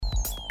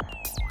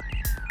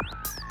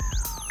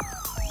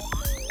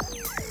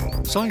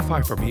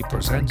Sci-Fi For Me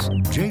presents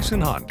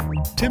Jason Hunt,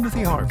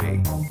 Timothy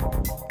Harvey.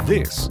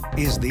 This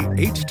is the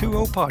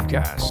H2O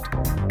Podcast.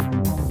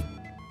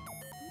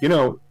 You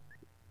know,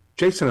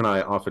 Jason and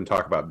I often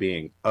talk about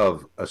being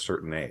of a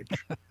certain age.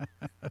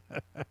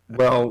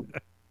 Well,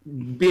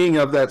 being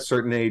of that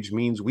certain age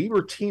means we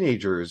were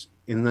teenagers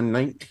in the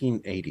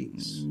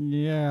 1980s.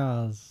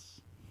 Yes.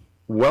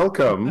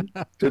 Welcome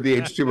to the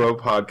H2O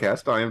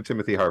Podcast. I am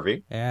Timothy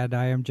Harvey. And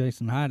I am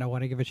Jason Hunt. I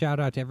want to give a shout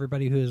out to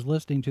everybody who is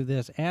listening to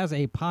this as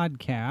a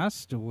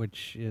podcast,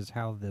 which is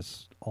how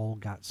this all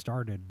got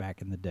started back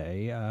in the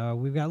day.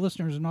 We've got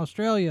listeners in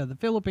Australia, the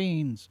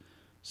Philippines,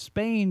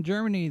 Spain,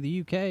 Germany,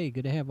 the UK.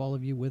 Good to have all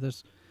of you with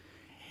us.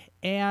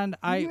 And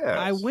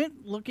I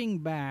went looking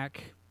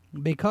back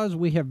because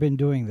we have been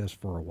doing this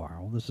for a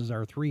while. This is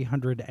our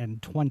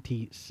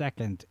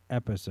 322nd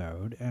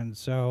episode. And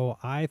so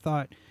I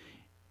thought,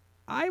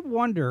 I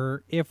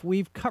wonder if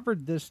we've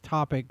covered this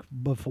topic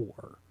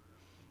before,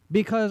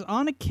 because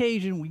on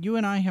occasion you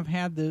and I have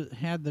had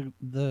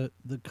the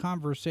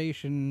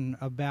conversation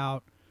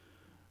about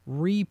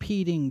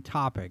repeating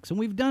topics, and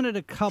we've done it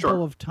a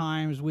couple of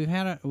times. We've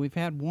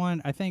had one.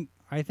 I think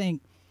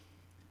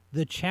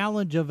the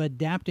challenge of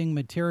adapting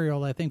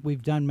material, I think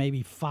we've done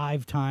maybe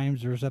 5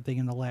 times or something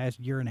in the last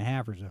year and a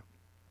half or so.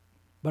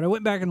 But I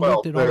went back and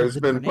looked at all there's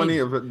been plenty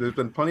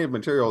of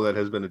material that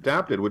has been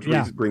adapted, which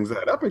brings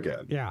that up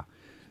again. Yeah.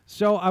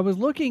 So I was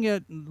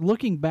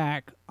looking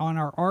back on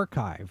our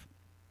archive,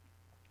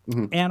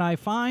 and I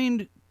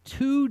find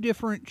 2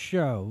 different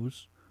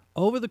shows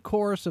over the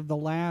course of the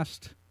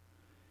last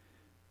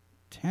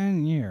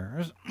 10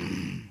 years.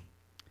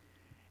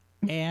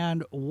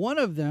 And one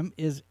of them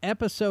is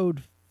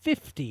episode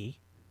 50.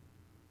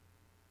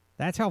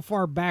 That's how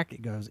far back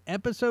it goes.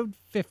 Episode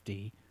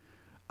 50.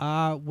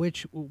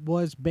 Which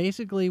was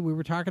basically, we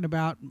were talking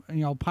about,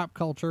 pop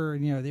culture,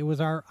 and, it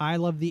was our I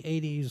Love the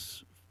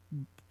 80s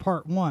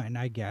part 1,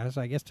 I guess.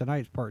 I guess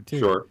tonight's part 2.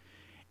 Sure.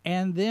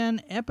 And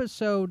then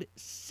episode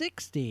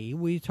 60,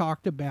 we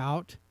talked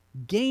about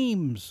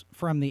games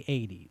from the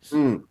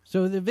 80s.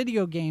 So the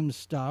video game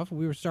stuff,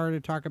 we were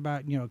starting to talk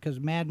about, because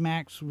Mad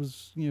Max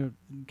was,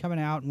 coming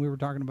out, and we were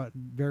talking about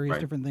various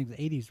different things, the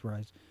 80s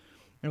rise.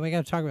 And we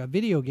got to talk about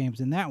video games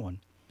in that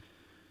one.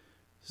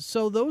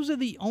 So those are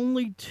the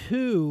only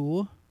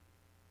 2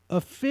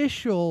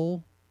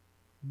 official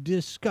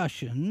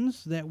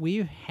discussions that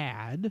we've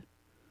had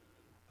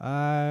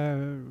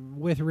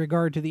with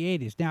regard to the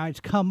 80s. Now, it's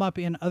come up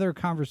in other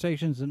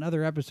conversations and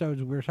other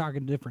episodes. We're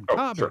talking different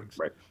topics,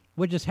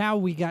 which is how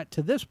we got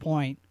to this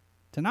point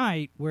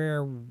tonight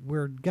where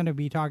we're going to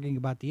be talking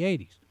about the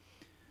 80s.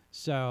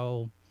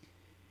 So,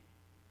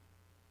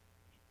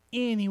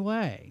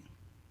 anyway,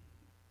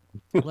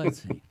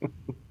 let's see.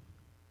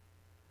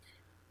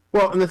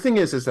 Well, and the thing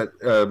is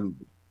that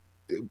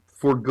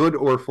for good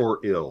or for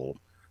ill,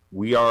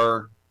 we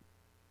are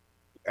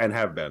and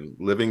have been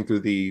living through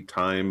the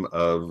time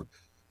of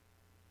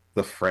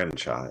the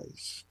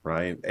franchise,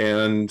 right?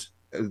 And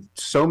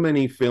so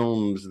many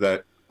films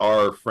that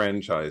are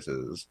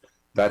franchises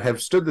that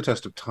have stood the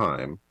test of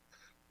time,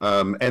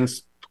 and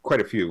quite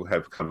a few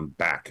have come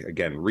back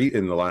again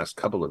in the last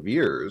couple of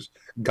years,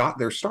 got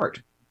their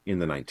start in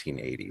the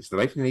 1980s. The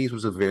 1980s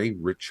was a very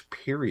rich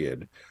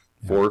period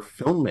for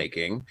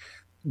filmmaking,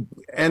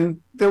 and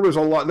there were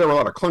a lot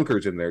of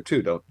clunkers in there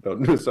too. Don't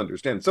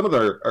misunderstand. Some of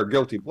them are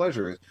guilty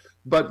pleasures,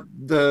 but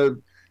there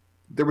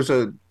was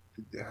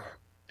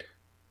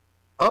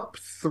up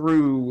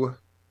through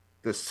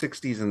the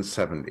 60s and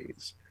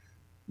 70s.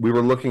 We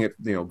were looking at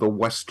the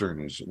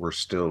westerns were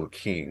still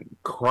king.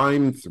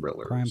 Crime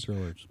thrillers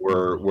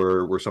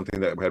were something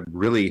that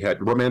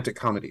had romantic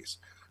comedies,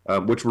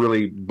 which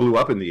really blew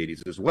up in the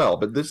 80s as well.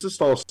 But this is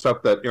all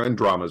stuff that and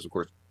dramas, of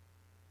course.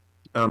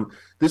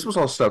 This was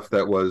all stuff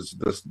that was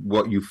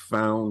what you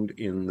found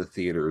in the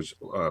theaters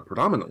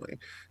predominantly.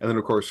 And then,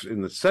 of course,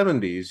 in the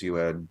 70s, you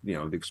had,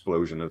 the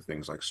explosion of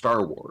things like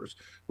Star Wars,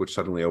 which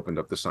suddenly opened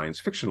up the science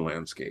fiction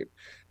landscape.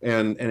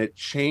 And it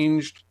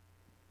changed,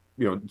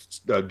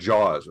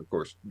 Jaws, of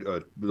course,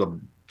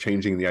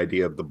 changing the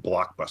idea of the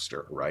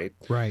blockbuster, right?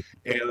 Right.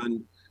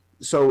 And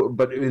so,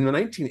 but in the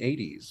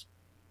 1980s,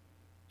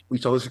 we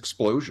saw this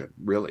explosion,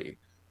 really,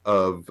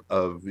 of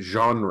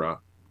genre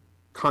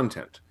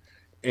content.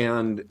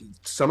 And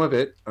some of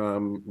it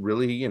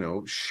really,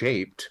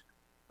 shaped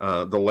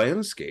the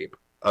landscape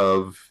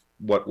of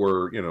what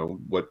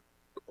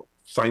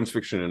science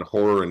fiction and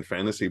horror and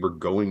fantasy were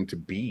going to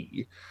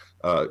be,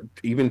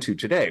 even to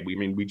today.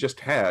 We just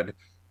had,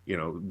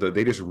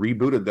 they just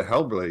rebooted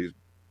the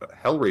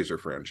Hellraiser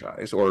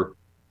franchise, or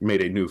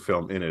made a new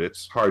film in it.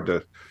 It's hard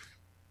to.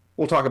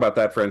 We'll talk about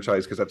that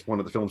franchise because that's one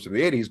of the films from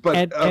the 80s.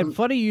 But and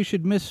funny you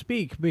should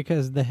misspeak,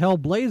 because the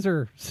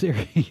Hellblazer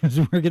series,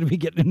 we're going to be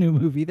getting a new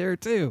movie there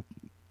too.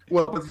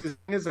 Well, the thing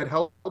is that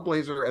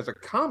Hellblazer as a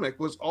comic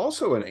was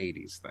also an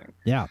 80s thing.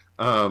 Yeah.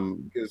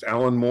 Because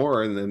Alan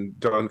Moore and then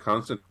John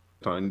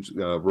Constantine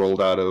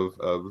rolled out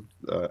of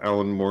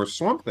Alan Moore's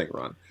Swamp Thing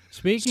run.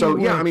 Speaking of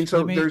which,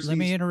 let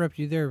me interrupt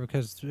you there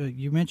because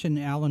you mentioned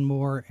Alan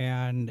Moore,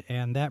 and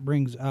that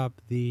brings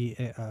up the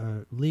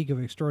League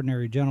of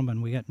Extraordinary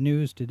Gentlemen. We got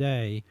news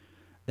today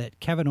that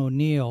Kevin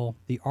O'Neill,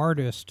 the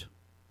artist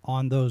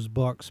on those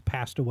books,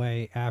 passed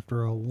away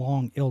after a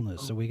long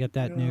illness. So we get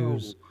that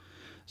news.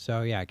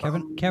 So yeah,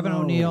 Kevin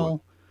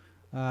O'Neill.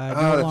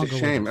 That's a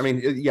shame. I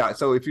mean, yeah.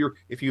 So if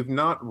you've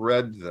not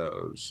read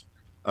those,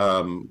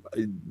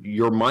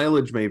 your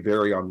mileage may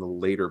vary on the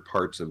later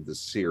parts of the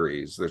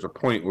series. There's a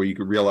point where you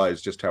could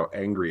realize just how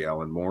angry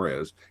Alan Moore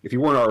is. If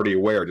you weren't already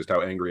aware just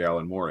how angry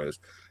Alan Moore is,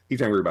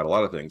 he's angry about a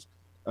lot of things.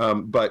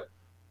 But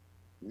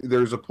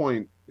there's a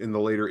point in the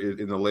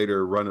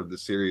later run of the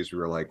series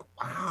where you're like,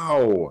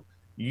 wow,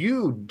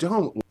 you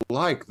don't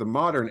like the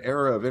modern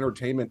era of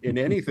entertainment in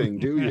anything,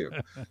 do you?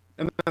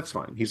 And that's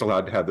fine. He's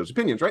allowed to have those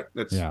opinions, right?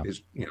 That's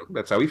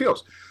how he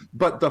feels.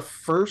 But the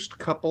first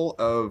couple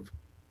of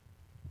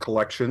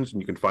collections,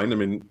 and you can find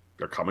them in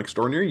a comic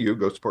store near you.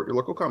 Go support your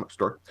local comic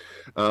store,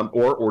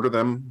 or order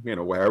them,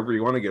 wherever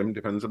you want to get them.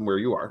 Depends on where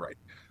you are, right?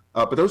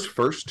 But those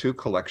first two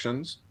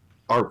collections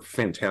are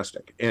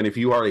fantastic. And if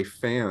you are a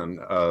fan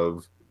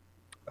of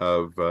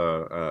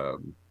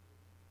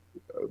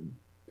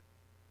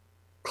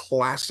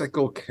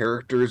classical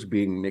characters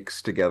being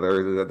mixed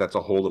together, that's a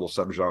whole little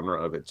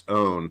subgenre of its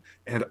own.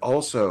 And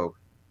also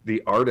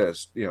the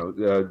artist,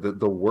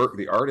 the work,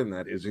 the art in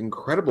that is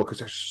incredible because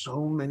there's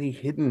so many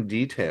hidden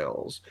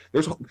details.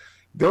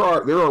 There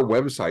are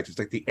websites. It's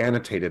like the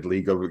Annotated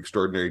League of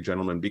Extraordinary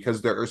Gentlemen,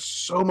 because there is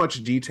so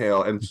much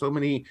detail and so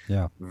many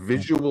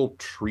visual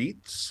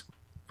treats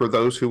for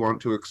those who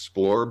want to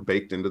explore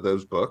baked into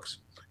those books.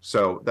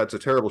 So that's a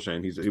terrible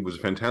shame. He was a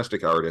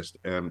fantastic artist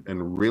and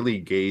really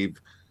gave.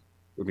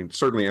 I mean,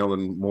 certainly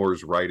Alan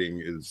Moore's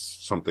writing is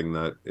something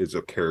that is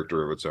a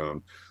character of its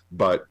own,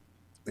 but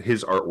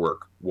his artwork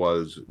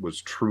was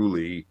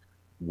truly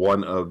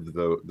one of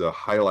the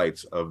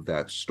highlights of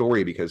that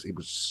story because he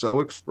was so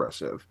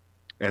expressive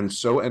and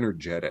so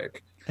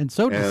energetic and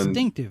so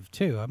distinctive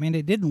too. I mean,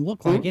 it didn't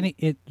look like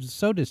it's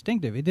so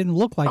distinctive. It didn't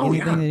look like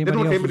anything that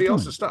anybody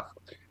else was doing. Stuff,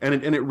 and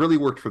it really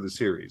worked for the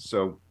series.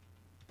 So,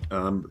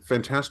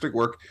 fantastic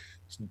work.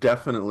 It's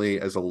definitely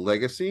as a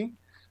legacy.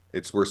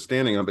 It's worth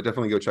standing on, but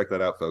definitely go check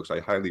that out, folks. I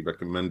highly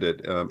recommend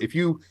it.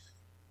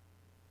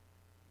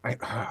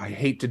 I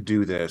hate to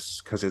do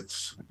this because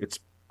it's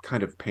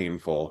kind of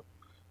painful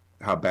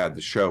how bad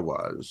the show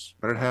was,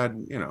 but it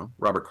had,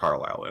 Robert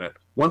Carlyle in it.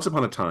 Once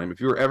Upon a Time, if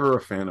you were ever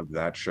a fan of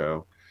that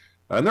show,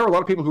 and there were a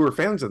lot of people who were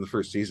fans in the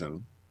first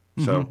season.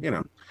 So,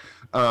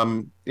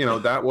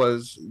 that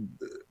was,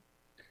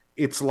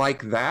 it's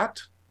like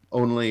that,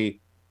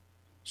 only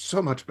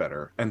so much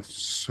better and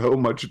so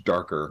much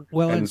darker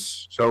and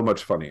so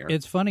much funnier.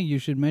 It's funny you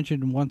should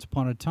mention Once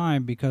Upon a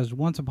Time because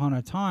Once Upon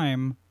a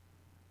Time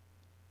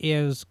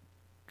is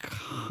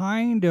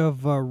kind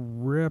of a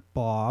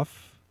ripoff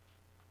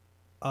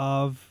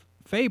of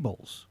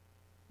Fables.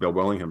 Bill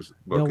Willingham's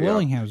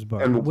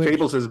book. And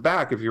Fables is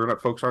back. If you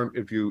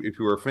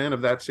were a fan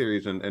of that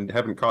series and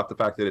haven't caught the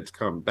fact that it's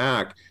come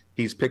back,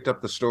 he's picked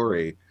up the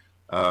story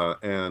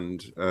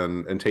and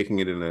taking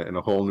it in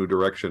a whole new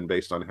direction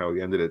based on how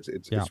he ended it.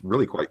 It's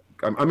really quite.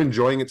 I'm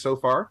enjoying it so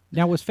far.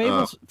 Now, was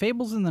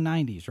Fables in the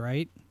 90s,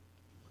 right?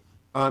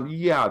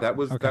 That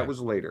was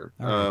later.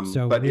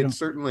 Right. But it's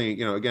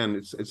certainly, again,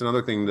 it's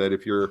another thing that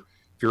if you're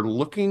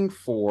looking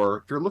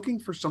for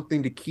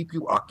something to keep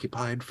you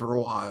occupied for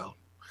a while,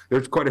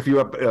 there's quite a few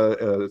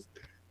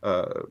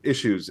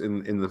issues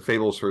in the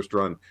Fables first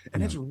run,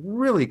 and it's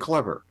really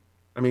clever.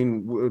 I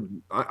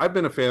mean, I've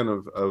been a fan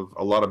of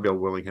a lot of Bill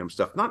Willingham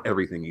stuff. Not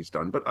everything he's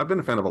done, but I've been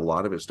a fan of a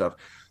lot of his stuff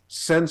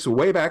since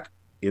way back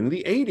in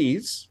the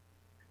 80s.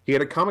 He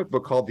had a comic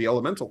book called The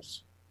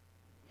Elementals.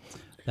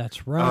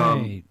 That's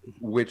right.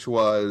 Which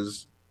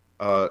was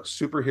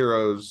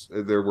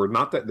superheroes. There were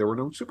no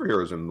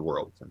superheroes in the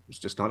world. It was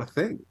just not a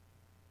thing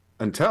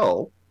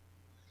until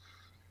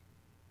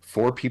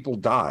 4 people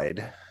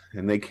died.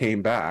 And they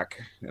came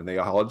back, and they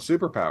all had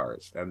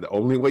superpowers. And the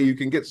only way you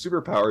can get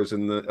superpowers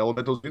in the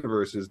Elementals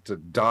universe is to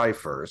die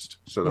first.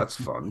 So that's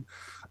fun.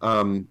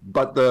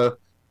 But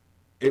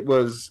it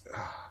was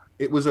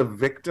a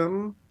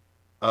victim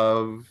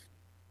of.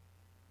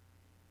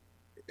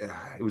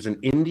 It was an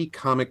indie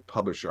comic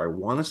publisher. I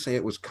want to say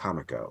it was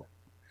Comico,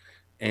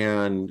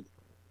 and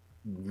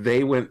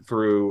they went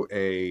through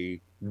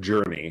a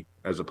journey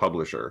as a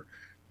publisher,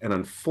 and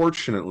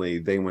unfortunately,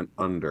 they went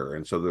under.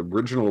 And so the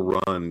original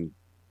run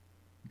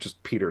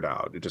just petered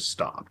out. It just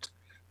stopped.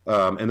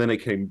 And then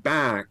it came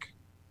back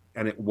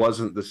and it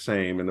wasn't the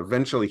same. And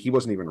eventually he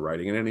wasn't even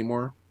writing it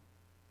anymore.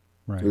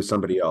 Right. It was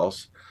somebody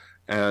else.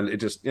 And it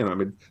just,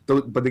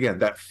 but again,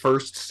 that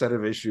first set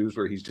of issues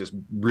where he's just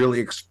really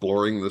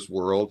exploring this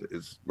world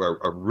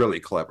are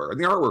really clever. And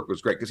the artwork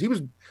was great because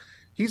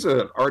he's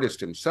an artist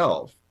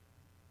himself.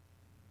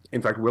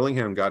 In fact,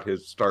 Willingham got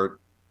his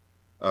start,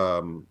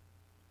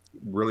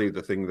 really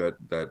the thing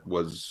that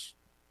was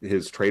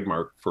his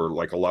trademark for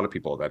like a lot of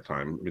people at that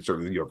time. I mean,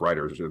 certainly you have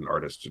writers and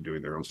artists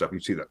doing their own stuff. You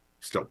see that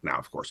still now,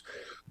 of course.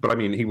 But I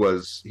mean, he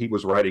was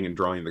writing and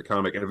drawing the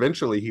comic, and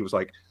eventually he was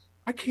like,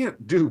 I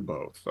can't do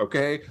both.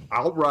 Okay,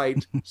 I'll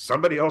write,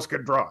 somebody else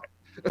can draw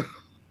it.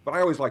 But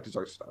I always liked his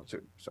art style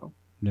too. So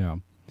yeah.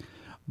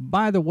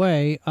 By the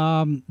way,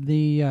 the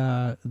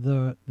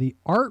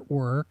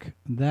artwork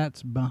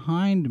that's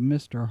behind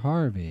Mr.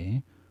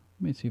 Harvey.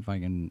 Let me see if I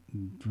can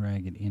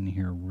drag it in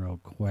here real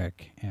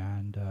quick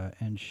and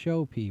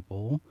show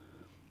people,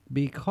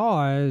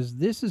 because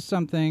this is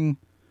something.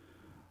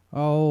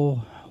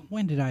 Oh,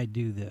 when did I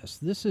do this?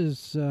 This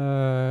is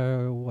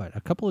what,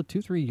 a couple of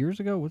 2-3 years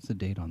ago. What's the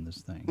date on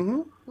this thing?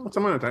 Mm-hmm.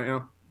 Some amount of time,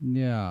 yeah.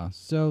 Yeah.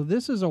 So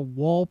this is a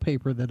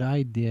wallpaper that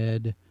I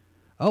did.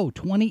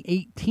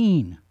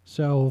 2018.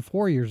 So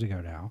 4 years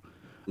ago now.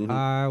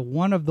 Mm-hmm.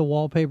 One of the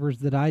wallpapers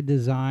that I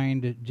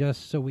designed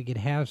just so we could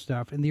have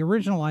stuff. And the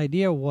original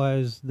idea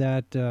was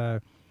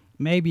that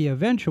maybe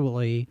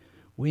eventually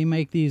we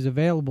make these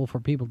available for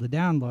people to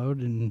download,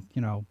 and,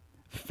 you know,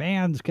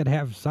 fans could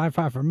have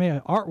Sci-Fi for Me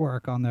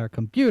artwork on their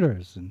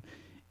computers. And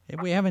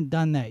we haven't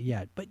done that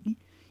yet. But,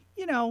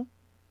 you know,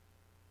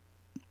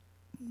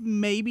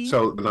 maybe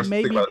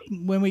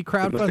when we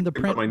crowdfund the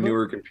print. My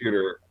newer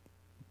computer.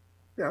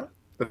 Yeah.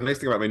 The nice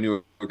thing about my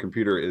new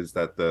computer is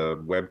that the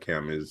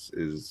webcam is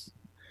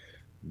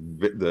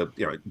the,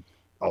 you know,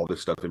 all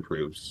this stuff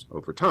improves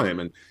over time,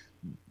 and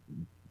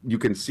you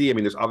can see, I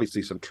mean, there's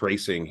obviously some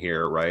tracing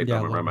here, right?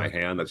 Yeah, around my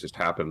hand. That just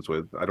happens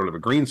with, I don't have a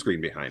green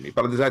screen behind me,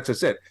 but that's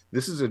just it.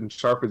 This is as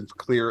sharp and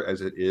clear as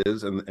it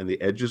is, and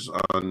the edges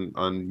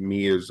on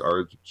me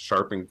are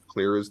sharp and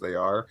clear as they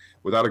are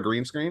without a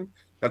green screen.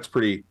 That's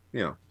pretty,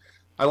 you know,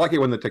 I like it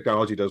when the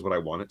technology does what I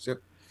want it to.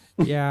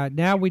 Yeah,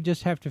 now we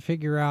just have to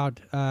figure out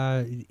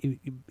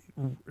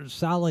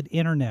solid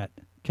internet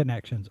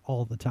connections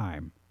all the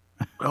time.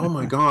 Oh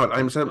my God,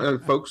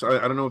 folks!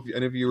 I don't know if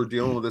any of you are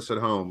dealing with this at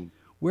home.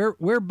 We're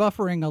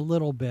buffering a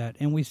little bit,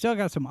 and we still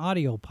got some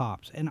audio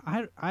pops, and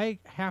I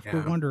have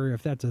to wonder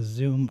if that's a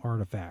Zoom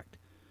artifact.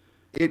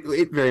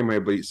 It very may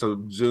be.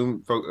 So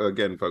Zoom,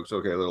 again, folks.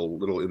 Okay, a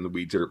little in the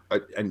weeds here,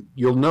 and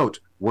you'll note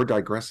we're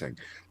digressing.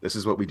 This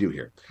is what we do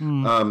here.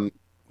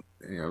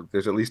 You know,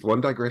 there's at least one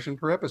digression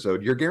per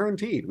episode. You're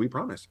guaranteed. We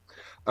promise.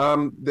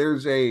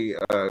 There's a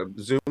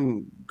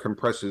Zoom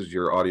compresses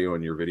your audio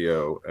and your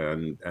video,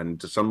 and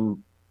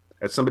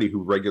as somebody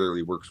who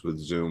regularly works with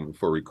Zoom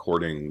for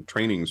recording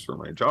trainings for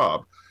my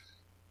job,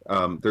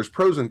 there's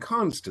pros and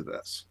cons to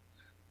this.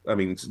 I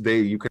mean,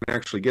 you can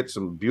actually get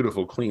some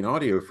beautiful, clean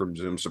audio from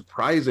Zoom,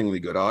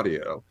 surprisingly good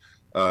audio,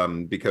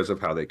 because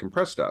of how they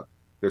compress stuff.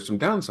 There's some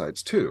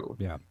downsides too,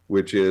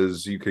 which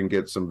is you can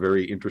get some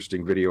very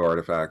interesting video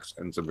artifacts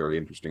and some very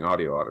interesting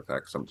audio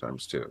artifacts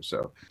sometimes too.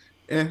 So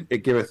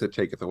it giveth, it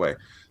taketh away.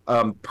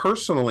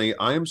 Personally,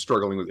 I am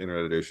struggling with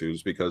internet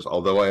issues because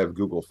although I have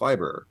Google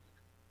Fiber,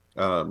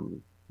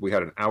 we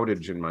had an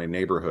outage in my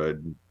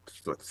neighborhood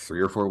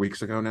 3 or 4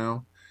 weeks ago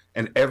now.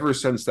 And ever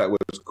since that was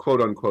quote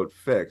unquote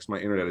fixed, my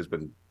internet has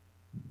been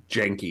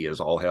janky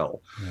as all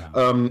hell.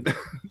 Yeah.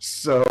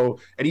 So,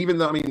 and even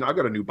though, I mean, I've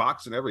got a new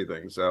box and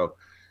everything, so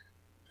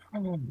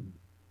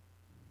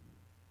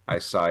I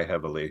sigh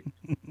heavily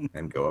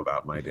and go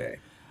about my day.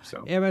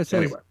 So Emma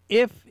says, anyway.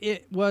 If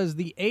it was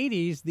the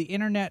 80s, the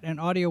internet and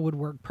audio would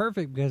work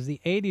perfect because the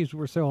 80s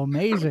were so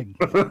amazing.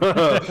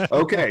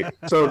 Okay,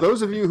 so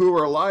those of you who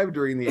were alive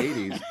during the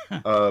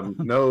 80s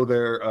know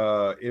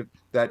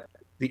that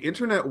the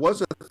internet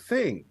was a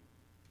thing,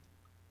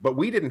 but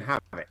we didn't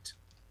have it.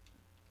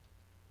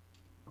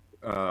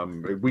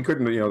 We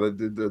couldn't, you know,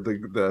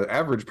 the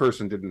average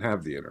person didn't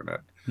have the internet.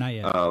 Not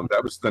yet.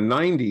 That was the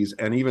 90s,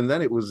 and even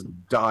then it was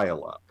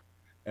dial-up.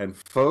 And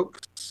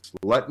folks,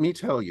 let me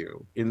tell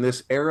you, in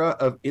this era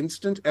of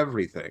instant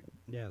everything,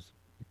 yes,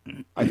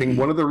 I think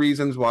one of the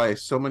reasons why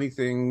so many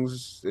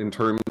things in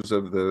terms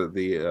of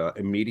the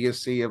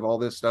immediacy of all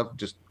this stuff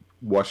just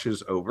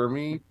washes over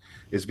me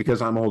is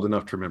because I'm old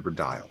enough to remember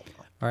dial-up.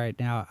 All right,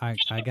 now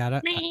I got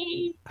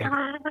it.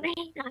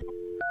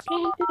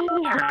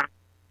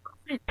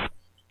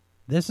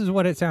 This is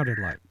what it sounded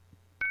like.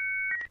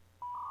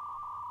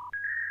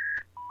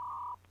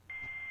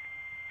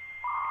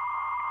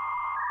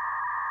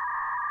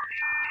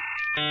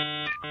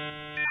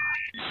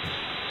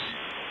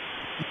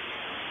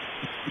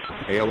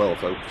 AOL,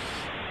 folks.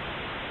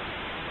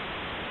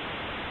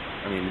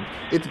 I mean,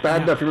 it's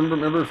bad enough.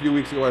 Remember a few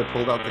weeks ago I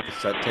pulled out the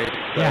cassette tape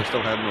that I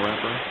still had in the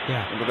wrapper?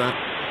 Yeah. Remember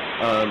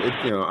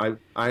that? You know,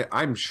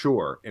 I'm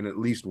sure in at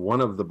least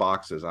one of the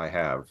boxes I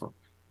have,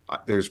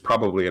 there's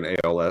probably an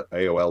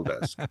AOL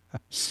disk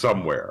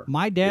somewhere.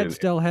 My dad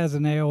still has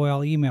an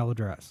AOL email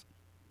address.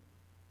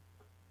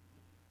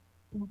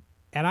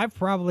 And I've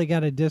probably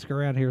got a disk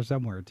around here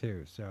somewhere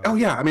too. So. Oh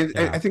yeah, I mean,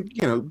 I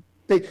think, you know,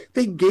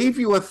 they gave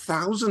you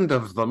 1,000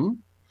 of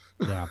them.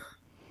 Yeah.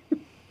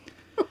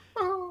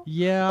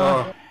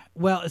 Yeah.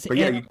 Well,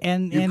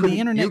 and the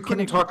internet. You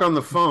couldn't talk on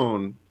the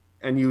phone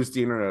and use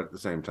the internet at the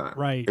same time.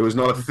 Right. It was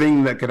not a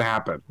thing that could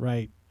happen.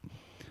 Right.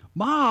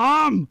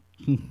 Mom.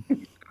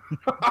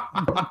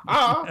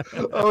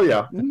 Oh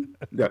yeah,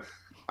 yeah.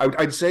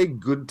 I'd say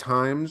good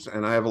times,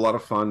 and I have a lot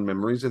of fond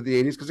memories of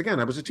the '80s because again,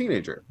 I was a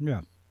teenager.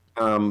 Yeah.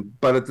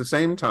 But at the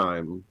same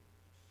time,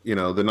 you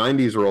know, the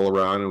 '90s roll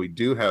around, and we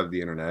do have the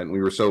internet, and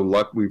we were so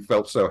lucky. We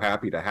felt so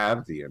happy to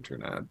have the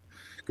internet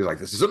because, like,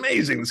 this is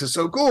amazing. This is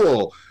so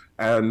cool,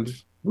 and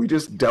we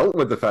just dealt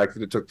with the fact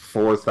that it took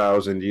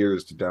 4,000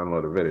 years to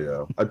download a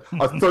video, a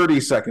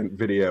 30-second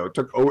video. It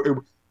took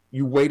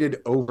you waited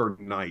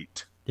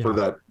overnight for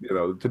that, you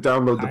know, to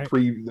download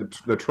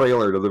the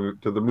trailer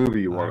to the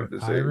movie you wanted to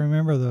see. I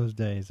remember those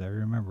days. I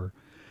remember.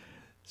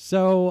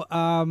 So,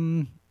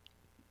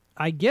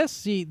 I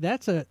guess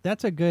that's a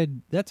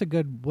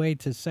good way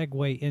to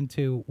segue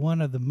into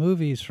one of the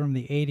movies from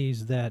the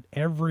 '80s that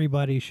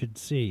everybody should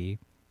see.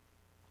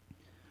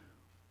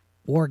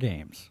 War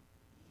Games.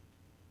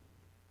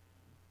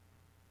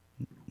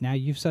 Now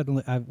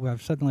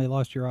I've suddenly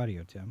lost your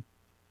audio, Tim.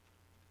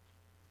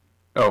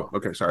 Oh,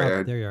 okay, sorry.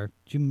 Oh, there you are.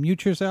 Did you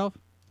mute yourself?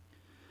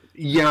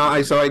 Yeah, I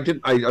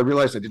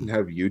realized I didn't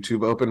have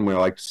YouTube open where I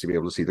like to be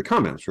able to see the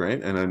comments, right?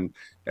 And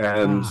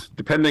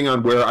depending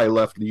on where I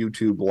left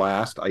YouTube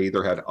last, I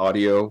either had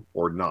audio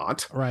or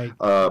not. Right.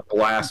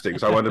 Blasting.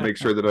 So I wanted to make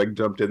sure that I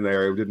jumped in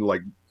there. I didn't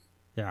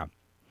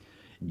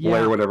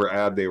blare whatever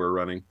ad they were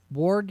running.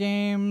 War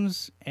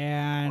Games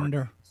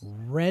and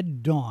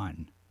Red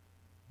Dawn.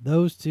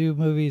 Those two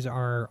movies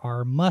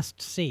are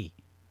must see.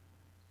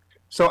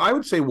 So I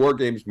would say War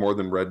Games more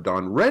than Red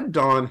Dawn. Red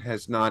Dawn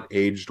has not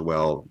aged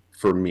well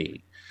for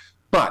me.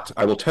 But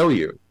I will tell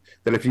you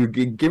that if you're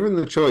given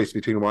the choice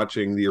between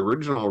watching the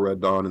original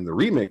Red Dawn and the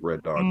remake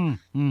Red Dawn,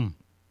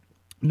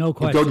 no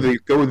question.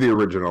 Go with the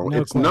original.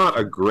 No it's question. Not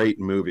a great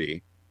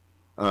movie.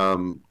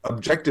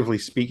 Objectively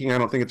speaking, I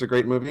don't think it's a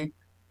great movie.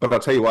 But I'll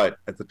tell you what,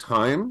 at the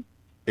time,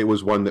 it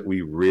was one that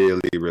we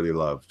really, really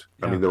loved.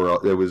 Yeah. I mean,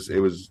 it was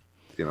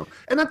you know,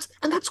 and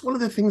that's one of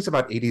the things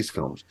about '80s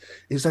films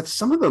is that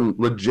some of them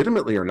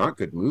legitimately are not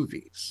good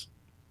movies,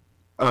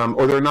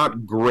 or they're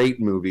not great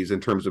movies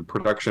in terms of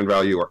production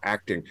value or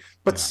acting.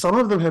 But some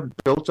of them have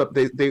built up.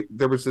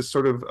 There was this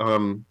sort of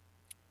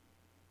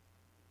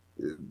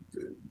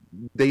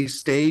they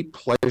stay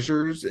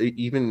pleasures,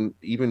 even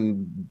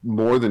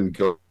more than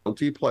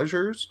guilty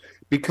pleasures,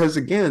 because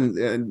again,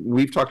 and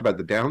we've talked about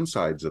the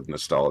downsides of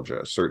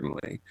nostalgia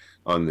certainly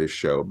on this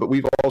show, but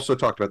we've also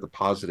talked about the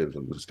positives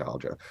of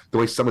nostalgia, the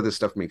way some of this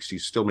stuff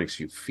still makes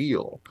you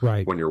feel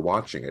when you're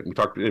watching it.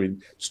 I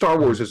mean, Star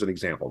Wars is an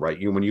example, right?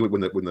 When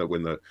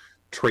the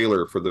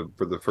trailer for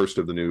the first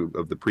of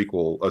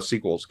the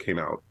sequels came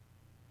out,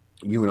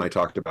 you and I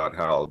talked about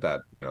how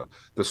that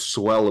the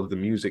swell of the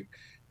music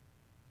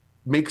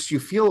makes you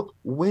feel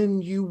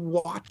when you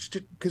watched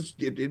it, because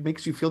it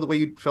makes you feel the way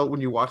you felt when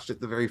you watched it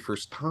the very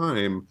first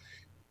time,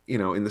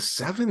 in the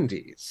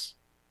 70s.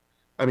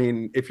 I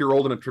mean, if you're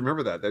old enough to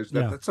remember that,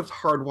 that stuff's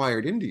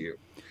hardwired into you.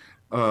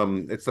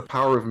 It's the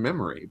power of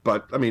memory.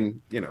 But I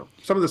mean,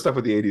 some of the stuff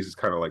with the 80s is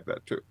kind of like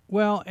that too.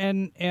 Well,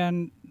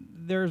 and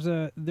there's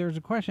a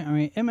question. I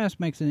mean, MS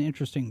makes an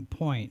interesting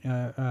point,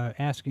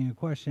 asking a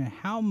question: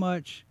 how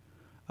much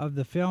of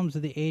the films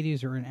of the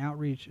 80s are an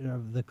outreach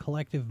of the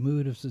collective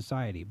mood of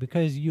society?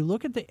 Because you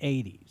look at the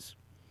 80s,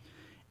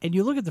 and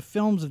you look at the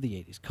films of the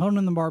 80s,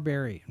 Conan the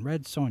Barbarian,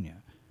 Red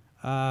Sonja,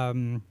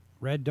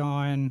 Red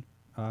Dawn,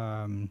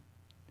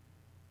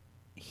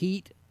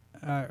 Heat,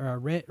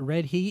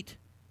 Red Heat,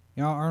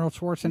 Arnold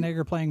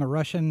Schwarzenegger playing a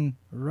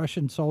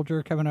Russian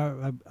soldier coming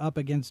up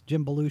against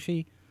Jim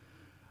Belushi.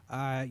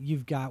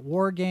 You've got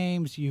War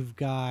Games, you've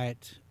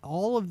got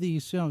all of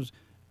these films,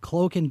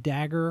 Cloak and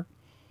Dagger.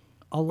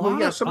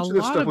 Some of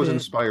this stuff was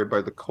inspired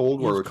by the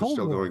Cold War, which was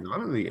still going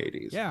on in the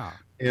 80s. Yeah,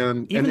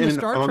 and even the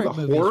Star Trek on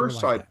the horror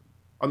side, like that.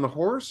 On the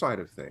horror side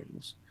of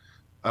things,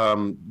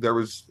 there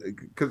was,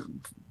 because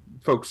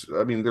folks,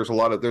 I mean, there's a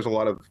lot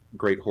of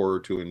great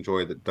horror to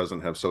enjoy that doesn't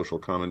have social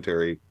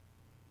commentary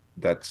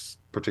that's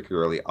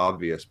particularly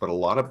obvious, but a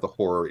lot of the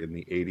horror in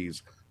the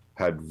 80s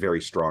had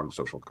very strong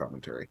social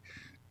commentary,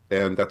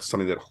 and that's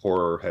something that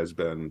horror has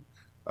been.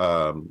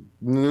 Not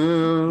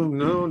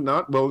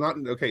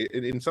okay.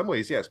 In some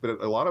ways, yes,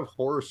 but a lot of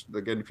horror.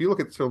 Again, if you look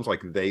at films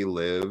like They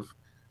Live,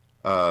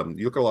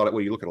 you look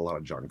at a lot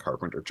of John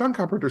Carpenter. John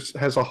Carpenter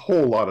has a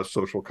whole lot of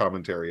social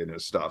commentary in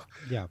his stuff.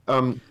 Yeah.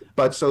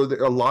 But so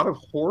there are a lot of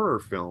horror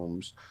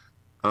films,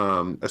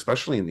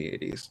 especially in the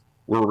 80s,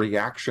 were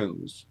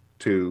reactions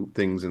to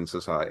things in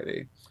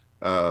society,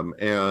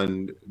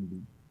 and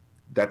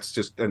that's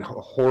just. And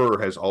horror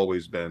has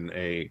always been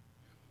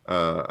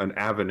an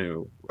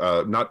avenue,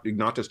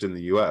 not just in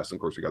the U.S. Of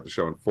course, we got the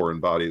show in Foreign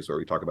Bodies, where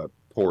we talk about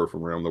horror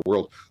from around the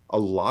world. A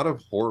lot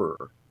of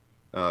horror,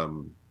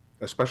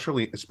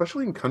 especially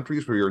in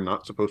countries where you're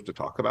not supposed to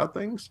talk about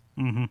things.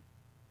 Mm-hmm.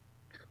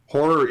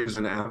 Horror is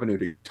an avenue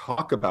to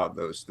talk about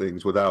those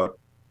things without,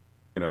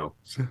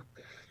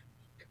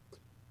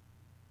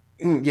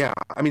 Yeah,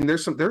 I mean,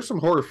 there's some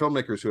horror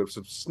filmmakers who have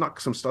snuck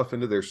some stuff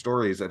into their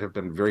stories that have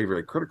been very,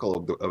 very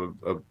critical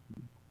of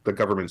the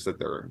governments that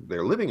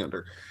they're living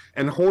under,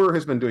 and horror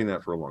has been doing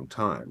that for a long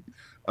time.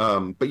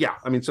 But yeah,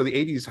 I mean, so the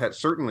 80s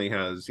certainly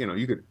has,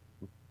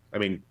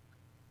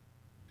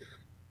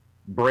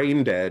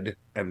 Brain Dead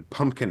and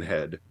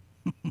Pumpkinhead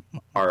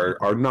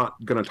are not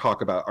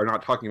talking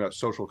about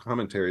social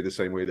commentary the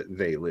same way that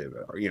They Live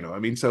are, I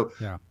mean, so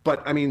yeah.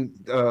 But I mean,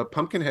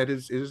 Pumpkinhead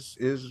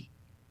is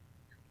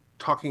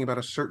talking about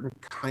a certain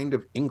kind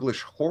of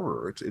English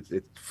horror. It's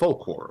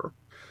folk horror.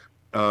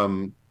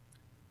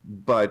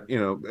 But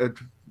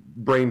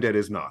Brain Dead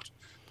is not.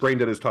 Brain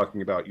Dead is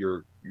talking about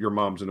your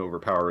mom's an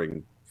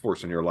overpowering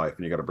force in your life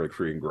and you got to break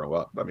free and grow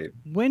up. I mean,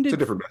 it's a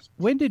different message.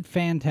 When did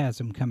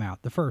Phantasm come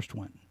out? The first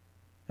one.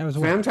 That was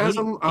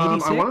Phantasm.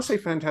 I want to say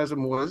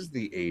Phantasm was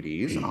the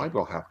 80s. I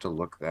will have to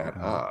look that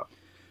up.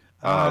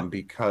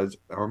 Because,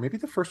 or maybe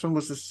the first one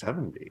was the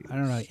 70s. I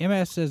don't know.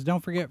 MS says, don't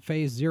forget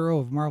Phase Zero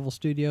of Marvel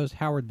Studios,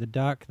 Howard the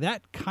Duck.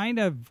 That kind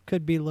of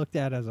could be looked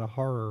at as a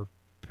horror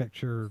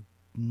picture,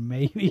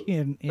 maybe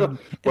in well,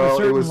 a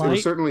certain it was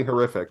light, certainly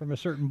horrific from a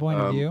certain point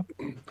of view.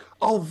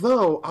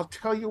 Although I'll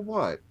tell you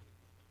what,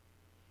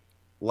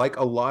 like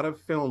a lot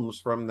of films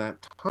from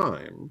that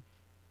time,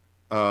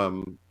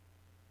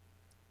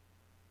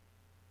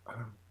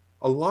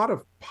 a lot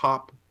of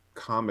pop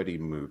comedy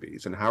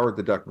movies, and Howard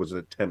the Duck was an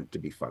attempt to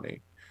be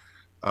funny.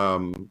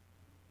 Thank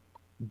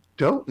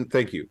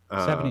you.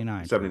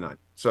 79.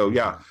 So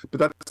yeah, but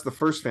that's the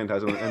first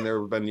Phantasm, and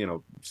there have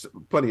been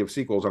plenty of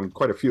sequels. I mean,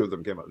 quite a few of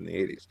them came out in the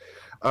 80s.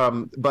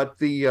 But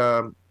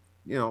the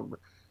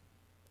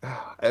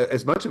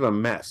as much of a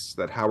mess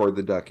that Howard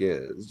the Duck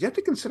is, you have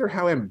to consider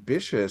how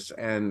ambitious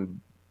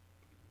and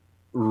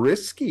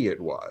risky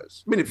it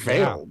was. I mean, it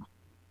failed,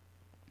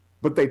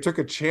 but they took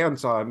a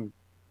chance on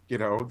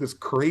this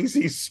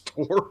crazy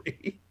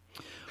story.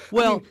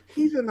 Well, I mean,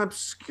 he's an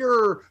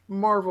obscure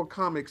Marvel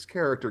Comics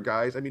character,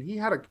 guys. I mean, he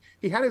had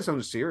his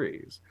own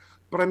series,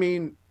 but I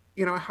mean,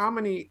 how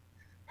many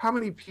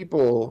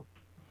people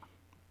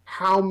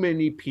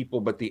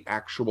but the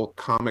actual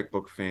comic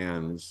book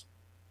fans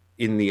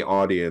in the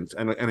audience,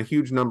 and a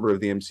huge number of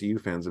the MCU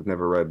fans have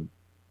never read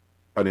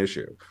an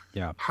issue.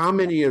 Yeah. How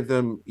many of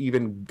them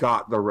even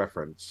got the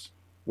reference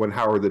when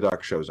Howard the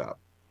Duck shows up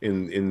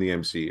in the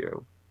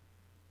MCU?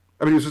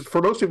 I mean,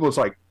 for most people, it's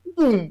like,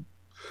 boom.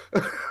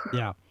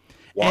 Yeah.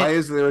 Why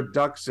is there a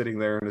duck sitting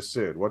there in a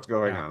suit? What's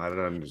going on? I don't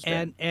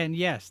understand. And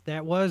yes,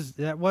 that was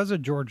a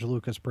George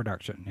Lucas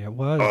production. It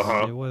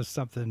was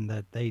something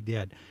that they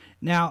did.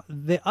 Now,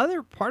 the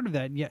other part of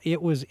that,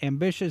 it was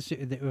ambitious.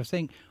 It was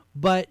saying,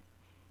 but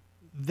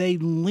they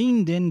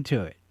leaned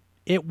into it.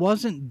 It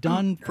wasn't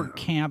done for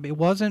camp. It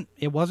wasn't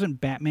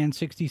Batman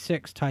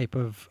 66 type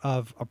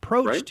of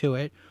approach to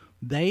it.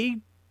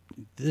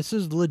 This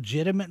is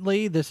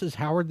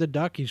Howard the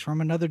Duck. He's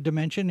from another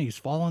dimension. He's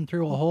fallen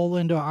through a hole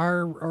into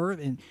our earth,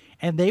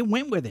 and they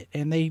went with it,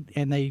 and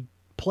they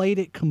played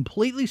it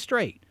completely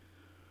straight.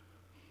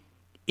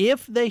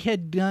 If they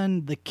had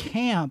done the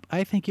camp,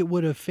 I think it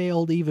would have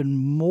failed even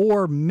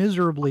more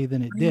miserably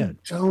than it did.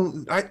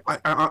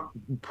 I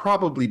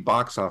probably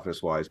box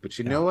office wise, but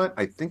you know what?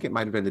 I think it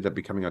might have ended up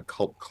becoming a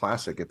cult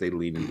classic if they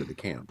leaned into the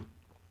camp.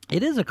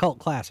 It is a cult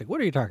classic.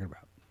 What are you talking about?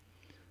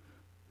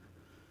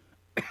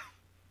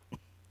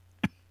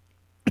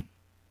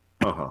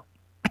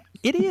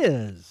 It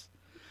is.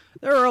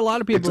 There are a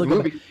lot of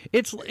people.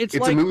 It's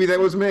like a movie that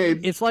was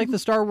made. It's like the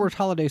Star Wars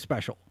Holiday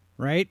Special,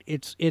 right?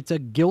 It's a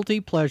guilty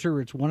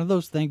pleasure. It's one of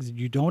those things that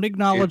you don't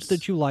acknowledge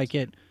that you like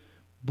it,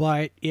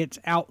 but it's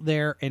out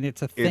there and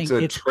it's a thing. It's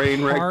a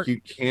train wreck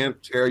you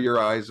can't tear your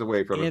eyes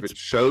away from. If it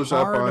shows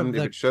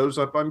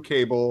up on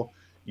cable,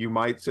 you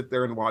might sit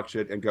there and watch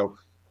it and go,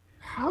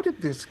 "How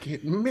did this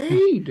get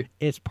made?"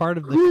 It's part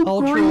of the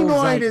cultural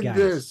zeitgeist.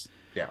 This?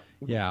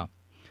 Yeah.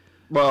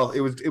 Well,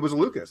 it was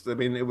Lucas. I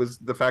mean, it was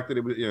the fact that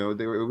it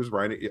was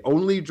writing.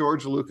 Only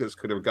George Lucas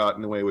could have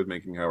gotten away with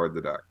making Howard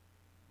the Duck,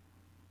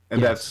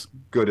 and that's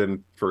good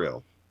and for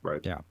real,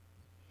 right? Yeah.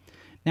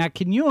 Now,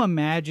 can you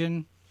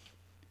imagine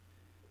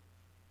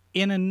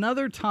in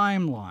another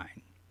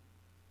timeline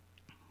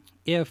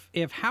if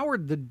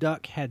Howard the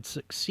Duck had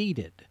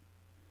succeeded?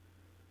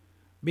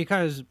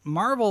 Because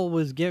Marvel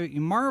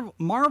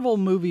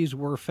movies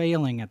were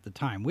failing at the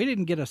time. We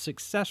didn't get a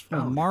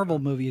successful Marvel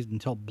movies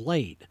until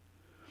Blade.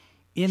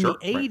 In the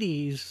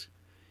 80s,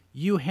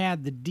 you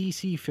had the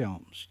DC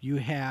films. You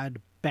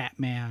had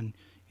Batman.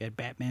 You had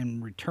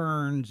Batman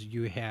Returns.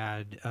 You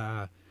had,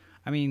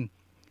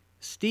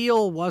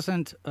 Steel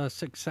wasn't a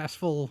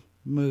successful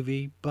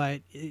movie,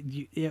 but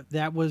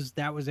that was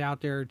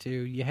out there too.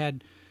 You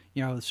had,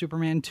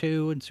 Superman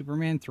 2 and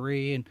Superman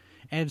 3,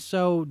 and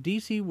so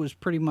DC was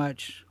pretty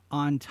much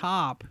on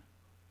top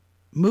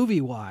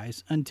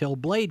movie-wise until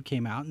Blade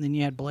came out, and then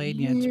you had Blade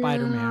and you had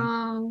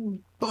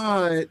Spider-Man.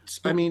 But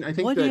I mean, I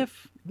think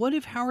what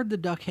if Howard the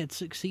Duck had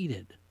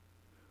succeeded?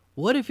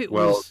 What if it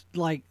was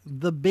like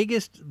the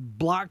biggest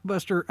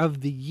blockbuster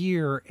of the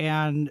year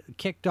and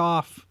kicked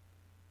off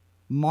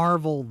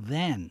Marvel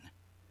then?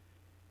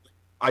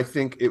 I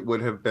think it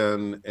would have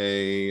been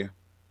a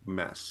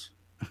mess.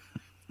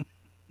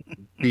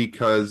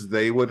 Because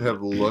they would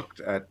have looked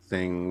at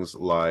things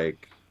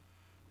like,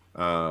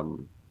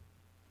 oh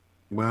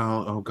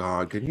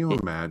God, can you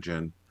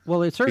imagine?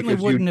 Well, it certainly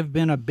wouldn't have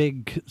been a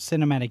big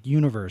cinematic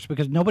universe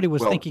because nobody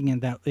was thinking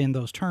in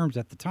those terms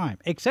at the time,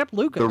 except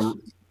Lucas.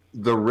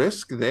 The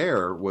risk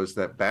there was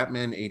that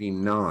Batman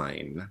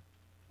 89,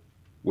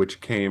 which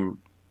came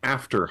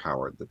after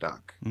Howard the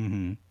Duck,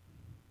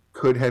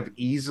 could have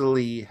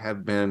easily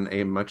have been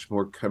a much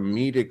more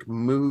comedic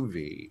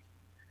movie.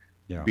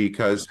 Yeah.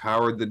 Because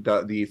Howard the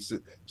Duck,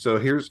 so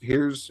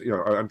here's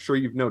I'm sure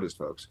you've noticed,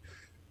 folks.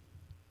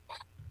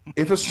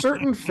 If a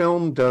certain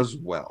film does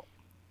well,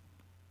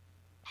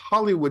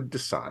 Hollywood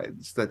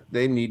decides that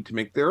they need to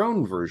make their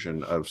own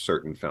version of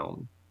certain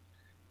film,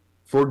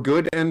 for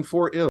good and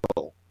for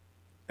ill,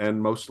 and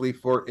mostly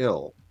for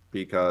ill,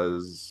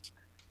 because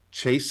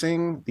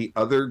chasing the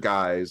other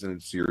guys,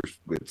 and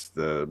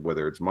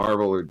whether it's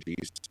Marvel or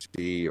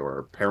DC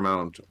or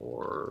Paramount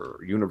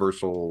or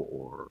Universal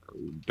or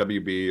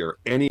WB or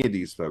any of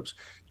these folks,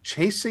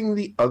 chasing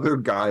the other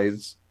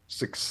guys'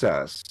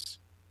 success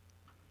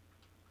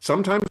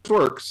sometimes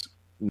works,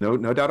 no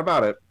doubt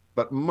about it,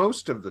 but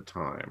most of the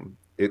time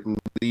it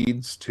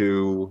leads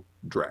to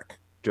dreck,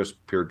 just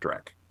pure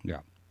dreck. Yeah.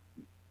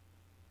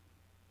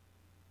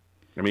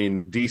 I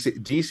mean,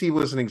 DC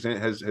was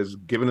has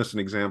given us an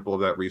example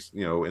of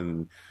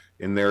that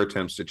in their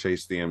attempts to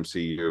chase the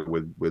MCU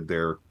with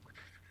their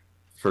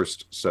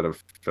first set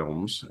of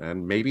films,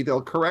 and maybe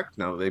they'll correct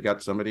now. They've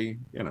got somebody,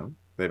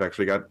 they've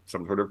actually got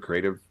some sort of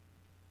creative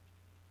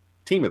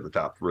team at the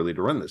top really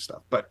to run this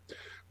stuff. But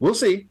we'll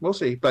see.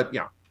 But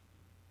yeah.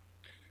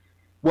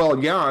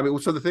 Well, yeah. I mean,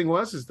 so the thing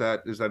is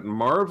that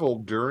Marvel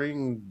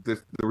during there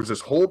was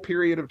this whole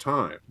period of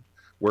time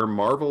where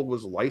Marvel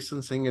was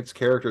licensing its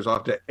characters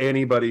off to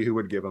anybody who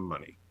would give them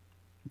money.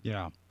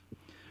 Yeah.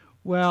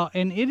 Well,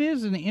 and it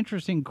is an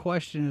interesting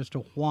question as to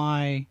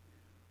why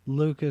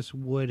Lucas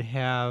would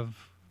have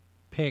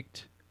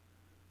picked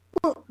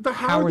the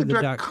Howard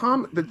the Duck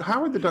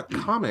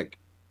comic.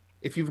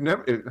 If you've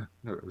never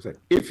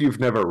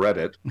read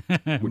it,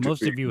 which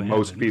most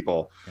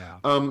people,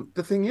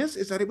 the thing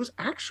is that it was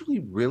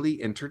actually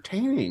really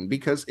entertaining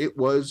because it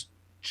was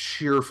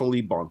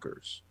cheerfully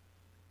bonkers.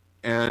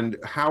 And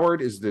Howard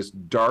is this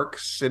dark,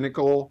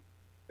 cynical,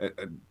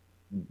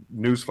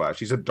 newsflash,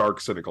 he's a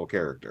dark, cynical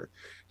character.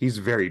 He's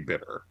very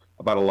bitter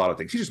about a lot of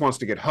things. He just wants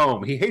to get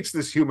home. He hates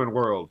this human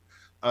world.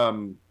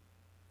 And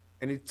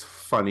it's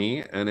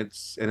funny and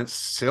it's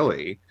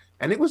silly.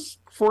 And it was,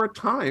 for a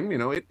time,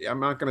 I'm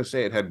not going to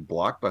say it had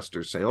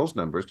blockbuster sales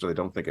numbers, because I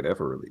don't think it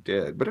ever really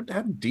did, but it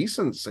had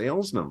decent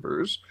sales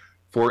numbers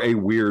for a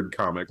weird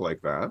comic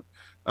like that.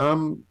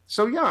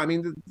 So yeah, I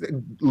mean,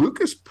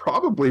 Lucas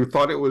probably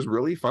thought it was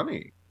really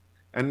funny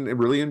and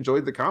really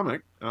enjoyed the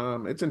comic.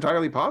 It's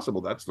entirely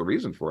possible that's the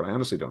reason for it. I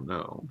honestly don't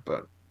know,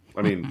 but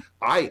I mean,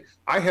 I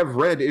have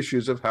read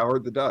issues of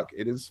Howard the Duck.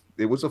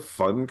 It was a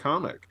fun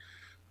comic.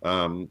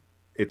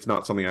 It's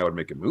not something I would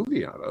make a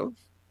movie out of,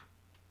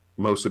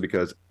 mostly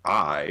because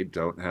I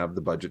don't have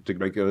the budget to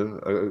make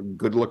a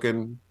good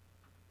looking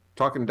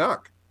talking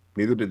duck.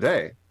 Neither did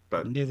they.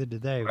 But neither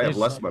did they. I have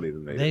less money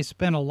than they did. They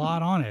spent a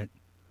lot on it.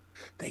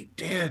 They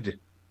did.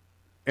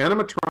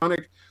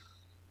 Animatronic.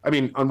 I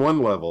mean, on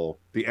one level,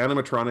 the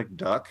animatronic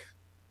duck,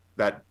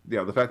 the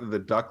fact that the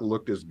duck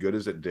looked as good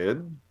as it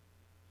did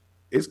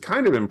is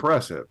kind of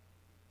impressive.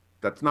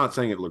 That's not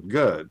saying it looked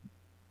good.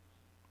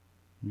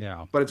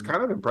 Yeah. But it's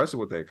kind of impressive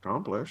what they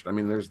accomplished. I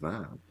mean, there's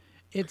that.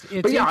 It's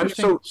but yeah,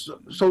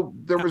 so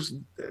there was,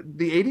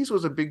 the 80s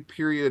was a big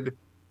period,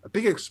 a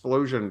big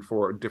explosion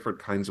for different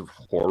kinds of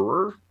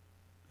horror.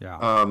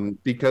 Yeah.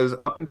 Because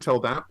up until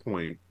that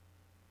point,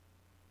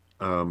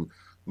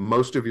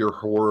 most of your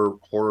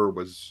horror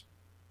was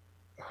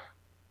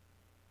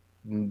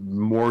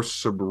more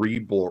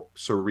cerebral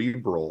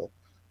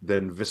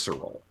than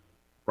visceral,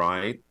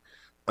 right?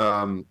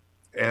 And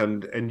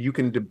you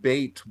can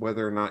debate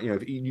whether or not,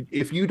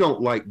 if you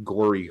don't like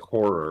gory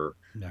horror,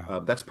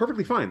 that's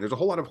perfectly fine. There's a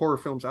whole lot of horror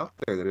films out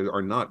there that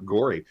are not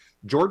gory.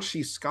 George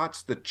C.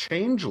 Scott's The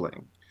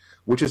Changeling,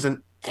 which is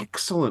an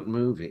excellent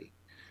movie,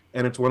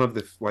 and it's one of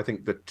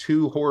the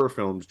two horror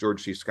films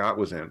George C. Scott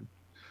was in.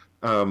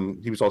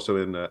 He was also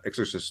in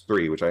Exorcist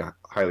 3, which I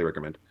highly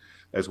recommend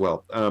as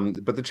well.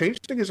 But The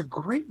Changeling is a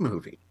great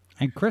movie.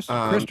 And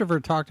Christopher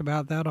talked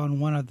about that on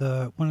one of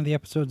the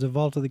episodes of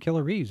Vault of the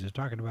Killer Reeves. Is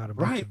talking about a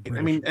bunch right. Of British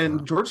I mean,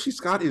 and George C.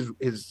 Scott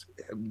is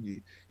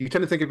you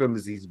tend to think of him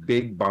as these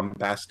big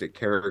bombastic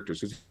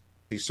characters.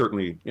 He's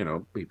certainly,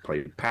 he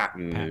played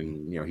Patton,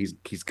 and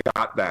he's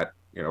got that,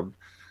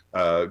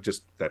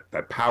 just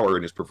that power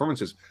in his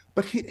performances.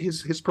 But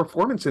his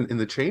performance in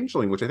The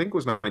Changeling, which I think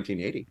was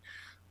 1980,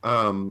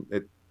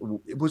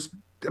 it was.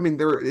 I mean,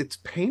 it's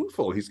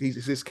painful.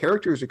 His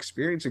character is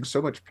experiencing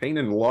so much pain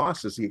and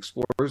loss as he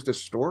explores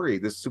this story,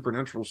 this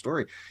supernatural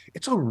story.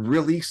 It's a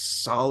really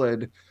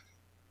solid,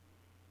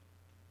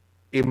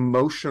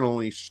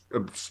 emotionally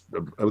strong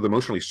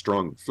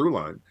through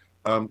line,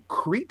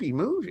 creepy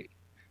movie,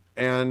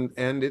 and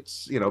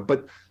it's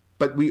but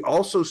we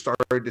also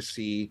started to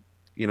see.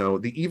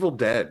 The Evil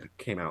Dead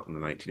came out in the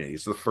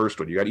 1980s. The first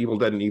one. You got Evil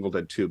Dead and Evil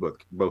Dead 2,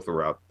 both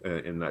were out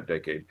in that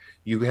decade.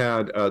 You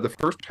had the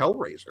first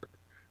Hellraiser,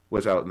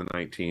 was out in the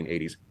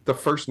 1980s. The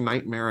first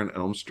Nightmare on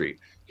Elm Street.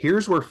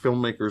 Here's where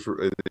filmmakers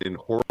in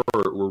horror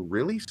were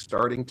really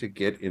starting to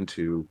get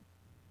into,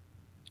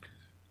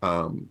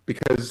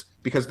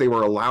 because they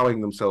were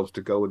allowing themselves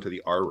to go into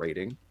the R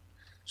rating.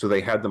 So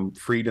they had the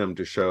freedom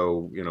to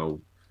show,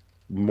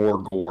 more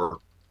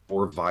gore,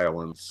 more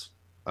violence.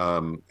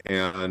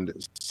 And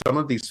some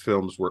of these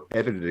films were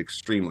edited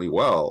extremely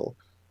well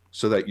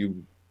so that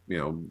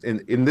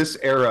in this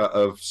era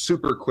of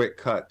super quick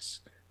cuts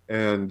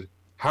and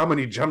how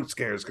many jump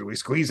scares could we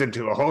squeeze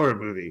into a horror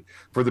movie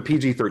for the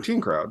PG-13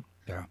 crowd?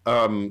 Yeah.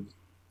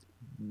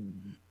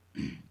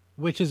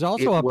 Which is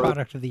also a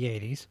product of the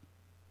 80s.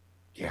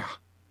 Yeah.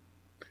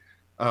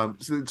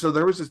 So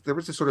there was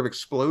this sort of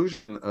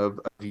explosion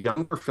of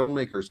younger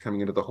filmmakers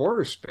coming into the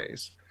horror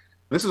space.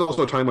 This is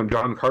also a time when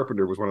John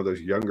Carpenter was one of those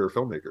younger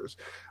filmmakers.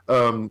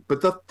 But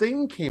The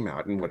Thing came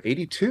out in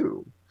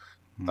 82,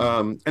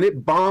 and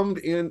it bombed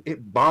in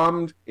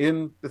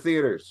the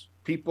theaters.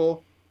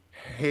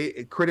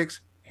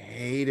 Critics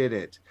hated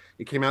it.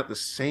 It came out the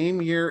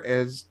same year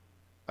as,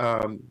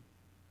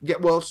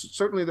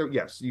 certainly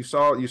you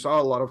saw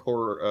a lot of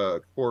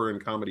horror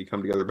and comedy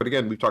come together. But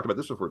again, we've talked about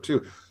this before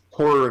too.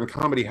 Horror and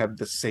comedy have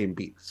the same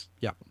beats.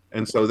 Yeah.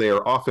 And so they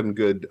are often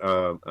good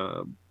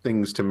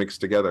things to mix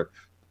together.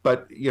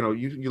 But,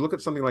 you look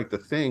at something like The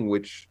Thing,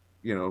 which,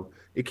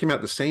 it came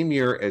out the same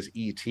year as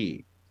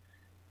E.T.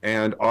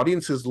 And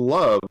audiences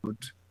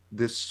loved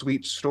this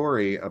sweet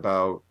story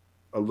about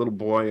a little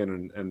boy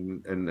and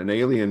an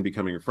alien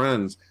becoming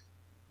friends.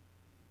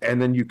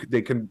 And then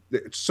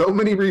so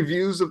many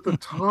reviews of the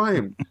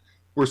time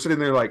were sitting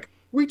there like,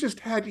 we just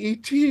had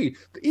E.T.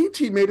 The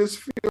E.T. made us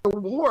feel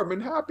warm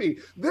and happy.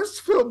 This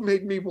film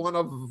made me want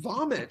to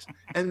vomit.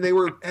 And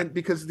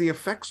because the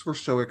effects were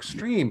so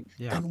extreme.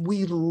 Yeah. And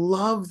we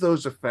love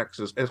those effects.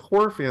 As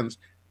horror fans,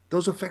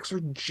 those effects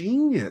are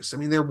genius. I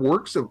mean, they're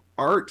works of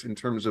art in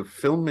terms of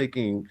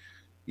filmmaking,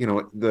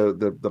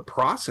 the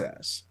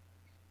process.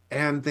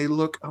 And they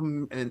look,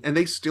 and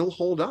they still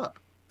hold up.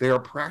 They are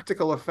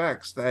practical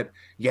effects that,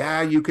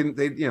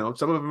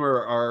 some of them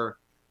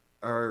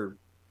are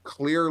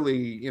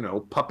clearly,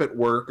 puppet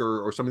work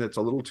or something that's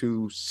a little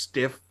too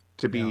stiff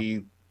to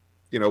be,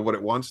 what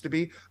it wants to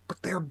be.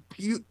 But they're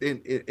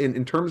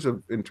in terms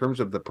of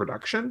the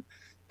production,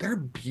 they're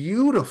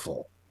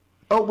beautiful.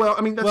 Oh well,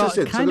 I mean that's just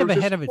it. Kind of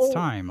ahead of its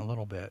time a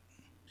little bit.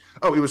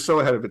 Oh, it was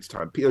so ahead of its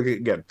time.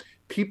 Again,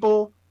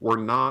 people were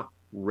not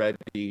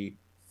ready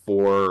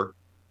for.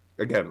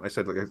 Again, I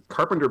said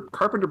Carpenter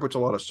puts a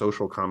lot of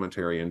social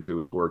commentary into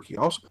his work. He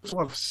also puts a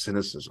lot of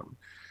cynicism.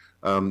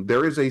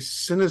 There is a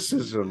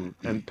cynicism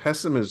and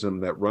pessimism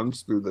that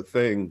runs through The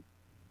Thing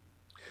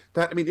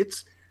that,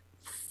 it's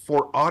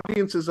for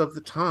audiences of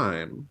the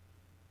time,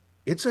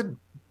 it's a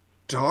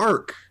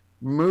dark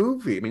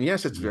movie.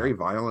 Yes, it's very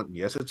violent.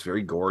 Yes, it's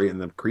very gory, and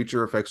the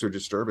creature effects are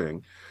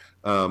disturbing.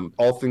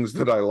 All things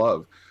that I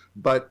love.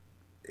 But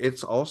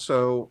it's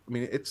also,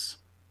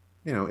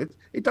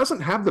 it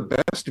doesn't have the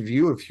best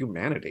view of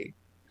humanity.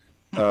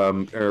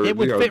 It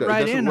would fit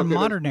right in the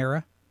modern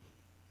era.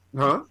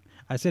 Huh?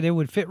 I said it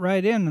would fit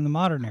right in the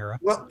modern era.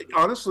 Well,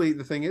 honestly,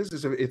 the thing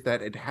is if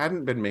that it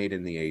hadn't been made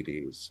in the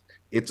 80s,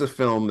 it's a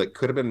film that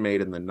could have been made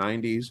in the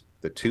 90s,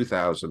 the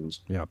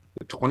 2000s,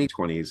 the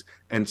 2020s,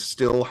 and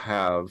still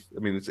have.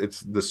 It's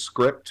the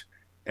script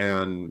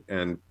and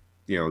the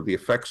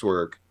effects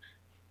work.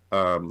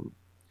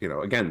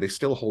 Again, they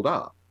still hold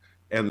up,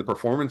 and the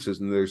performances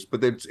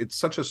but it's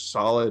such a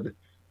solid,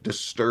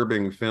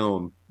 disturbing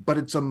film. But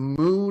it's a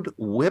mood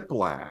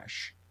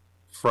whiplash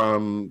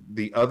from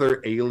the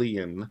other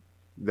Alien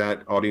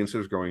that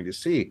audiences are going to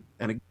see.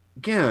 And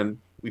again,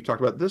 we've talked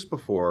about this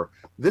before.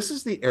 This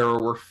is the era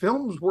where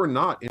films were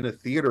not in a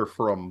theater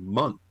for a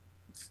month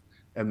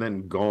and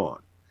then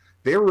gone.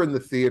 They were in the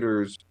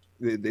theaters.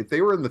 If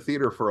they were in the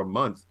theater for a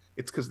month,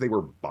 it's because they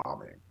were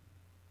bombing.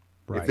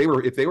 Right.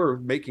 If they were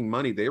making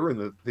money, they were in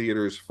the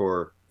theaters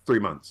for 3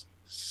 months,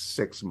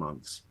 6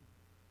 months,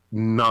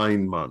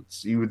 9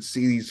 months. You would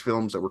see these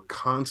films that were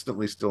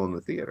constantly still in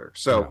the theater.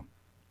 So,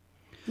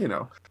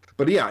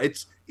 but yeah,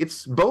 it's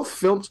both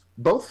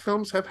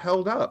films have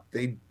held up.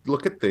 They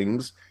look at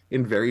things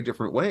in very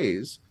different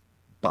ways,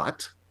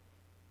 but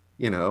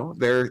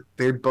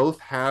they both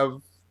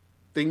have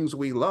things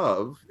we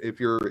love. If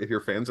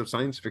you're fans of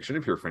science fiction,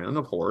 if you're a fan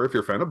of horror, if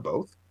you're a fan of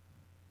both,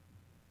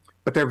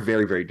 but they're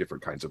very, very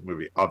different kinds of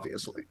movie,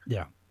 obviously.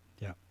 Yeah.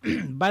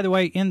 By the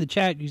way, in the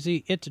chat, you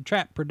see It's a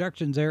Trap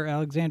Productions there.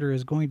 Alexander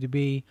is going to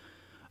be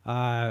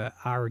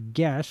our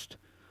guest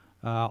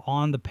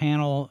on the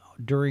panel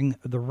during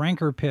the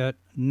Ranker Pit,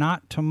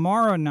 not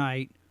tomorrow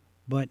night,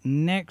 but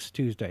next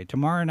Tuesday.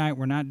 Tomorrow night,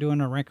 we're not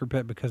doing a Ranker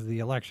Pit because of the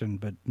election,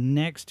 but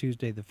next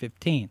Tuesday, the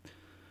 15th,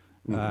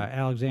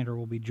 Alexander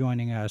will be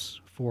joining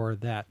us for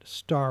that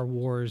Star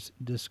Wars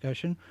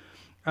discussion.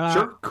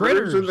 Sure,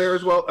 Critters in there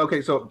as well.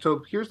 Okay, so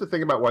here's the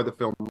thing about why the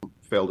film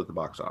failed at the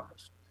box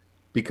office.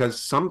 Because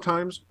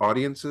sometimes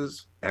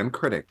audiences and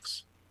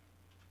critics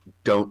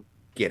don't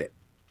get it.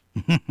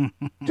 It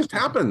just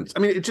happens.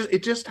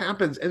 It just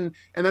happens. And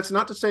that's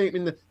not to say,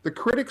 the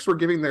critics were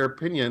giving their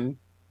opinion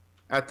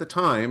at the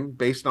time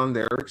based on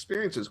their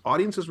experiences.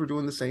 Audiences were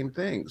doing the same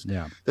things.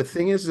 Yeah. The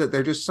thing is that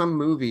there are just some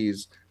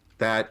movies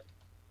that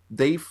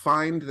they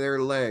find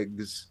their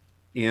legs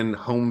in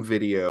home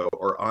video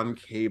or on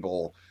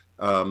cable,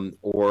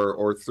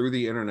 or through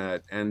the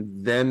internet, and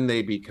then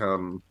they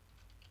become,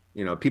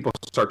 people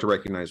start to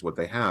recognize what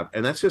they have,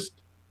 and that's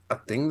just a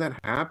thing that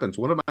happens.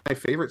 One of my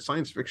favorite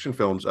science fiction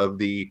films of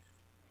the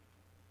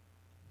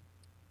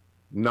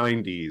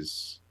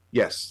 90s,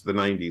 yes, the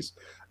 90s,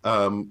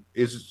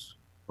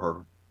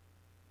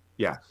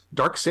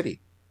 Dark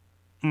City.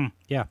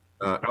 Yeah.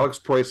 Alex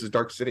Proyas's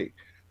Dark City.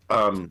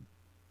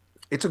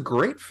 It's a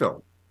great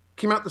film.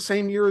 Came out the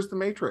same year as The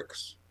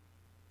Matrix.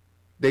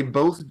 They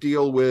both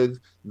deal with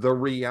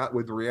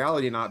with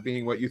reality not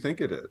being what you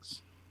think it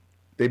is.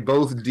 They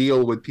both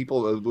deal with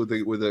people with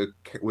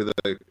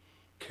a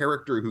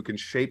character who can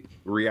shape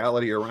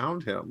reality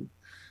around him.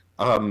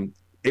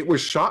 It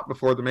was shot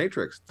before The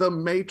Matrix. The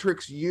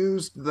Matrix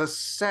used the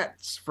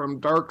sets from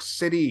Dark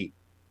City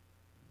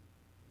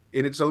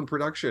in its own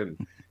production.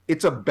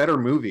 It's a better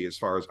movie as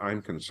far as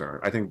I'm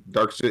concerned. I think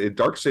Dark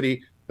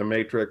City, The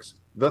Matrix,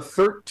 The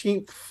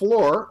 13th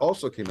Floor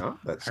also came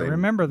out that same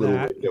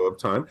window of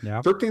time.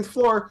 Yep. 13th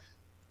Floor,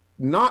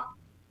 not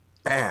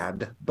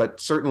bad, but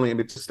certainly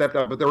it's a step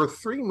down. But there were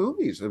 3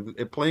 movies of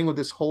playing with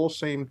this whole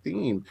same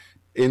theme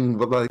in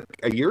like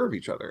a year of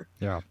each other.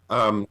 Yeah.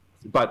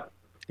 But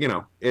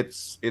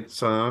it's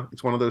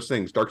one of those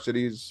things. Dark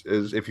City is,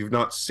 if you've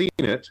not seen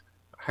it,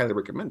 I highly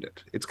recommend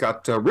it. It's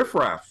got Riff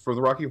Raff from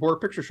the Rocky Horror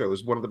Picture Show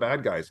as one of the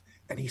bad guys,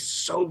 and he's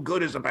so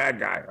good as a bad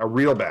guy, a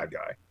real bad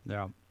guy.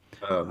 Yeah.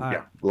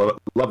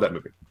 Love that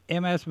movie.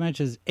 MS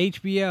mentions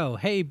HBO.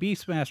 Hey,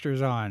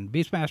 Beastmaster's on.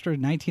 Beastmaster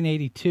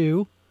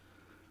 1982.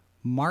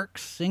 Mark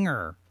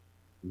Singer,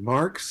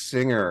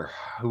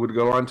 who would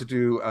go on to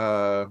do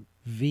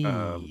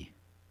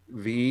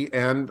V,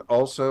 and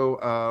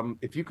also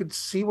If You Could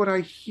See What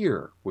I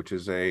Hear, which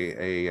is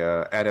a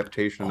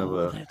adaptation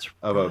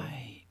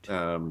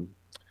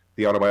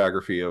the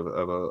autobiography of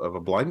a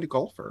blind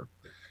golfer.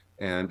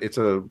 And it's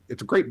a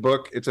great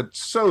book. It's a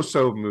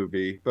so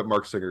movie, but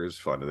Mark Singer is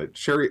fun in it.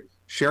 Sherry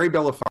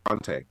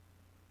Belafonte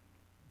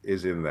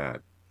is in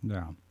that.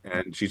 Yeah.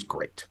 And she's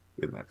great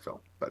in that film.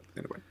 But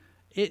anyway.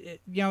 The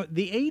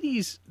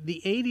 80s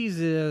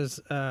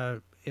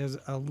is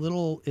a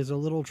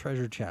little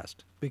treasure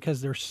chest,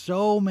 because there's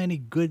so many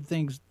good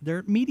things. There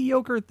are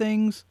mediocre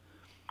things.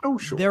 Oh,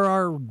 sure. There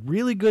are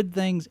really good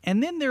things,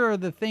 and then there are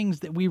the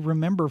things that we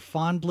remember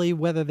fondly,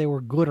 whether they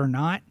were good or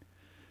not.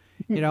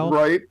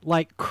 Right?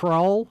 Like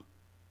Krull.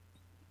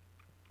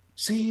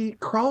 See,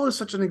 Krull is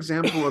such an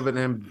example of an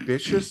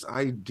ambitious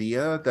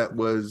idea that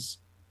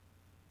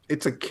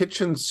it's a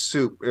kitchen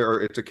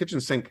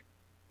sink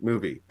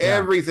movie. Yeah.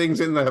 Everything's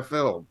in the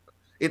film.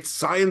 It's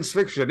science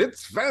fiction,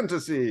 it's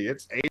fantasy,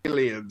 it's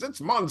aliens, it's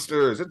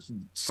monsters, it's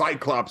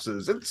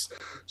cyclopses, it's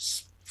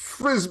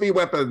frisbee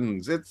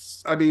weapons.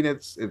 It's a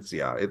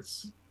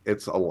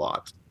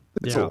lot.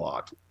 It's a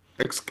lot.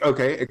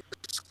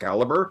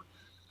 Excalibur.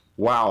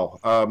 Wow.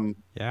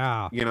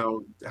 Yeah.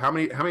 How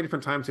many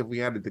different times have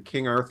we added the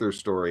King Arthur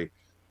story?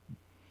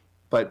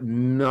 But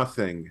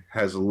nothing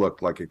has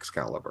looked like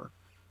Excalibur.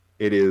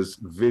 It is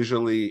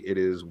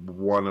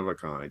one of a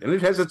kind, and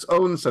it has its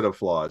own set of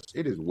flaws.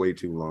 It is way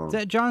too long. Is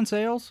that John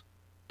Sayles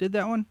did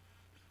that one?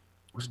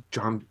 It was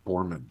John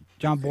Borman.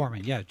 John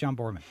Borman. Yeah, John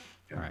Borman.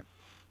 Yeah. All right.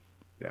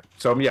 Yeah.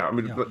 So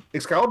but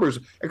Excalibur's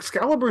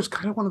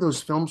kind of one of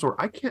those films where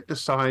I can't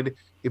decide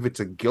if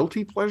it's a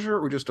guilty pleasure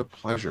or just a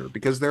pleasure,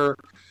 because there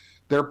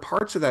are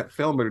parts of that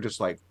film that are just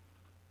like,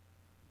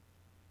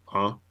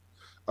 huh?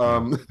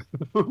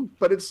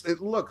 But it's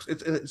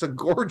a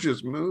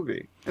gorgeous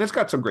movie, and it's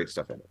got some great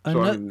stuff in it.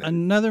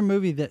 Another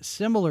movie that's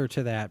similar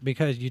to that,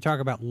 because you talk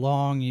about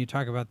long, you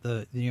talk about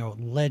the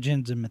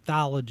legends and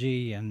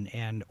mythology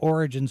and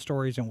origin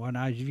stories and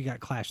whatnot. You got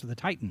Clash of the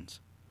Titans,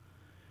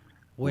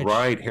 which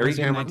Harry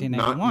Hammer,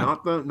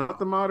 not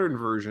the modern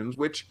versions.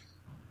 Which,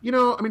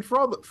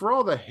 for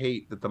all the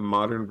hate that the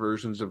modern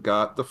versions have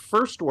got, the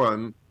first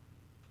one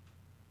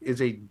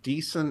is a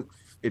decent.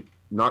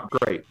 Not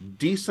great,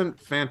 decent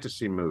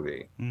fantasy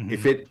movie. Mm-hmm.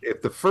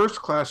 If the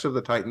first Clash of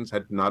the Titans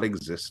had not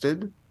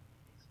existed,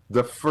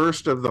 the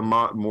first of the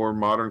more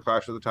modern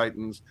Clash of the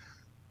Titans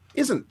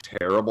isn't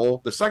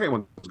terrible. The second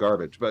one's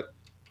garbage, but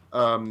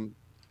I don't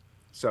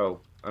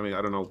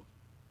know.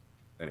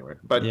 Anyway,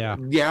 but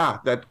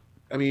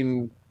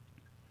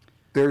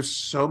there's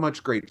so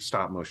much great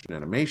stop motion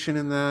animation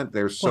in that.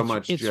 There's so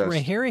much. It's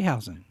Ray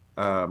Harryhausen.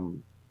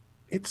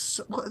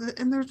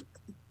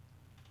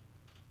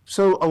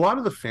 So a lot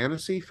of the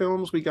fantasy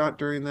films we got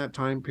during that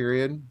time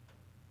period,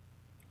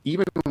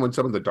 even when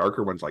some of the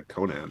darker ones like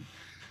Conan,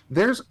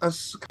 there's a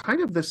kind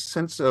of this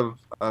sense of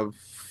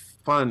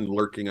fun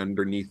lurking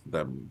underneath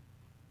them.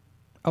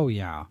 Oh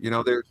yeah.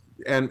 There's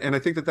and I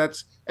think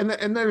that's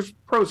and there's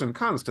pros and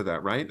cons to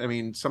that, right? I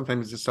mean,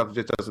 sometimes this stuff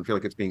just doesn't feel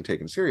like it's being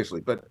taken seriously,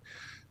 but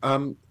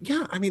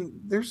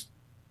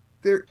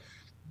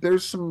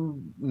there's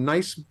some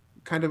nice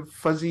kind of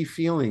fuzzy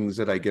feelings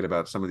that I get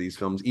about some of these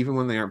films, even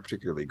when they aren't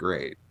particularly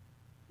great.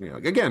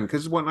 again,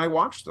 because when I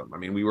watched them, I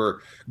mean, we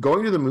were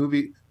going to the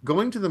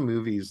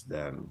movies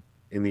then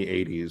in the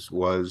 80s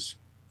was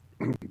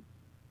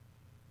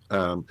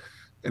an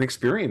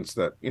experience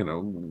that,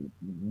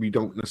 we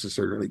don't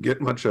necessarily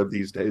get much of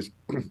these days.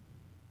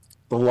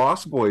 The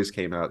Lost Boys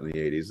came out in the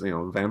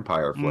 80s,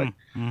 vampire flick.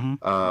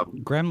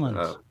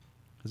 Gremlins.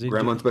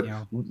 Gremlins, but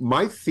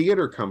my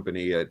theater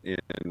company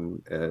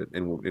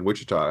in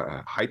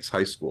Wichita Heights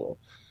High School,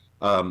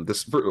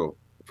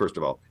 first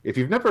of all, if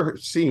you've never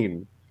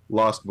seen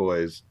Lost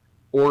Boys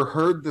or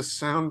heard the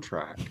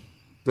soundtrack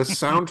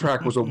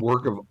was a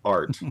work of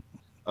art.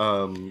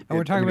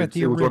 We're talking about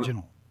the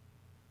original.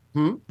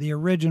 The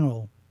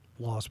original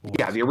Lost Boys.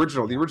 Yeah, the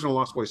original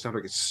Lost Boys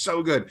soundtrack is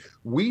so good.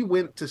 We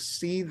went to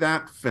see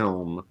that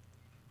film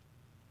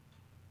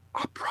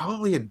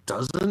probably a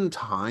dozen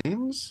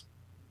times.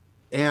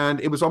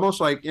 And it was almost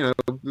like,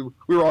 we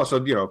were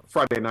also,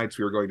 Friday nights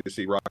we were going to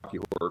see Rocky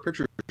Horror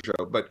Picture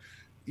Show. But,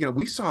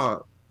 we saw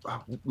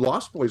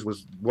Lost Boys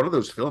was one of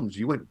those films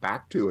you went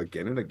back to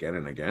again and again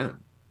and again.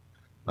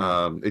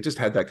 It just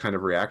had that kind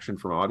of reaction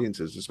from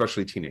audiences,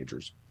 especially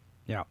teenagers.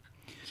 Yeah.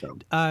 So,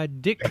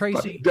 Dick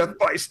Tracy. Death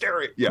by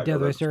Stereo. Yeah. Death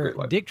by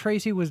Stereo. Dick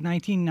Tracy was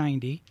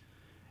 1990,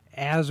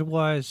 as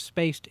was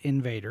Space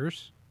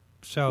Invaders.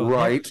 So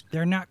right.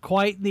 They're not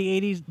quite in the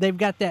 80s. They've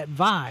got that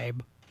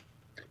vibe.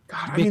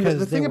 God, I mean,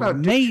 the thing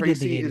about Dick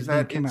Tracy is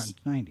that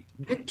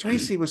Dick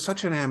Tracy was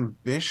such an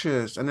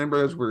ambitious, and then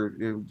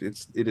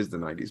it is the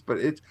 90s, but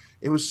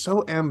it was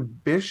so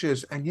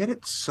ambitious, and yet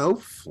it's so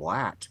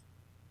flat.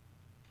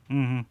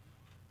 Mm-hmm.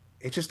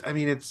 It just, I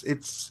mean,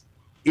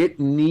 it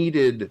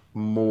needed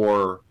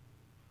more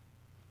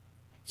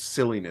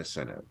silliness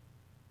in it.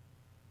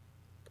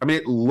 I mean,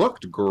 it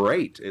looked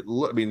great.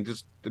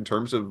 Just in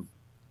terms of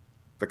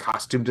the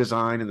costume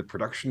design and the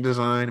production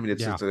design. I mean,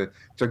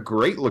 it's a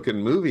great looking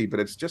movie,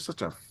 but it's just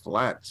such a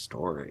flat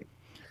story.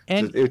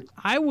 And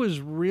I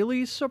was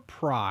really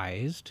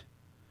surprised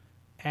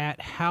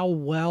at how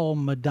well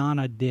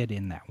Madonna did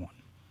in that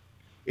one.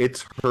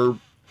 It's her.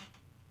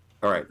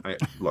 All right,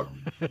 look,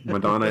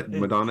 Madonna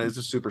is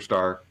a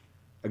superstar.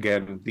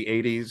 Again, the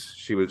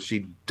 80s,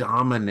 she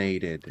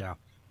dominated. Yeah.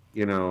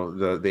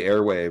 The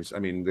airwaves. I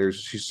mean,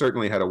 she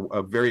certainly had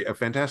a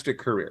fantastic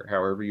career.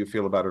 However you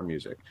feel about her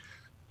music.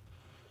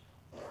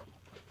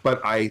 But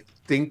I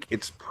think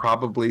it's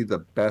probably the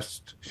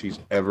best she's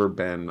ever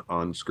been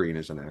on screen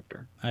as an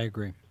actor. I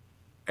agree.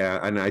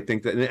 And I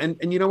think that,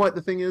 and you know what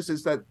the thing is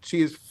that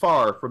she is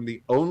far from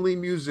the only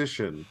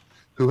musician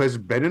who has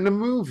been in a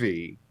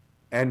movie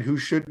and who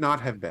should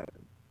not have been.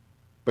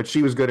 But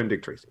she was good in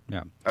Dick Tracy.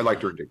 Yeah. I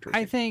liked her in Dick Tracy.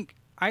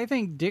 I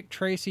think Dick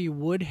Tracy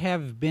would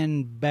have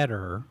been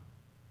better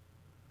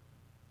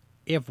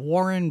if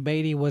Warren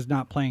Beatty was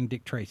not playing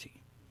Dick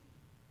Tracy.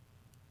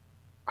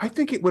 I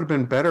think it would have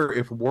been better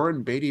if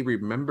Warren Beatty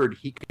remembered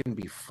he can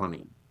be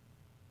funny.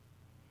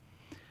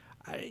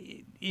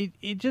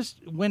 It just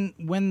when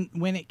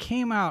it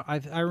came out,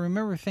 I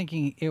remember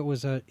thinking it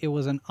was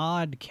an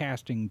odd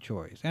casting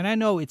choice, and I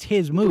know it's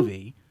his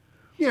movie.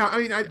 Yeah, I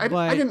mean,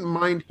 I didn't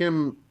mind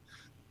him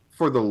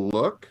for the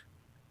look,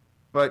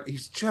 but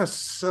he's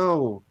just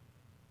so.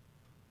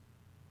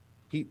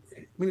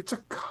 It's a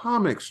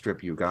comic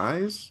strip, you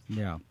guys.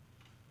 Yeah.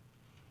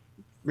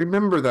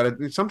 Remember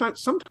that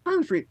sometimes.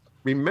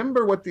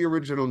 Remember what the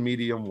original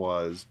medium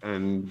was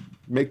and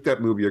make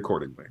that movie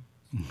accordingly.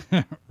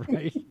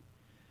 Right.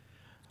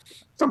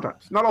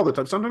 Sometimes, not all the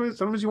time.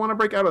 Sometimes you want to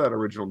break out of that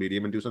original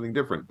medium and do something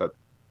different, but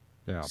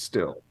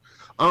still.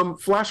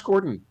 Flash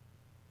Gordon.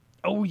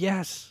 Oh,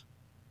 yes.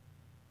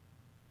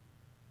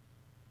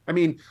 I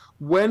mean,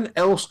 when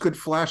else could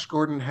Flash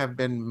Gordon have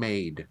been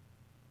made?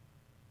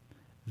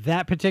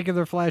 That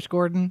particular Flash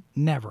Gordon?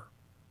 Never.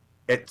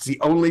 It's the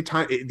only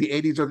time, the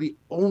 80s are the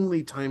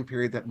only time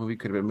period that movie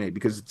could have been made,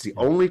 because it's the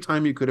only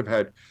time you could have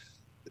had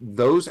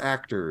those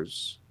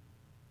actors.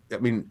 I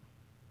mean,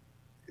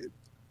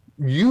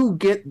 you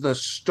get the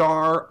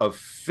star of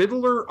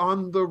Fiddler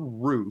on the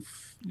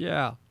Roof.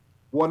 Yeah.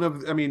 You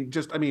have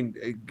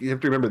to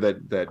remember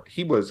that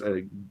he was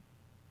a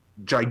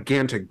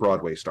gigantic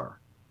Broadway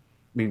star.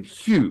 I mean,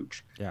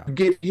 huge. Yeah. You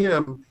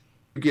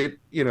get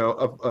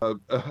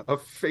a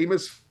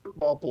famous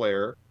football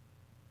player.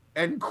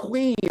 And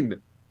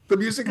Queen, the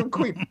music of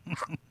Queen,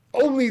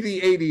 only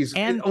the 80s,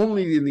 and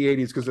only in the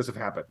 80s because this have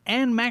happened.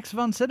 And Max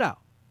von Sydow.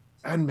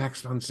 I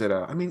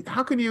mean,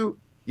 how can you?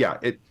 Yeah,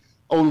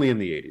 only in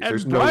the 80s. And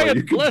there's no way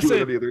you can do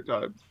it any other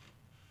time.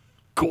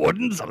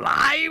 Gordon's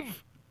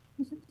alive.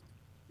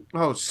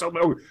 So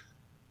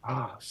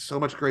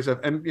much great stuff,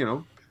 and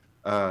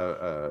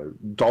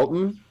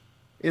Dalton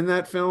in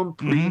that film,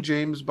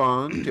 pre-James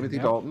Bond, Timothy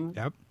Dalton.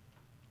 Yep.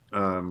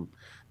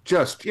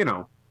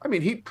 I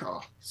mean,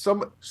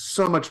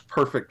 so much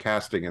perfect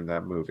casting in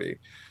that movie,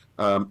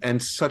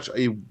 and such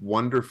a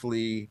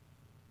wonderfully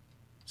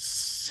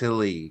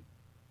silly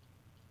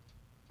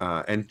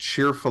and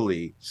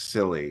cheerfully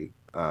silly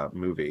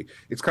movie.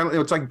 It's kind of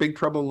it's like Big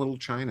Trouble in Little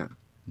China.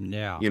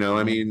 Yeah.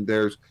 I mean,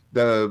 there's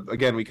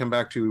we come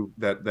back to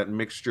that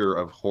mixture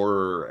of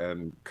horror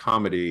and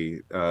comedy,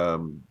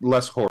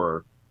 less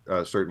horror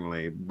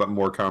certainly, but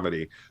more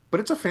comedy. But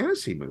it's a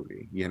fantasy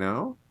movie, you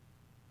know.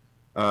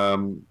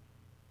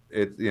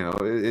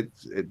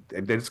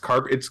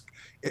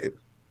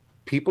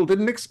 People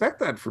didn't expect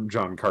that from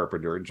John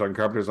Carpenter, and John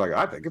Carpenter's like,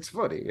 I think it's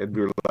funny, and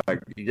we were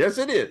like, yes,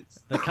 it is.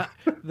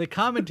 The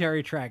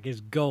commentary track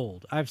is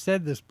gold. I've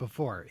said this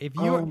before. If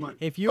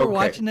you're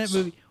watching that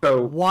movie,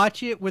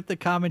 watch it with the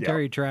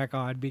commentary track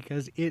on,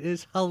 because it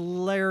is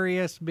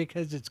hilarious,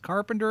 because it's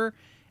Carpenter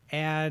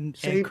and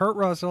Kurt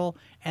Russell,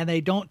 and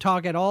they don't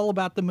talk at all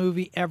about the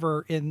movie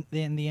ever in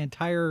the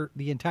entire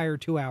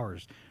 2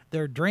 hours.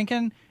 They're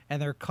drinking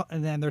and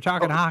then they're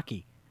talking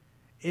hockey.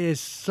 It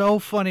is so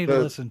funny to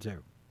listen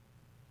to.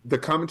 The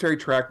commentary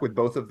track with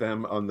both of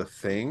them on The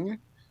Thing,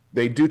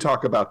 they do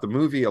talk about the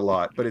movie a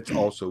lot, but it's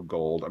also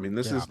gold. I mean,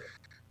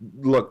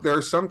 look, there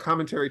are some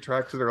commentary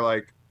tracks that are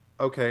like,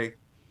 okay,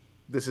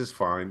 this is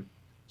fine.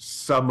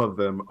 Some of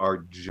them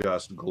are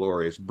just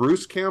glorious.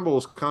 Bruce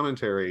Campbell's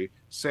commentary,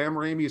 Sam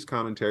Raimi's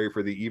commentary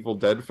for the Evil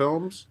Dead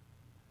films,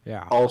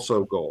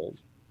 also gold.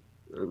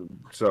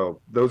 So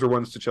those are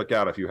ones to check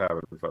out if you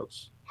haven't,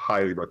 folks.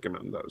 Highly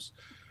recommend those.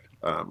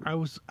 I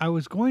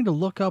was going to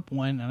look up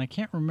one, and I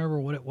can't remember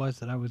what it was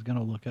that I was going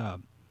to look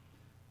up.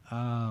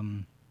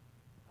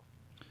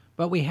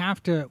 But we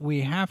have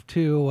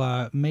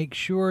to make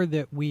sure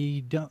that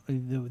we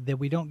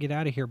don't get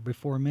out of here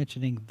before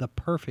mentioning The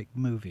Perfect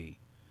Movie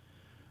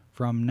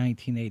from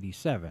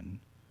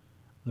 1987,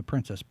 The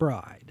Princess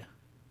Bride.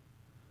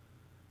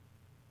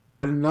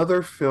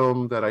 Another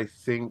film that I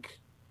think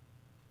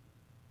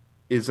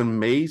is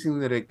amazing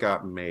that it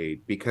got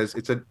made, because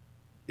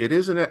it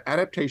is an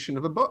adaptation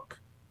of a book.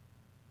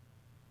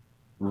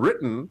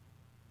 The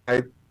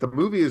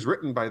movie is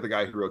written by the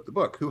guy who wrote the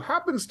book, who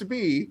happens to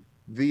be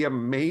the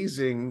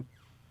amazing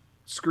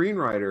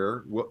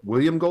screenwriter,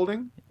 William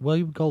Golding?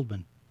 William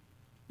Goldman.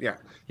 Yeah.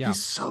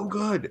 He's so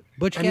good.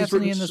 Butch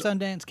Cassidy and the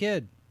Sundance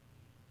Kid.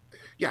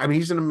 Yeah, I mean,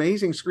 he's an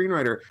amazing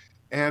screenwriter.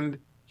 And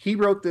he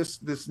wrote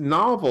this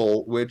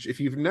novel, which, if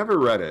you've never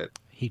read it...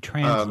 He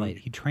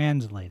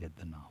translated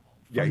the novel.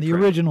 From the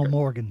original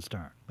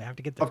Morgenstern. We have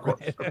to get that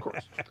right. Of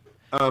course.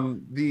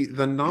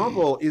 The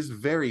novel is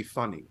very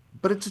funny,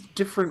 but it's a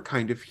different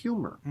kind of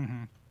humor.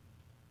 Mm-hmm.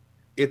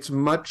 It's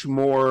much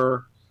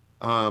more...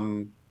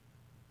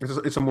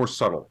 it's a more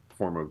subtle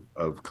form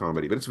of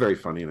comedy, but it's very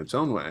funny in its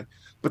own way.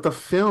 But the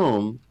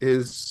film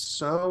is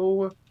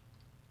so...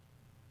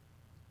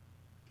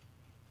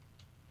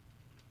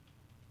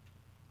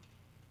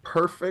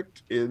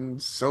 perfect in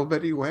so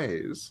many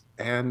ways,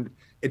 and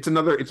it's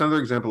another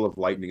example of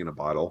lightning in a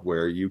bottle,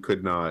 where you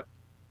could not,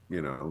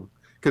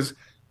 because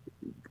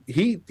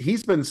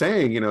he's been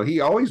saying, he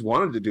always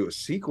wanted to do a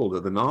sequel to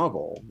the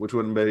novel, which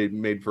would have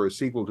been made for a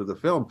sequel to the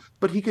film,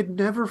 but he could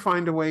never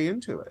find a way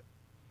into it.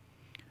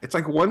 It's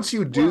like once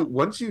you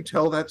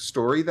tell that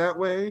story that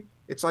way,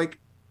 it's like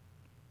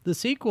the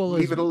sequel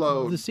leave it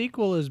alone. The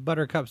sequel is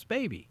Buttercup's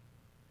Baby,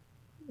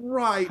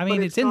 right? I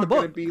mean, it's in the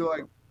book. Be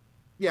like,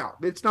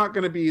 it's not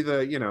going to be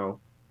the you're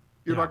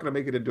not going to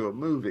make it into a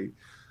movie.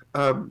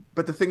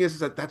 But the thing is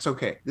that that's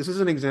okay. This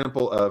is an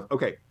example of,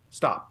 okay,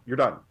 stop. You're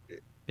done.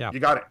 Yeah. You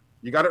got it.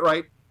 You got it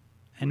right.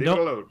 And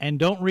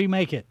don't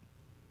remake it.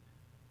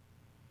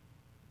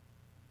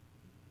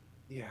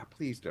 Yeah,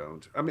 please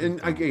don't. I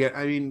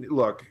mean,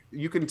 look,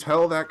 you can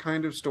tell that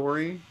kind of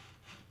story,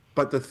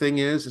 but the thing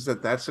is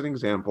that that's an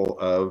example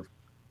of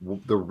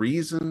the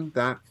reason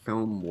that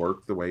film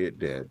worked the way it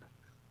did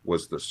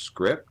was the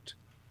script,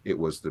 it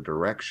was the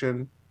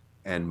direction,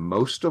 and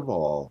most of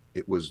all,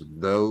 it was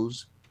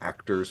those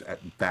actors at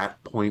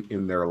that point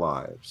in their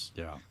lives.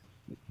 Yeah.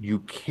 You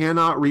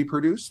cannot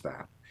reproduce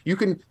that. You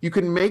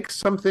can make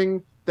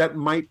something that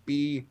might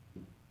be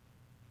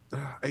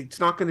it's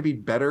not going to be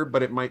better,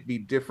 but it might be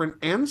different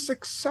and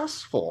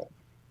successful.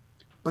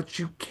 But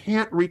you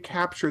can't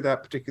recapture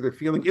that particular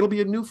feeling. It'll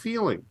be a new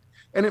feeling,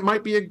 and it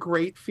might be a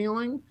great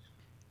feeling,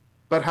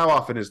 but how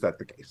often is that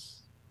the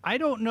case? I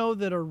don't know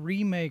that a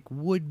remake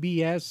would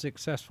be as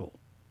successful,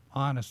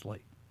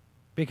 honestly,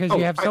 because you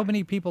have so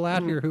many people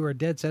out here who are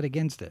dead set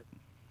against it.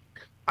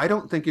 I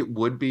don't think it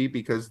would be,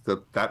 because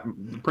the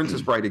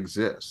Princess Bride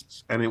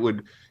exists, and it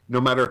would, no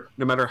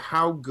matter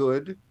how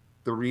good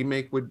the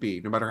remake would be,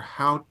 no matter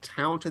how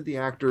talented the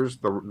actors,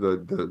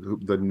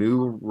 the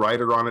new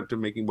writer on it to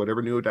making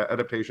whatever new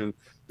adaptation,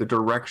 the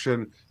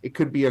direction, it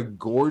could be a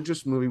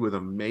gorgeous movie with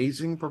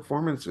amazing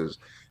performances,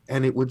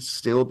 and it would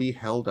still be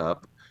held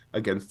up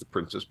against the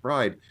Princess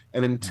Bride.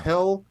 And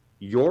until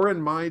your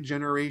and my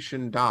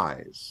generation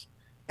dies,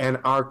 and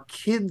our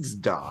kids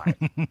die,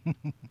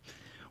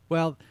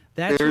 well,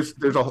 there's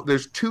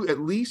at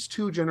least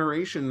two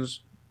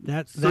generations.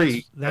 That's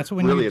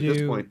when really you do, at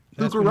this point,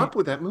 who grew up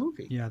with that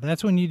movie. Yeah,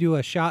 that's when you do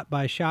a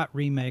shot-by-shot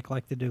remake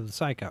like they do with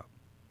Psycho.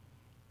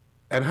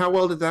 And how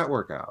well did that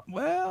work out?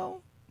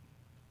 Well,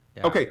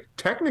 yeah. Okay,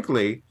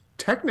 technically,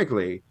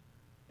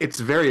 it's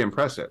very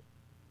impressive.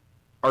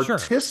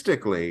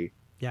 Artistically,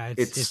 sure.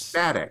 It's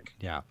static.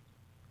 Yeah,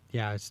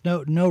 it's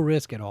no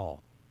risk at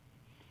all.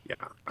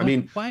 Yeah, I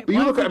mean, but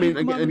you look. I mean,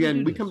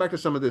 again, we come back to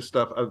some of this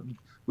stuff.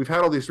 We've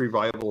had all this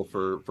revival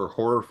for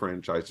horror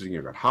franchises.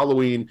 You've got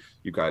Halloween.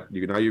 You've got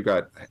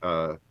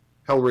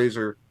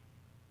Hellraiser.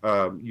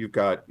 You've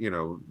got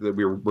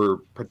we're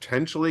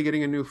potentially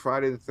getting a new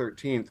Friday the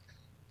 13th.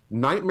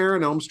 Nightmare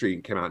on Elm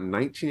Street came out in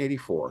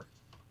 1984.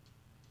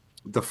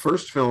 The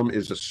first film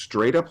is a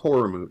straight up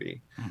horror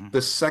movie. Mm-hmm.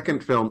 The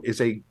second film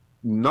is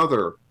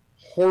another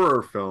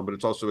horror film, but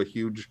it's also a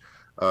huge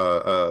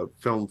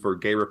film for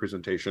gay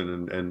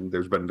representation, and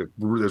there's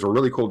a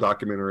really cool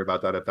documentary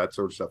about that if that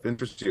sort of stuff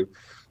interests you.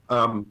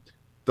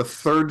 The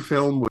third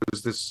film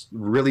was this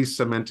really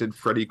cemented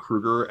Freddy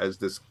Krueger as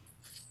this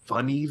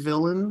funny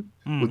villain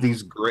with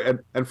these great,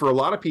 and for a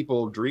lot of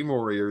people, Dream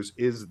Warriors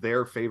is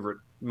their favorite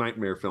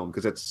nightmare film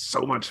because it's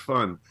so much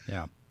fun.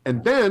 Yeah.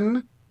 And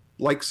then,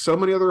 like so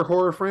many other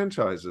horror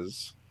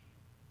franchises,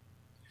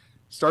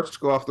 starts to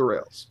go off the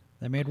rails.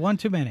 They made one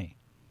too many.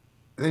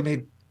 They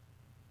made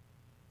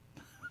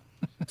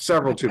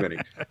several too many.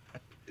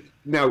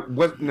 Now,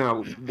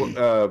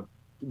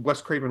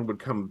 Wes Craven would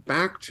come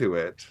back to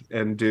it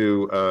and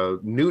do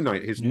New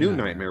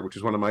Nightmare, which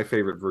is one of my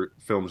favorite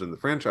films in the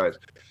franchise.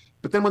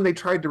 But then when they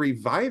tried to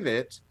revive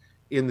it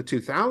in the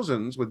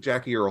 2000s with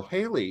Jackie Earle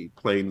Haley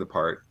playing the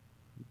part,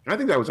 I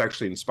think that was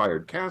actually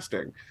inspired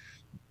casting.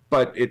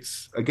 But it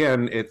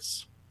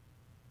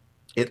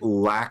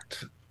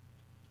lacked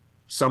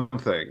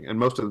something, and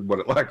most of what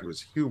it lacked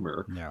was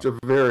humor. Yeah. It's a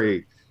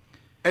very,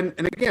 and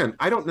again,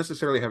 I don't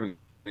necessarily have an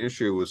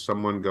issue with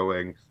someone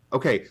going,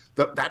 okay,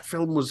 that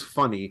film was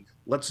funny,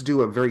 let's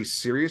do a very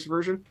serious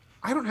version.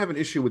 I don't have an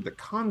issue with the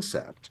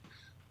concept,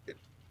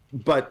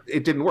 but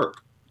it didn't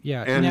work.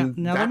 Yeah, and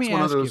now that's let me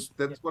ask you.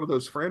 That's one of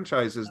those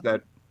franchises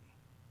that.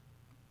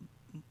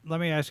 Let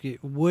me ask you: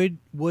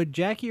 Would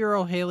Jackie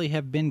Earle Haley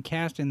have been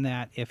cast in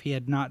that if he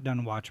had not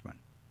done Watchmen?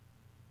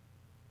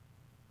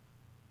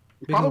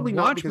 Probably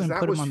not, because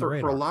that was for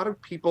a lot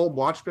of people.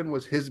 Watchmen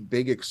was his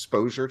big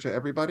exposure to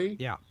everybody.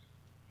 Yeah,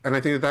 and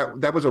I think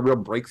that was a real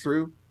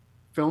breakthrough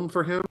film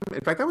for him. In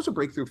fact, that was a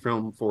breakthrough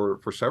film for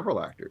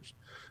several actors.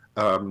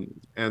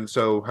 And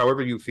so,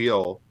 however you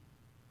feel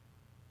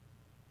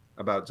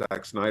about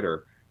Zack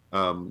Snyder,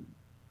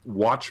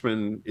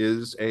 Watchmen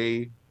is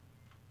a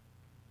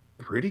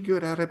pretty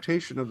good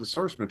adaptation of the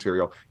source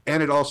material,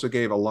 and it also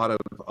gave a lot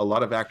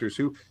of actors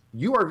who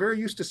you are very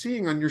used to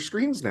seeing on your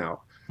screens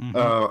now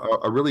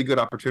a really good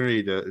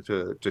opportunity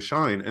to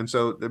shine. And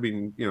so, I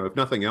mean, if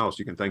nothing else,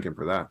 you can thank him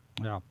for that.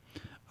 Yeah.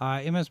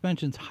 MS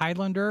mentions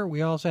Highlander.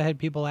 We also had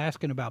people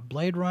asking about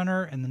Blade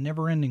Runner and the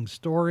Never-Ending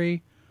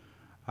Story,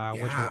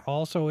 which were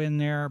also in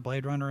there.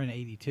 Blade Runner in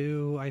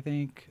 82, I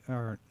think,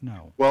 or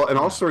no. Well, and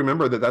also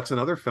remember that that's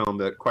another film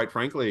that, quite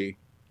frankly,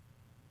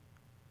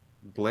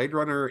 Blade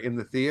Runner in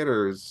the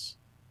theaters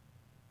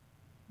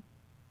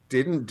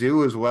didn't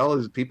do as well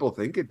as people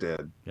think it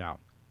did. Yeah.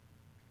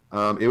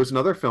 It was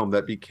another film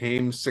that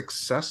became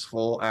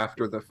successful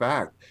after the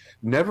fact.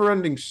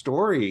 Never-Ending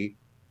Story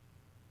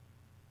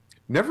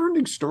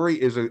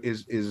is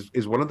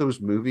one of those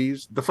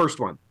movies. The first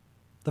one,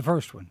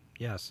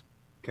 yes.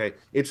 Okay,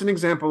 it's an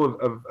example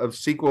of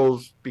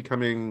sequels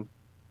becoming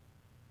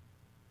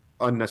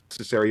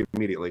unnecessary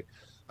immediately.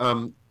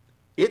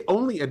 It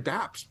only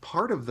adapts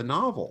part of the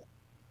novel,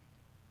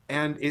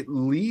 and it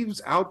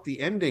leaves out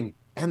the ending,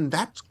 and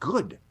that's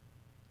good.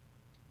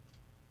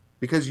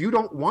 Because you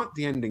don't want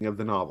the ending of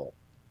the novel.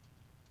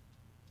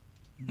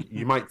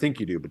 You might think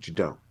you do, but you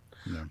don't.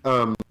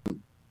 No.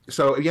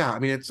 So, yeah, I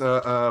mean, it's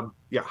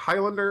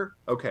Highlander.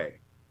 Okay.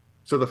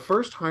 So the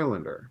first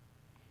Highlander,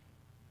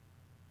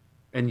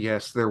 and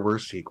yes, there were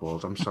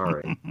sequels. I'm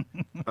sorry.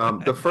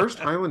 The first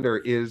Highlander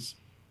is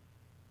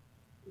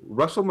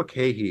Russell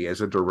Mulcahy as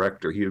a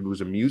director. He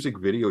was a music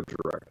video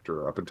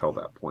director up until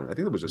that point. I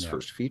think it was his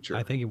first feature.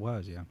 I think it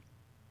was, yeah.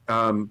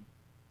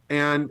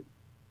 And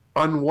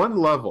on one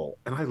level,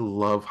 and I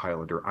love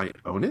Highlander. I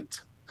own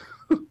it.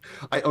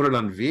 I own it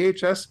on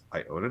VHS.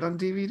 I own it on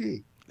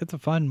DVD. It's a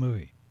fun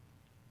movie.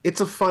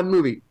 It's a fun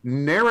movie.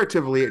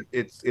 Narratively,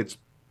 it's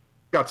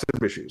got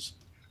some issues,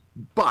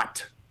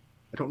 but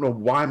I don't know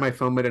why my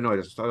phone made a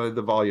noise. I had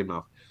the volume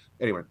off.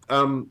 Anyway,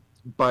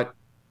 but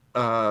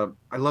I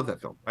love that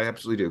film. I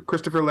absolutely do.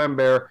 Christopher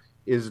Lambert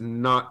is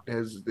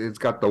it's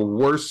got the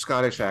worst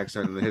Scottish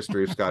accent in the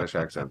history of Scottish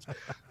accents.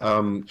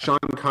 Sean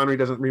Connery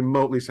doesn't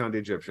remotely sound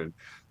Egyptian,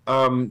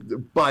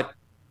 but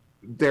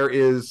there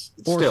is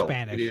or still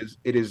Spanish.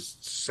 It is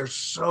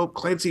so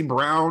Clancy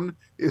Brown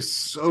is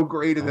so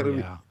great in that movie.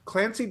 Yeah.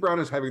 Clancy Brown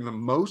is having the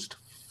most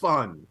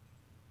fun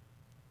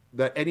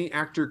that any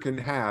actor can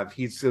have.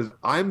 He says,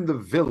 "I'm the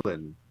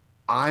villain.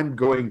 I'm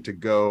going to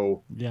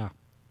go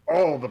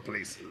all the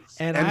places."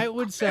 And I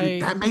would say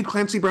that made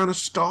Clancy Brown a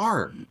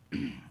star.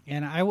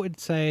 And I would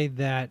say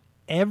that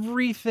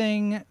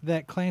everything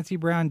that Clancy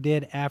Brown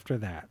did after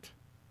that,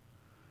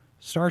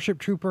 Starship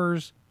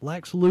Troopers,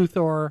 Lex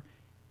Luthor,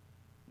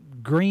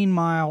 Green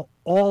Mile,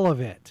 all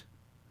of it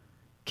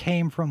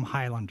came from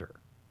Highlander.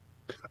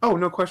 Oh,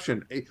 no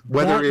question.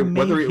 Whether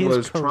it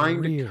was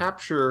trying to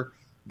capture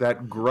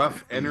that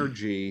gruff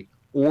energy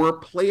or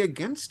play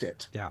against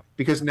it. Yeah.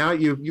 Because now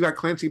you got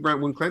Clancy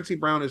Brown. When Clancy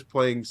Brown is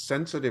playing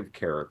sensitive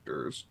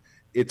characters,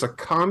 it's a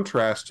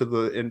contrast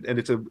to and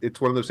it's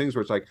one of those things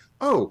where it's like,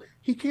 oh,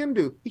 he can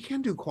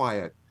do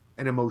quiet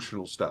and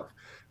emotional stuff.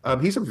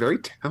 He's a very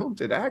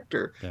talented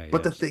actor. Yeah,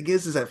 but the thing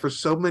is that for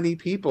so many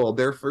people,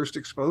 their first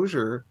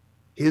exposure,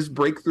 his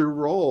breakthrough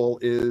role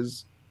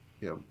is,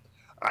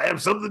 I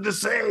have something to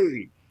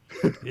say.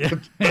 Yeah.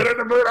 Better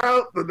to burn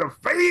out than to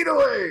fade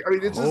away. I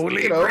mean, it's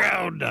holy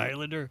ground,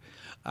 Islander.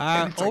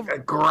 It's like a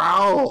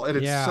growl, and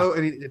it's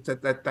it's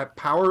that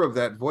power of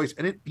that voice,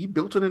 and he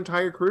built an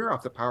entire career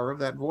off the power of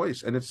that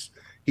voice, and it's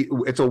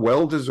a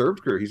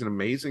well-deserved career. He's an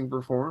amazing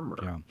performer.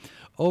 Yeah.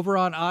 Over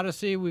on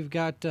Odyssey, we've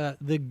got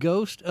the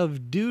Ghost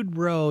of Dude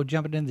Bro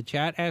jumping in the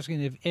chat,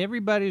 asking if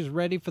everybody's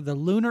ready for the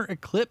lunar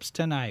eclipse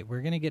tonight.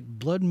 We're gonna get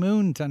blood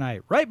moon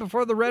tonight, right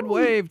before the red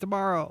wave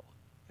tomorrow.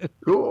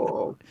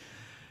 Cool.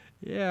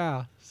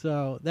 Yeah,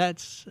 so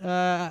that's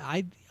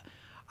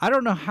I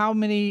don't know how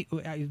many,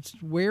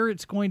 where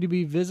it's going to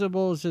be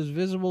visible. It says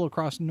visible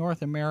across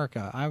North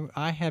America.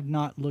 I have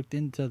not looked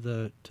into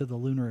the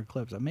lunar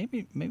eclipse.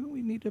 Maybe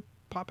we need to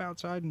pop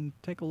outside and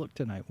take a look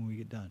tonight when we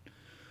get done.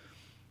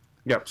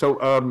 Yeah. So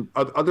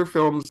other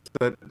films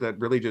that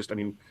really just, I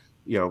mean,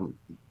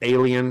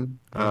 Alien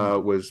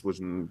was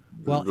in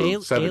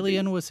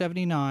Alien was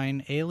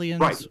 79.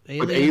 Aliens, right?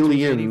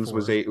 Aliens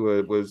was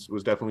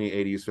definitely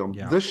an 80s film.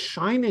 Yeah. The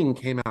Shining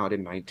came out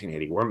in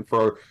 1981.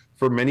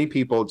 For many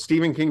people,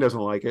 Stephen King doesn't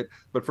like it,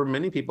 but for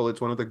many people,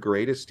 it's one of the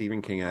greatest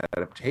Stephen King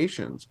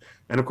adaptations.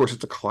 And of course,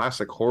 it's a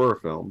classic horror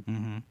film.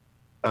 Mm-hmm.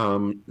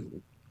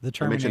 The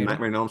Terminator. I mentioned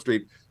Nightmare on Elm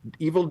Street,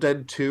 Evil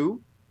Dead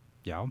 2.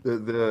 Yeah.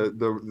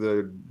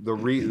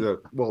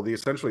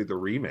 Essentially the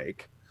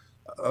remake.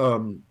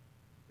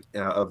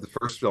 Of the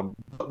first film,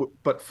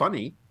 but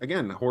funny,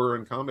 again, horror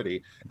and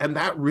comedy, and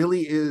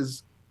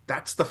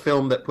that's the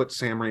film that put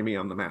Sam Raimi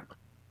on the map.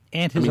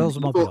 And his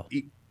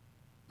Oldsmobile.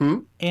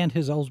 And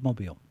his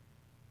Oldsmobile.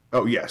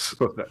 Oh yes,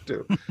 that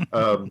too.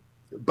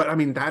 But I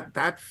mean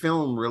that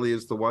film really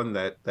is the one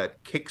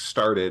that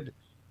kick-started,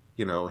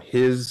 he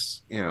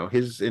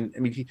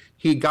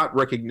got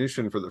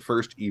recognition for the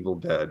first Evil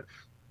Dead,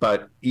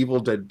 but Evil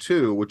Dead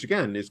 2, which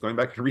again is going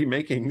back to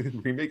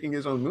remaking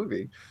his own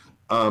movie.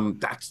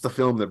 That's the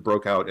film that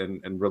broke out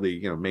and really,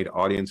 made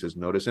audiences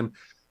notice him.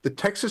 The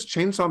Texas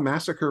Chainsaw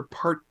Massacre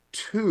Part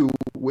 2,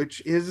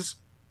 which is,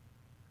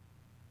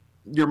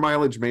 your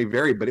mileage may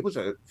vary, but it was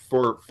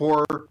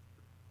for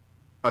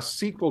a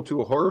sequel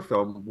to a horror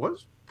film,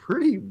 was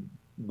pretty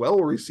well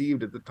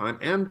received at the time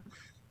and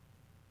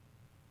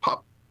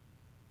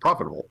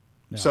profitable.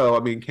 Yeah. So,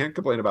 I mean, can't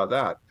complain about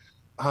that.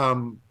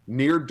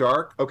 Near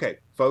Dark. Okay,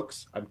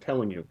 folks, I'm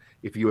telling you,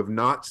 if you have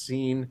not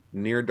seen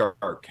Near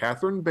Dark,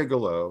 Catherine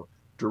Bigelow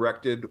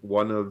directed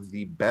one of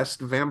the best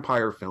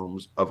vampire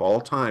films of all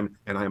time,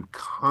 and I am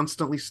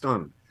constantly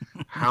stunned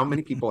how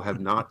many people have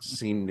not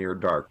seen Near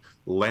Dark.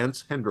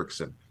 Lance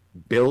Hendrickson,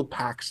 Bill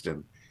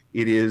Paxton.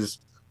 It is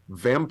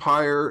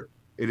vampire.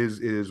 It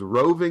is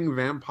roving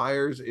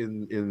vampires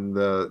in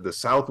the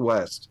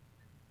Southwest.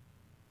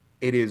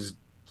 It is,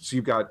 so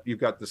you've got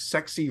the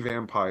sexy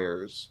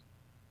vampires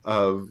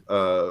of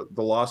the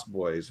Lost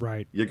Boys.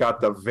 Right. You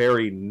got the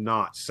very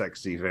not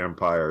sexy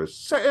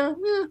vampires. I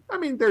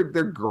mean, they're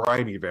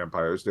grimy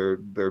vampires. They're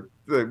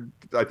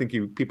I think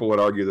people would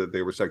argue that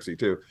they were sexy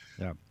too.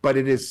 Yeah. But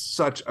it is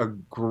such a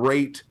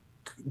great,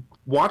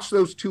 watch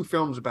those two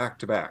films back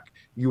to back.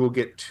 You will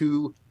get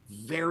two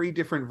very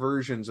different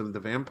versions of the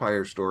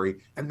vampire story,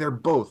 and they're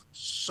both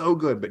so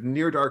good. But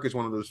Near Dark is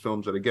one of those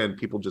films that, again,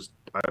 people just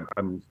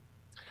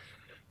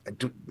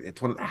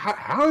it's one.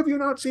 How have you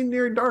not seen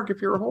Near Dark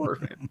if you're a horror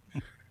fan?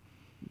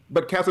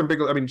 But Catherine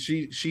Bigelow, I mean,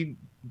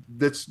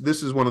 this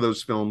is one of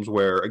those films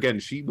where, again,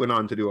 she went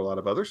on to do a lot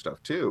of other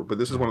stuff too. But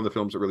this is one of the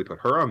films that really put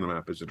her on the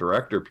map as a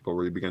director. People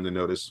really began to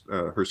notice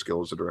her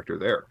skill as a director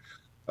there.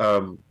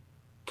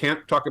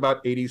 Can't talk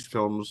about 80s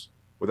films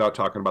without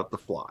talking about The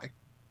Fly.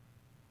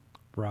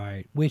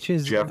 Right, which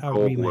is Jeff a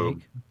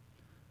Goldblum.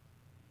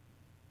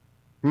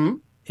 remake.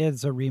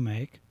 It's a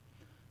remake.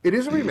 It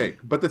is a remake,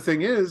 but the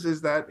thing is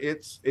that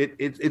it's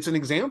an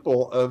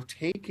example of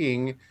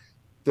taking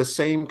the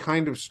same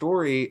kind of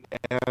story,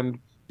 and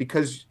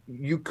because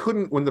you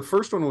couldn't, when the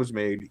first one was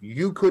made,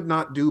 you could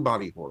not do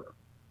body horror.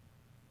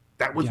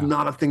 That was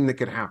not a thing that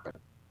could happen.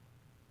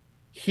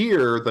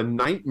 Here, the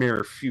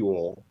nightmare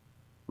fuel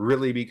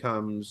really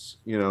becomes,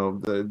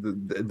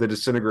 the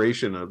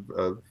disintegration of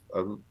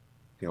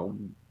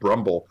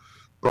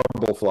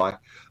Brumblefly.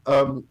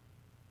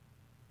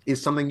 Is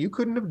something you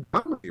couldn't have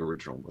done when the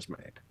original was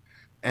made.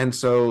 And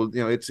so,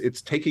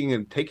 it's taking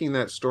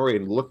that story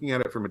and looking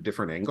at it from a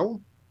different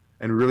angle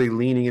and really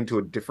leaning into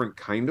a different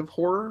kind of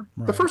horror.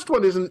 Right. The first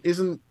one is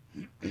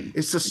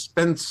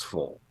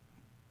suspenseful,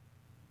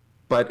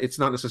 but it's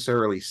not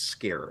necessarily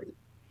scary.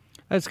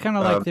 It's kind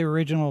of like the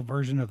original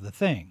version of The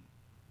Thing.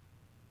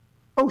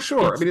 Oh,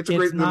 sure. The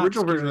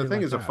original version of The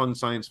Thing is a fun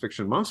science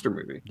fiction monster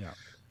movie. Yeah.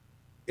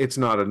 It's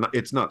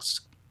not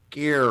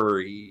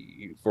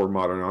scary for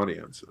modern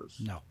audiences.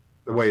 No.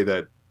 The way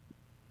that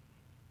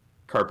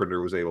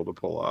Carpenter was able to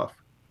pull off.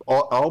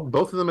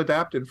 Both of them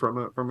adapted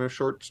from a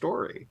short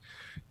story,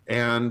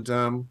 and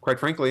quite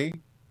frankly,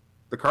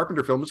 the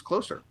Carpenter film is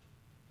closer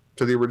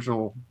to the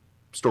original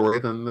story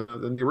than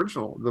the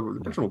original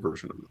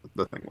version of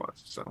the thing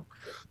was. So,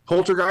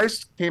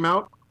 Poltergeist came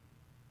out,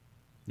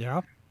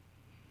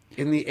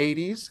 in the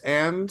 80s,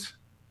 and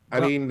I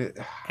mean,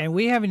 and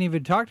we haven't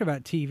even talked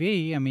about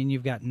TV. I mean,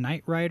 you've got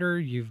Knight Rider,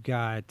 you've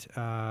got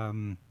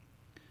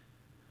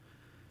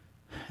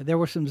there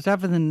was some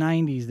stuff in the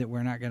 90s that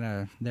we're not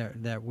gonna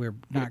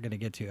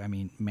get to. I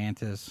mean,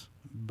 Mantis,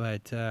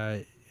 but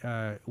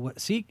what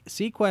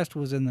Sequest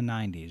was in the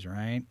 90s,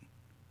 right?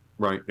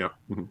 Right. Yeah.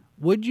 Mm-hmm.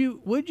 Would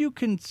you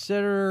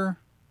consider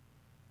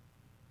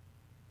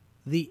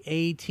the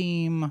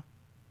A-Team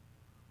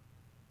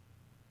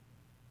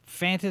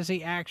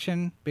fantasy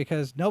action,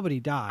 because nobody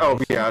dies? Oh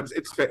yeah,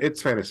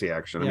 it's fantasy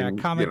action. Yeah, I mean,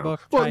 comic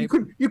book. Well, type.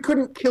 you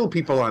couldn't kill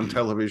people on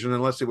television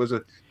unless it was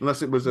a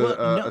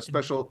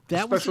special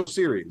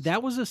series.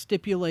 That was a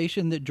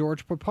stipulation that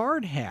George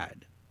Peppard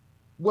had.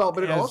 Well,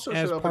 but it also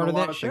showed up in a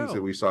lot of things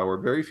that we saw were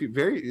very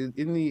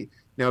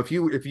now if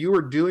you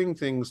were doing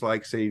things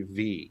like, say,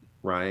 V,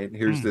 right?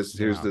 Here's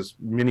this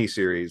mini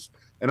series,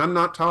 and I'm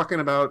not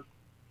talking about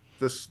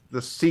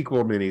the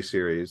sequel mini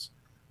series,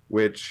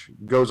 which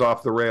goes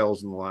off the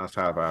rails in the last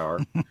half hour,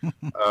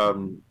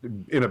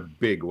 in a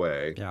big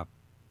way. Yeah.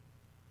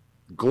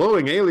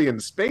 Glowing alien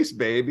space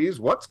babies.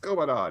 What's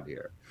going on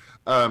here?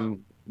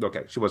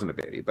 Okay, she wasn't a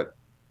baby, but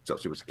still,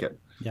 she was a kid.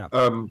 Yeah.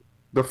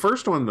 The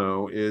first one,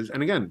 though, is,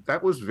 and again,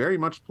 that was very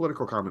much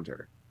political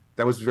commentary.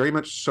 That was very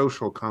much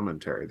social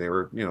commentary. It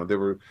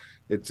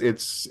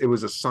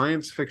was a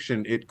science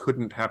fiction. It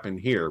couldn't happen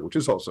here, which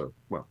is also,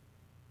 well,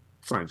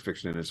 science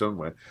fiction in its own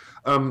way.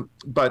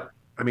 But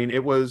I mean,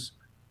 it was,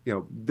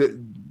 the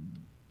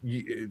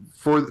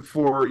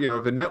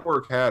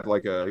network had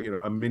like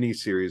a mini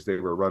series they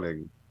were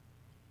running,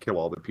 kill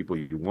all the people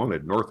you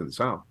wanted, north and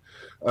south,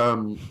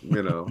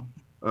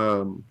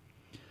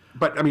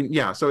 but I mean,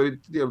 yeah. So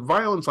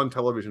violence on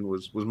television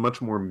was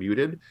much more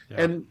muted,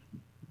 and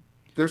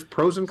there's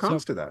pros and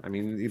cons to that. I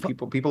mean,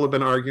 people have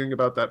been arguing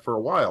about that for a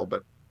while.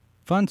 But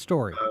fun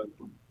story.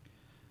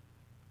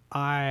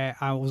 I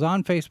was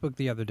on Facebook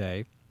the other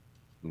day.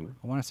 I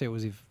want to say it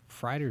was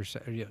Friday or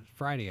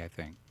Friday, I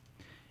think.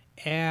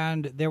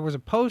 And there was a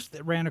post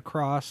that ran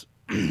across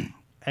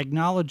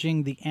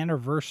acknowledging the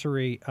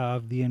anniversary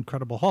of The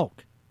Incredible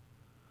Hulk.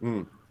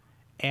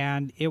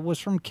 And it was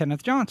from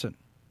Kenneth Johnson,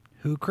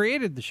 who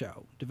created the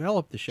show,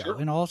 developed the show,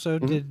 and also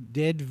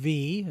did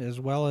V as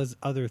well as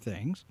other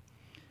things.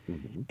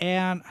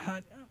 And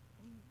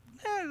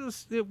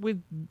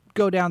we'd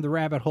go down the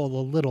rabbit hole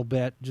a little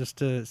bit just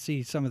to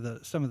see some of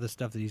the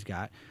stuff that he's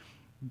got.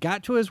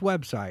 Got to his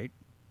website,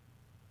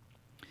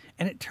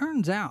 and it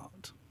turns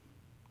out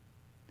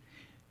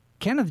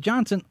Kenneth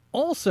Johnson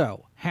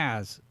also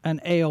has an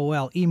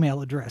AOL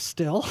email address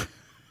still.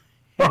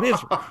 And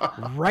it's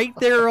right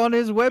there on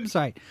his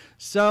website.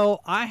 So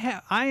I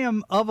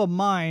am of a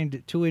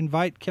mind to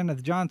invite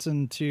Kenneth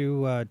Johnson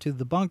to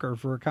the bunker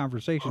for a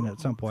conversation at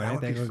some point. I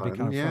think it would be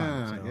kind of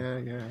fun.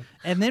 So. Yeah.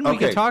 And then we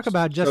can talk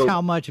about just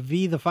how much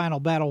V: The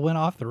Final Battle went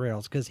off the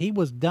rails, because he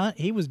was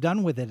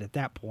done with it at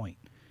that point.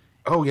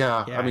 Oh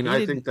yeah. I mean,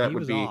 I think that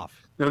would be off.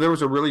 Now, there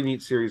was a really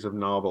neat series of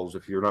novels.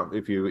 If you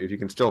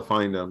can still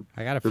find them,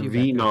 I got a few. The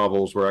V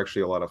novels were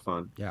actually a lot of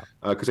fun. Yeah,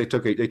 because they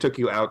took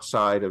you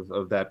outside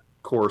of that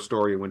core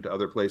story and went to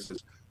other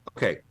places.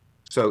 Okay,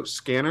 so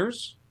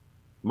Scanners,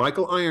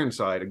 Michael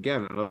Ironside,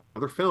 again,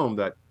 another film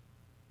that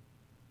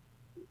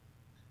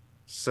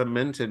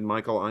cemented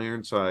Michael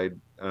Ironside,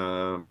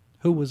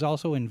 who was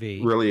also in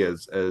V. Really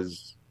as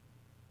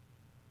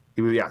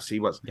he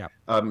was. Yeah.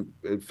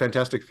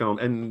 Fantastic film,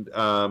 and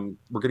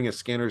we're getting a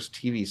Scanners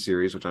TV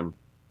series, which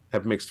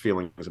have mixed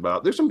feelings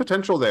about. There's some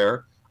potential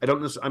there.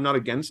 I'm not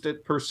against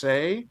it per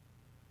se,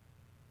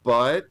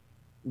 but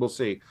we'll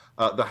see.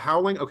 The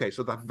Howling. Okay,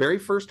 so the very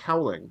first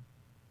Howling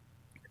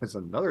is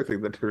another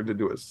thing that turned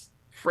into a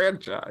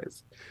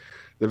franchise.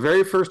 The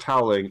very first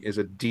Howling is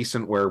a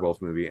decent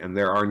werewolf movie, and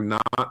there are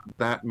not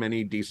that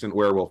many decent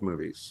werewolf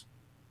movies.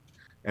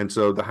 And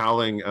so The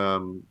Howling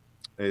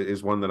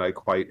is one that I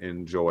quite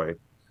enjoy.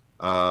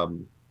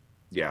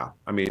 Yeah,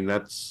 I mean,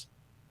 that's...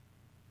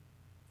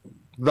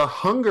 The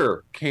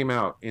Hunger came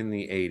out in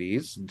the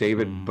 80s.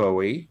 David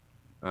Bowie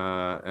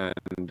and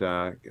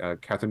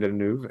Catherine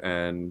Deneuve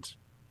and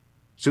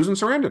Susan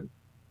Sarandon.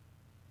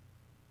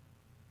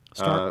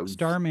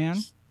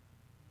 Starman.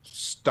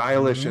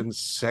 Stylish and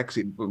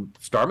sexy.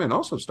 Starman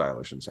also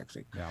stylish and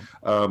sexy. Yeah.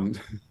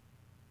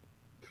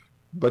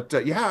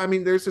 But yeah, I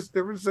mean, there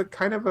was a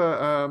kind of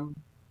a...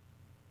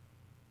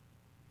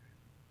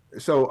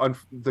 So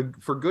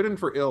for good and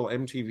for ill,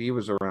 MTV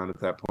was around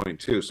at that point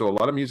too. So a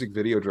lot of music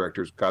video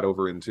directors got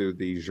over into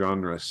the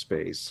genre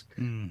space,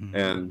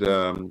 and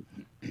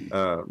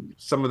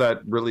some of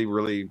that really,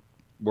 really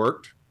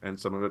worked, and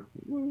some of it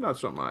not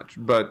so much.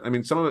 But I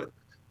mean, some of it.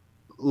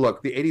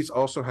 Look, the '80s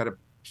also had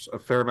a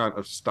fair amount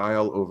of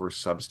style over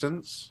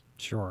substance.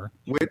 Sure.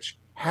 Which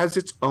has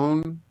its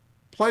own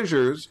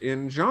pleasures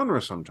in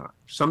genre sometimes.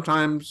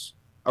 Sometimes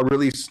a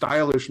really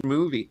stylish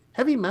movie,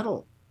 heavy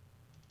metal.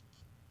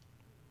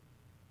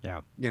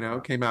 Yeah.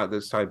 Came out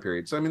this time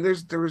period. So I mean,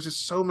 there was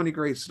just so many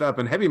great stuff,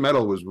 and heavy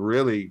metal was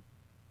really,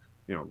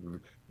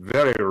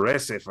 very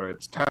racy for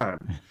its time.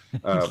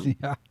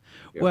 Yeah.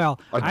 Well,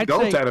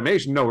 adult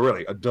animation. No,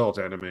 really, adult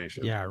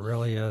animation. Yeah, it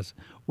really is.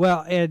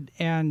 Well,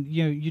 and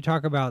you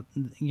talk about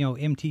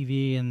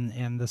MTV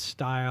and the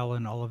style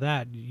and all of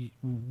that.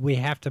 We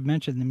have to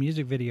mention the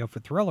music video for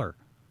Thriller.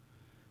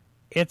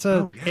 It's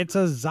a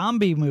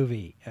zombie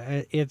movie.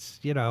 It's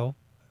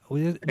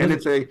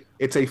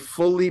it's a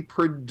fully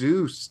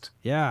produced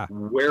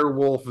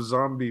werewolf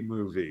zombie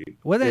movie.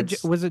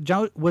 Was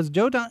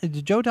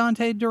Joe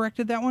Dante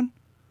directed that one?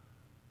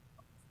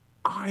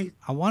 I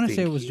want to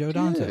say it was Joe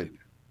Dante.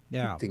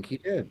 Yeah, I think he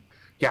did.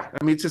 Yeah,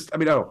 I mean, it's just,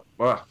 and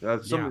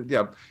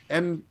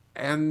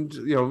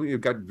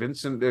you've got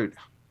Vincent.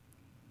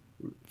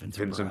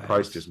 Vincent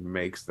Price just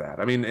makes that.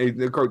 I mean,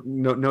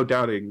 no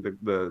doubting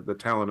the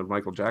talent of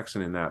Michael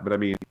Jackson in that, but I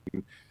mean,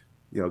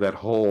 that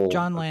whole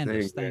John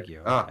Landis. Thing.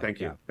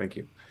 Thank you. Thank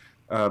you.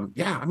 I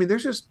mean,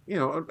 there's just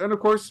and of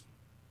course,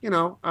 the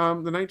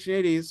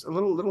 1980s, a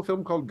little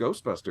film called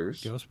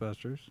Ghostbusters.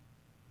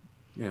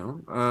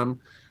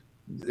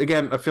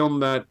 Again, a film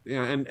that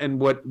and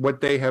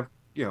what they have,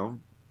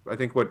 I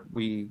think what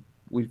we've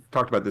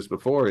talked about this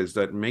before is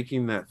that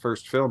making that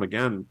first film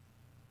again,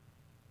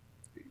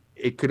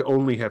 it could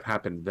only have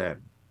happened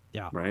then.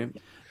 Yeah. Right.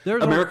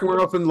 American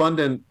Werewolf in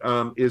London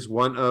is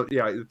one of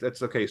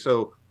that's okay.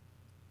 So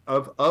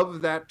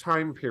of that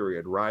time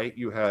period, right?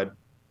 You had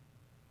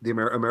the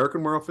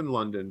American Werewolf in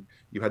London.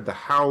 You had The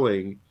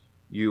Howling.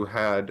 You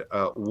had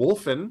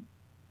Wolfen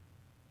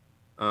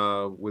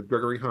with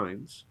Gregory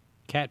Hines.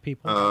 Cat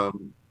People.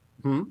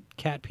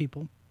 Cat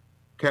People.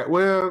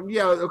 Well,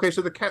 yeah, okay.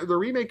 So the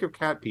remake of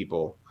Cat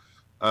People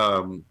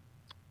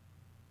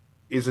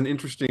is an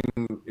interesting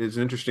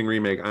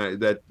remake.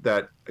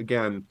 That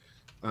again,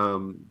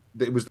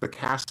 it was the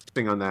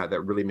casting on that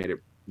really made it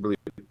really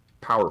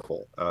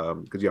powerful.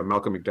 Because you have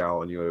Malcolm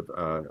McDowell and you have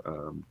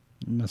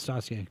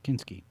Nastasia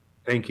Kinski.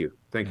 Thank you.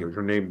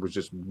 Her name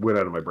went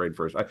out of my brain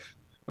first. I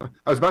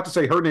was about to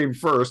say her name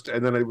first,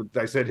 and then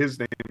I said his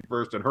name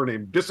first, and her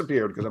name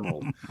disappeared because I'm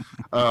old.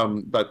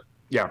 But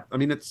yeah, I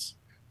mean, and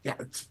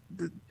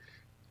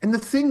the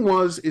thing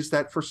is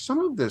that for some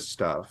of this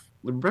stuff,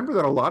 remember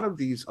that a lot of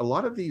these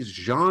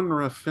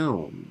genre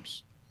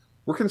films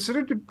were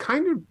considered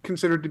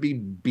to be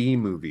B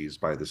movies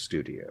by the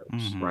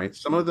studios, right?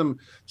 Some of them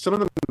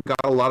got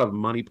a lot of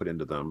money put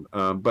into them,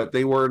 but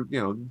they were,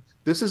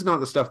 this is not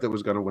the stuff that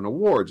was going to win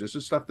awards. This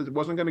is stuff that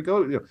wasn't going to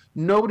go.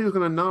 Nobody was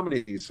going to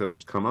nominate these films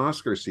come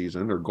Oscar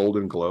season or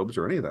Golden Globes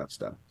or any of that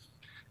stuff.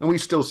 And we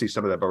still see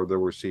some of that, but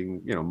we're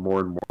seeing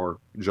more and more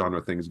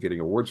genre things getting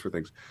awards for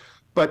things.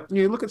 But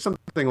you look at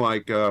something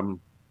like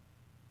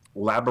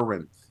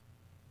Labyrinth,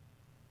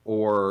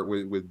 or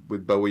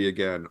with Bowie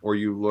again, or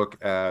you look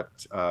at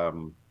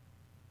oh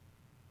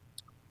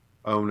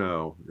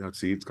no, let's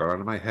see, it's gone out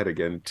of my head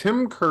again.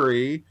 Tim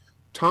Curry,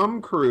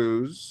 Tom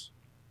Cruise,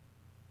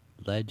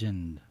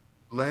 Legend.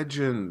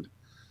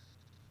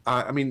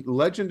 I mean,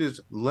 Legend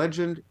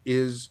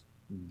is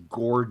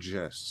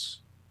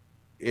gorgeous.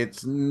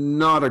 It's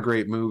not a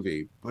great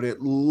movie, but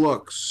it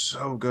looks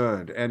so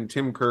good, and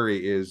Tim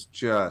Curry is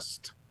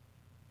just,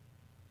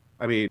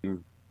 I mean,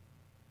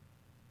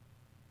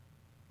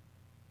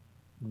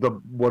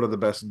 one of the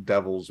best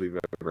devils we've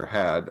ever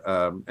had.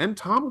 And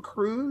Tom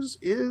Cruise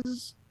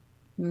is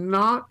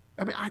not,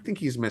 I mean, I think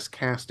he's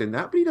miscast in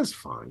that, but he does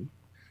fine.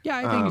 Yeah,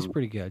 I think he's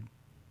pretty good.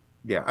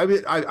 Yeah, I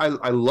mean,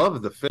 I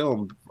love the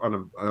film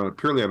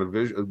purely on a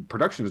visual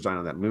production design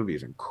on that movie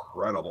is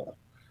incredible.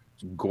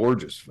 It's a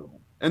gorgeous film,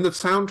 and the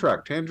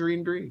soundtrack,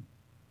 Tangerine Dream.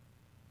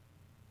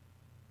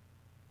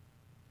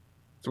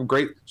 Some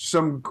great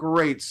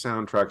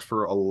soundtracks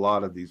for a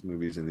lot of these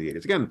movies in the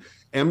 80s. Again,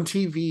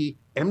 MTV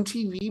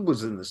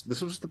was in this.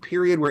 This was the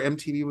period where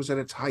MTV was at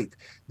its height.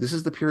 This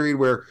is the period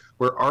where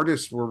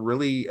artists were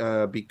really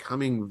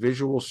becoming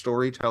visual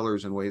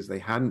storytellers in ways they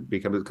hadn't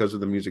become because of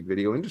the music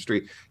video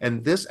industry.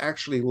 And this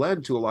actually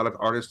led to a lot of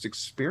artists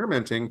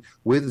experimenting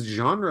with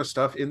genre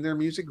stuff in their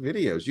music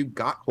videos. You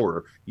got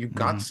horror, you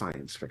got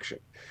science fiction,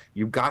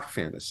 you got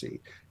fantasy,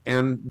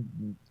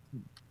 and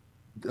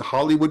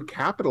Hollywood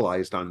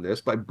capitalized on this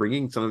by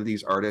bringing some of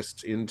these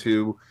artists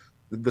into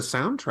the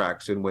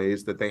soundtracks in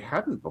ways that they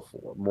hadn't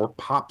before. More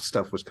pop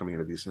stuff was coming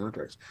out of these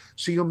soundtracks.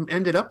 So you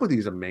ended up with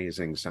these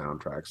amazing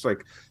soundtracks.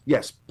 Like,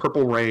 yes,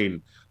 Purple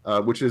Rain,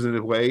 which is in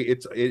a way,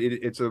 it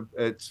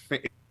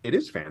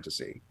is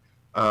fantasy.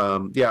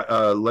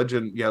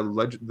 Legend,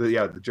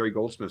 the Jerry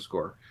Goldsmith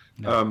score.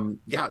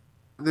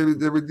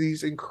 There were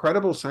these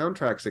incredible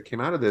soundtracks that came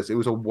out of this. It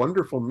was a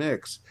wonderful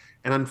mix.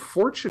 And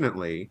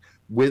unfortunately,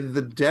 with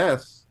the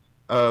death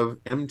of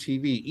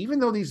MTV, even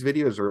though these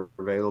videos are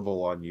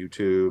available on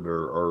YouTube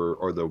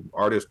or the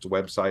artists'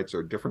 websites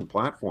or different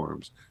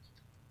platforms,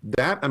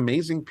 that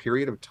amazing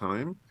period of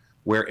time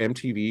where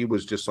MTV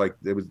was just like,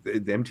 it was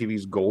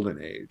MTV's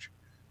golden age.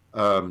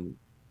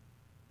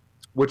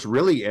 which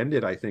really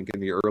ended, I think, in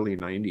the early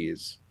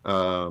 90s,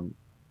 when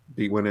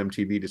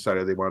MTV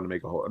decided they wanted to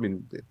make a whole, I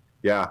mean,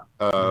 yeah,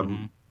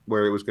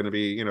 where it was going to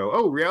be, you know,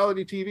 oh,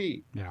 reality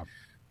TV. Yeah.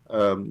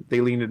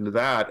 They leaned into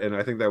that, and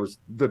I think that was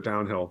the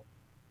downhill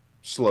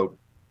slope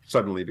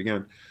suddenly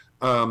began.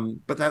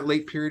 But that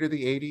late period of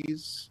the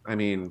 80s, I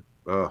mean,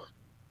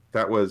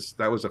 that was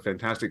a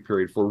fantastic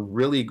period for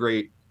really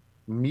great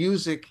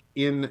music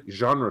in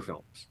genre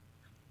films.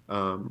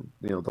 You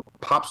know, the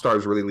pop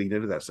stars really leaned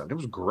into that stuff. It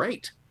was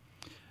great.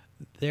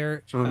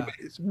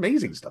 It's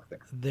amazing stuff there.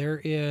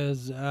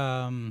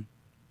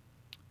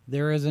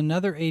 There is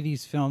another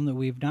 80s film that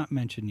we've not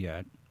mentioned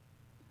yet.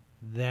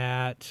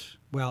 That,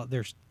 well,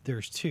 there's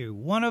two.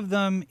 One of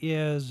them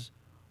is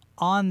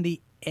on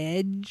the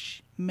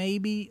edge,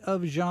 maybe,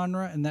 of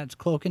genre, and that's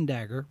Cloak and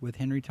Dagger with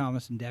Henry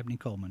Thomas and Dabney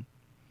Coleman,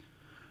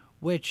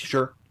 which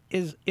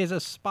is a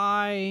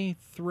spy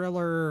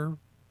thriller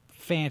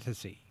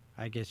fantasy,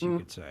 I guess you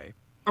could say.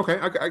 Okay,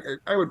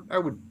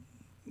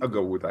 I'll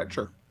go with that,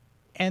 sure.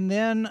 And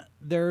then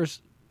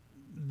there's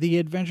The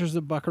Adventures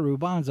of Buckaroo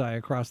Banzai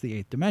Across the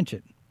Eighth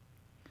Dimension.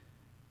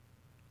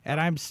 And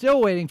I'm still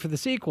waiting for the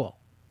sequel.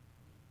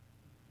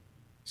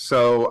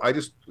 So I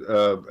just,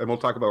 and we'll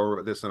talk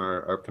about this in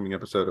our upcoming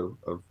episode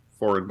of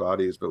Foreign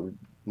Bodies, but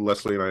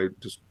Leslie and I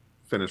just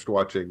finished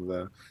watching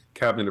the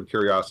Cabinet of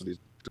Curiosities,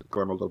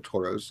 Guillermo del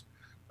Toro's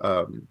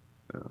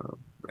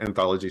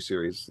anthology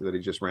series that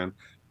he just ran.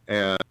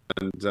 And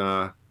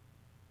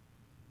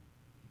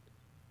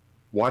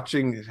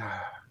watching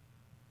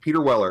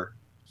Peter Weller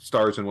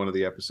stars in one of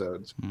the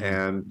episodes,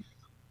 and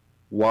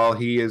while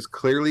he has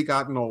clearly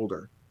gotten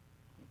older,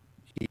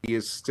 he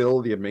is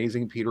still the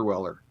amazing Peter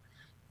Weller,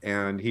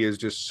 and he is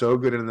just so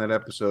good in that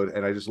episode.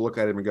 And I just look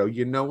at him and go,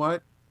 you know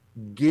what?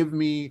 Give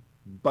me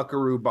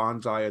Buckaroo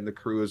Banzai and the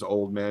crew as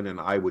old men, and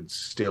I would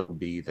still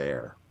be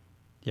there.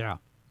 Yeah,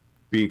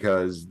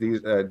 because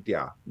these,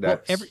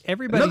 that's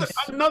everybody.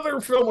 Another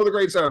film with a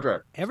great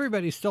soundtrack.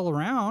 Everybody's still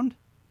around.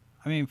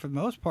 I mean, for the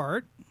most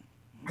part.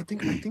 I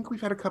think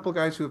we've had a couple of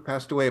guys who have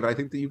passed away, but I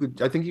think you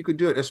could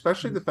do it,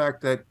 especially the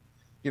fact that,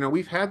 you know,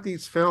 we've had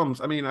these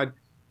films. I mean,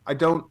 I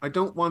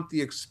don't want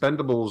the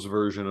Expendables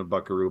version of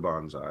Buckaroo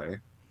Banzai,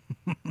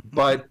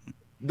 but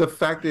the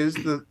fact is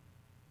the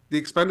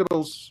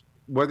Expendables,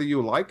 whether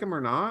you like them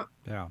or not,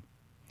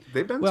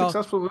 they've been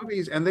successful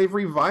movies, and they've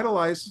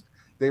revitalized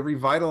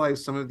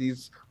some of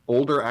these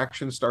older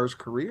action stars'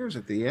 careers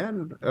at the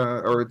end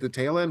or at the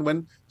tail end,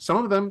 when some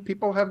of them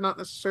people have not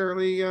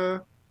necessarily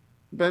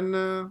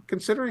been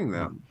considering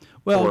them.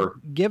 Well,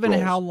 given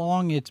how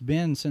long it's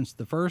been since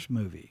the first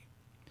movie,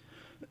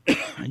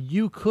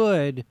 you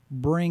could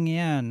bring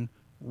in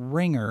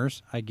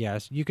ringers, I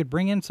guess. You could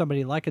bring in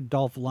somebody like a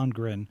Dolph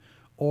Lundgren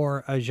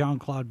or a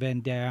Jean-Claude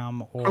Van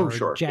Damme or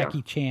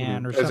Jackie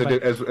Chan or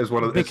something. As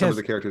some of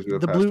the characters who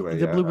have passed away.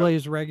 The Blue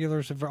Blaze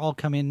regulars have all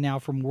come in now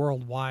from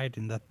worldwide,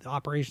 and the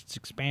operation's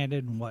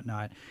expanded and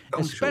whatnot.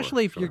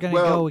 Especially if you're going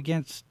to go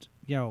against,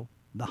 you know,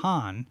 the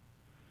Han.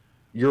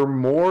 You're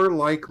more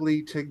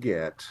likely to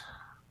get,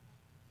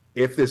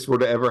 if this were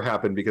to ever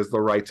happen, because the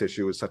rights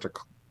issue is such a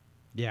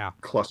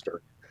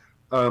cluster,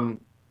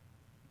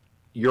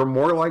 you're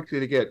more likely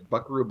to get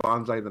Buckaroo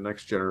Banzai: The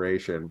Next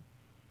Generation.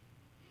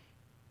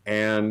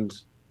 And,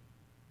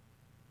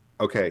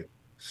 okay,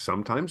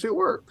 sometimes it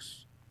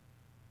works.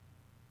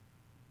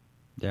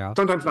 Yeah.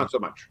 Sometimes not so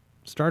much.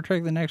 Star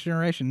Trek: The Next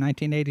Generation,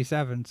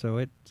 1987,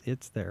 so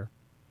it's there.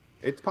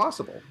 It's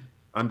possible.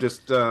 I'm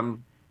just,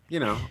 you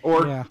know,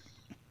 or... Yeah.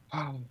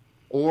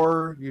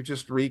 Or you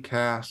just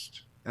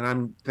recast, and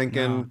I'm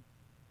thinking,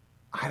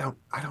 I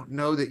don't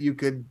know that you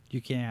could. You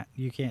can't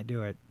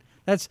do it.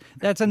 That's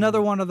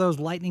another one of those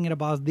lightning in a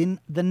bottle. The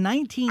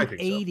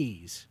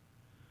 1980s,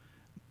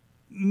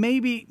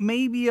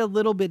 maybe a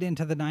little bit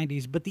into the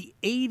 90s, but the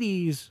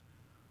 80s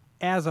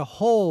as a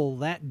whole,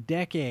 that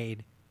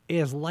decade,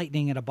 is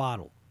lightning in a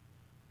bottle.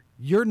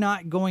 You're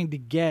not going to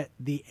get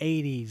the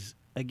 80s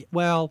again.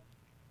 Well.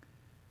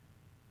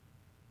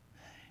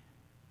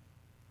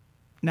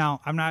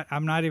 No, I'm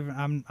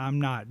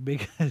not,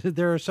 because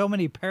there are so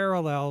many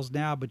parallels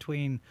now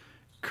between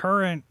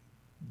current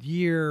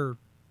year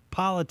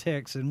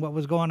politics and what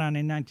was going on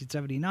in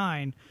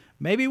 1979.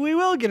 Maybe we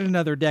will get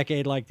another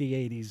decade like the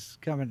 80s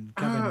coming.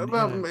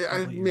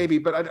 Maybe,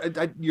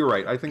 but you're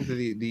right. I think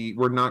that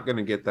we're not going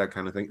to get that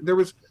kind of thing.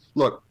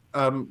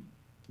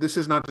 This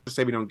is not to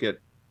say we don't get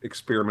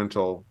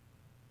experimental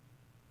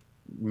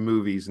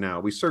movies now.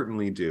 We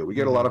certainly do. We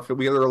get there are a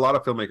lot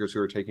of filmmakers who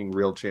are taking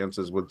real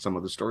chances with some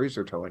of the stories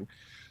they're telling.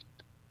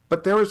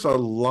 But there is a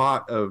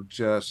lot of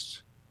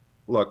just,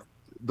 look,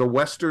 the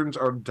westerns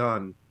are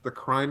done. The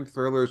crime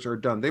thrillers are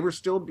done. They were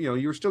still,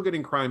 you were still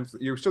getting crime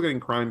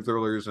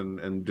thrillers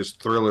and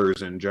just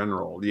thrillers in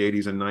general. The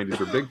 80s and 90s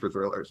were big for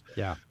thrillers.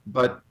 Yeah.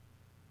 But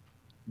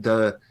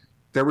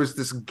there was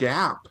this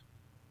gap.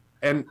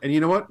 And you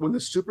know what? When the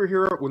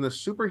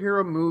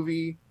superhero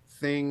movie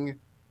thing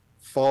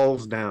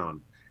falls down,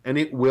 and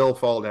it will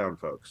fall down,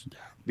 folks,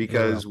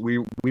 because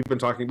we've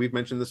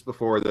mentioned this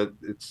before, that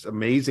it's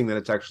amazing that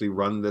it's actually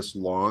run this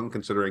long,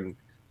 considering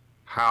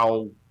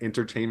how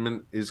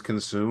entertainment is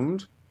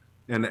consumed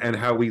and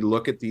how we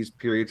look at these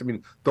periods. I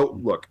mean,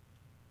 look,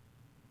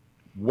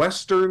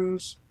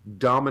 Westerns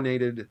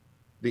dominated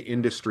the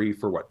industry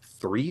for what,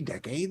 3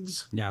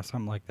 decades? Yeah,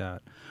 something like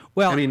that.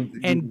 Well, I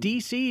mean, and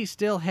DC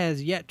still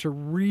has yet to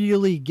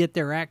really get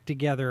their act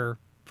together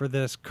for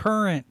this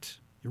current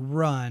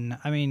run.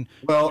 I mean,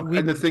 well,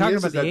 and the thing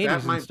is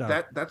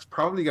that's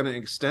probably going to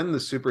extend the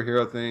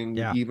superhero thing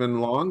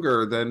even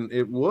longer than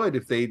it would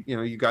if they,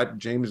 you got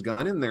James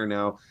Gunn in there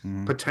now.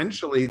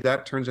 Potentially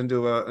that turns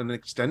into an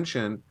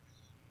extension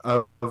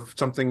of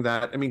something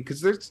that, I mean, because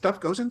there's stuff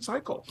goes in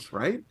cycles,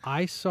 right?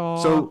 I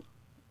saw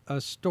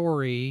a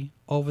story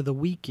over the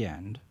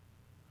weekend.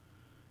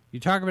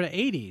 You talk about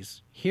the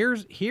 80s.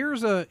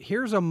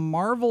 Here's a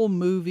Marvel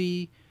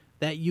movie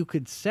that you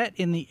could set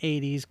in the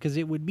 80s because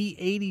it would be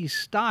 80s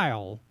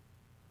style,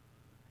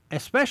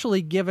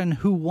 especially given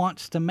who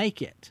wants to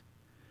make it.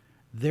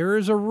 There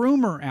is a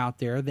rumor out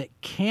there that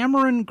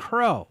Cameron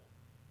Crowe,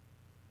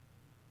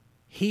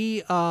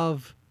 he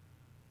of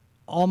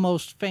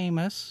Almost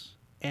Famous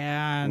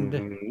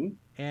and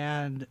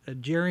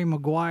Jerry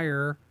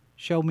Maguire,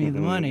 Show Me the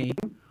Money,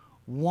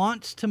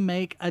 wants to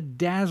make a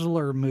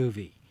Dazzler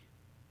movie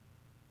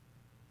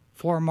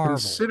for Marvel.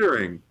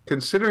 Considering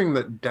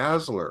that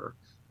Dazzler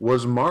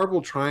was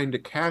Marvel trying to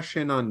cash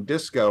in on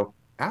Disco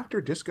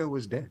after Disco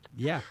was dead.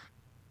 Yeah.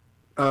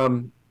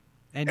 And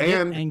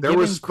there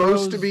was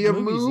supposed to be a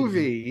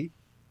movie.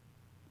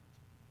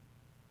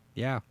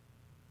 Yeah.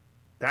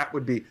 That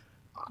would be.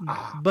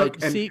 But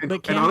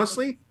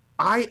honestly,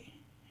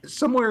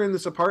 somewhere in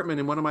this apartment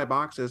in one of my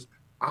boxes,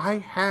 I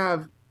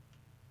have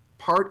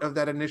part of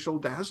that initial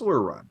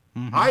Dazzler run.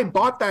 I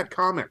bought that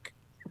comic.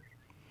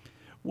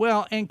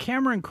 Well, and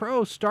Cameron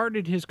Crowe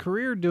started his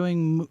career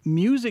doing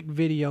music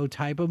video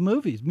type of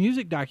movies,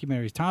 music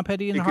documentaries, Tom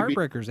Petty and the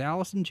Heartbreakers,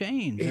 Alice in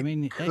Chains. I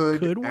mean, it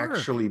could work.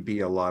 Actually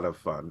be a lot of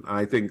fun.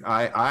 I think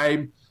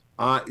the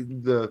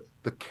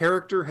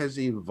character has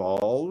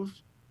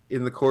evolved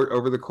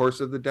over the course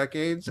of the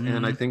decades,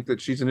 and I think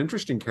that she's an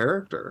interesting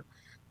character.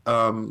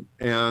 And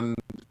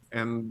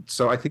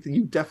so I think that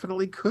you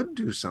definitely could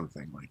do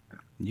something like that.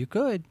 You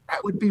could.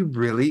 That would be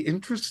really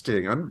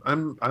interesting.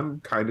 I'm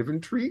kind of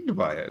intrigued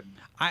by it.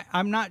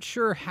 I'm not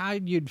sure how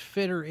you'd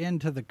fit her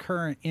into the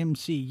current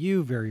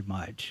MCU very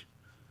much.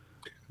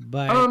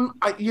 But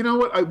you know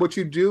what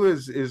you do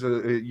is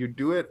you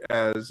do it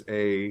as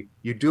I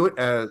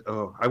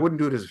wouldn't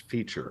do it as a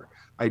feature.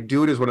 I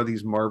do it as one of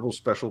these Marvel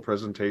special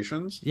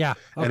presentations. Yeah.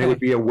 Okay. And it would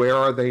be a Where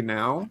Are They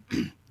Now?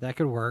 That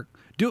could work.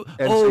 So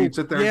you'd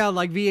sit there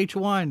like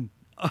VH1.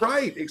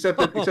 Right, except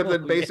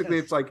that basically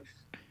it's like,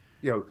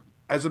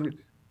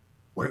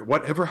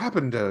 whatever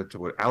happened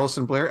to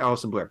Alison Blair?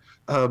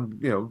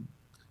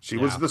 She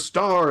was the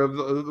star of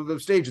the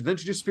stage, and then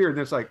she disappeared.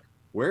 And it's like,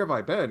 where have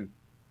I been?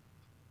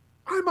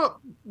 I'm a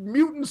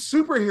mutant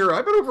superhero.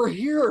 I've been over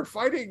here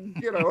fighting,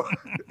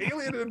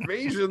 alien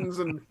invasions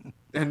and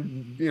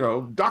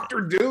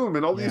Doctor Doom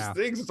and all these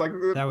things. It's like,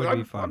 that would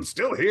be fun. I'm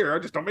still here. I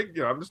just don't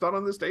I'm just not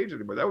on the stage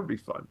anymore. That would be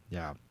fun.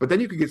 Yeah. But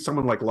then you could get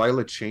someone like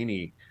Lila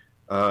Cheney,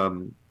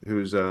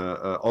 who's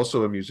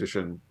also a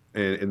musician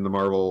in the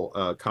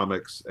Marvel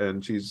comics,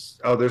 and there's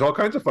all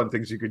kinds of fun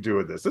things you could do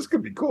with this. This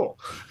could be cool.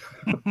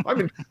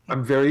 I'm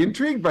very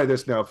intrigued by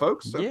this now,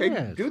 folks. Okay,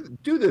 yes.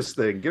 do this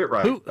thing, get it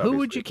right. Who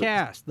would you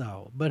cast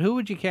though? But who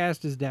would you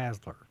cast as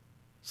Dazzler?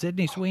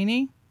 Sydney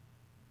Sweeney?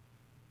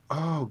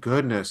 Oh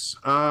goodness.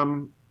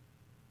 I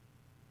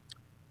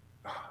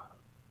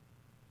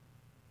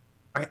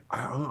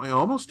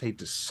almost hate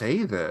to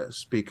say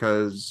this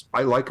because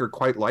I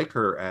quite like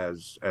her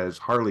as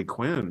Harley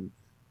Quinn,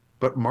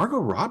 but Margot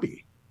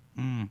Robbie.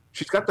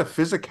 She's got the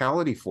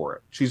physicality for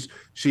it. She's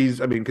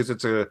because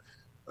it's a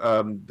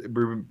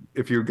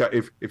if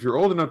you're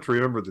old enough to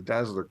remember the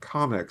Dazzler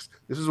comics,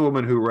 this is a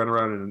woman who ran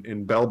around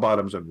in bell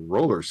bottoms and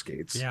roller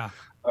skates. Yeah.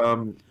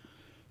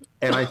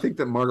 And I think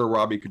that Margot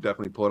Robbie could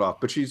definitely pull it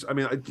off. But she's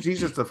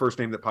just the first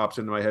name that pops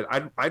into my head.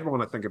 I'd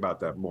want to think about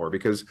that more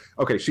because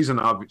she's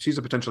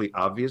a potentially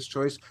obvious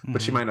choice,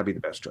 but she might not be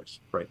the best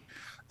choice, right?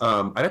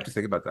 I'd have to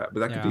think about that,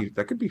 but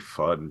that could be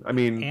fun. I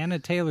mean, Anna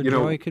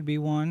Taylor-Joy could be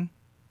one.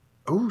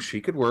 Oh, she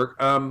could work.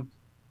 I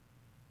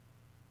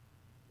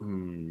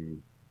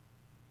don't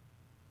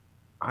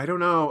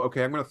know.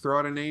 Okay, I'm going to throw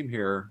out a name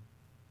here,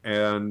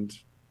 and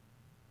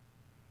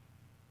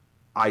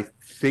I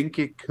think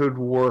it could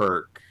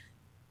work.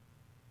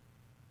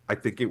 I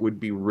think it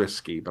would be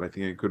risky, but I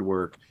think it could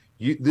work.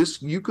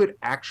 You could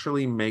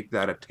actually make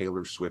that a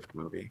Taylor Swift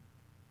movie.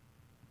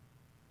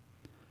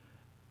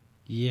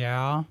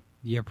 Yeah.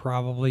 You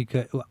probably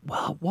could.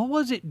 Well, what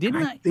was it?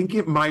 I think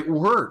it might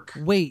work.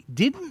 Wait,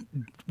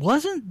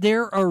 wasn't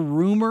there a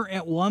rumor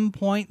at one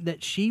point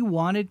that she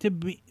wanted to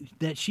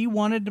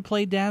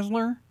play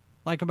Dazzler?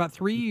 Like about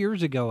 3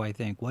 years ago, I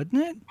think, wasn't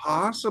it?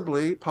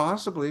 Possibly,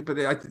 but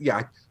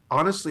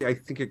honestly, I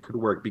think it could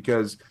work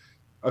because,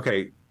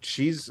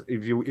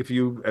 if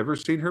you've ever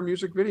seen her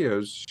music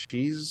videos,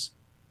 she's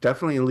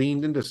definitely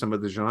leaned into some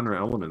of the genre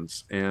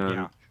elements,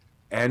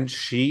 and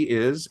she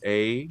is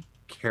a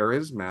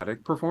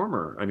charismatic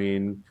performer. I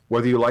mean,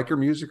 whether you like her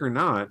music or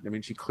not, I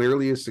mean, she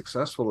clearly is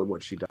successful at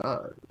what she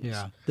does.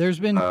 Yeah. There's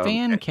been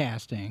fan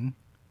casting.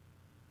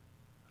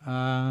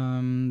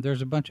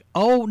 There's a bunch.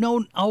 Oh,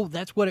 no. Oh,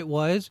 that's what it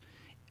was.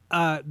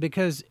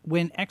 Because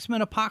when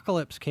X-Men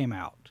Apocalypse came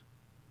out,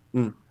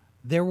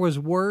 there was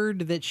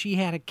word that she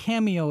had a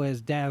cameo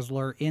as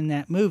Dazzler in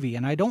that movie,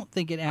 and I don't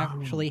think it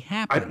actually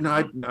happened.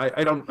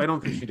 I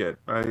don't think she did.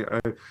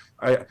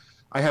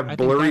 I have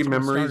blurry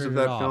memories of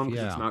that film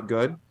because it's not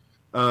good.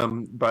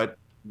 But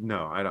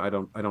no, I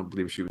don't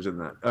believe she was in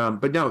that.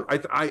 But no,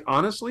 I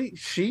honestly,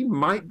 she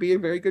might be a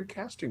very good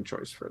casting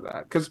choice for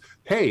that. Because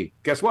hey,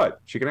 guess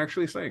what? She can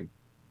actually sing.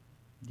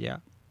 Yeah.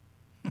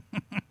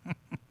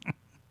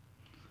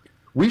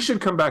 We should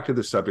come back to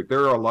this subject.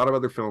 There are a lot of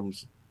other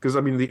films because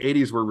I mean the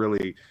 '80s were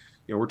really,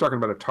 we're talking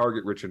about a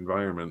target-rich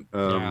environment.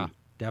 Yeah,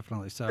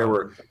 definitely. So there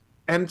were.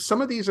 And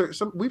some of these are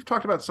we've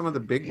talked about some of the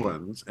big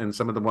ones and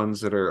some of the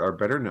ones that are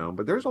better known,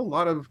 but there's a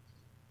lot of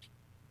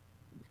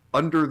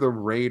under the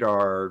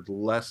radar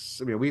less.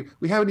 I mean,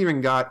 we haven't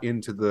even got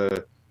into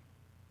the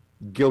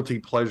guilty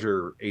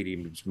pleasure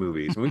 80s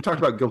movies. And we've talked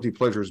about guilty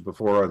pleasures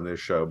before on this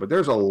show, but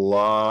there's a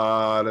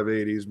lot of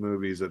 80s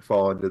movies that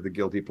fall into the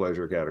guilty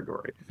pleasure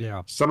category.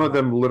 Yeah. Some of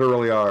them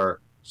literally are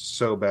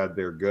so bad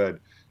they're good.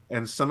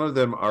 And some of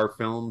them are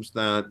films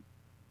that,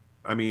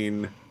 I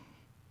mean,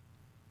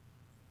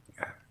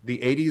 the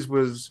 80s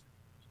was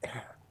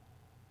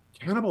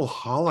Cannibal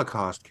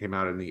Holocaust came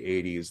out in the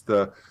 80s.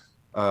 The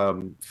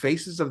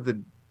Faces of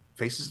the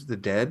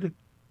Dead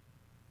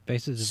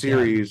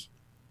series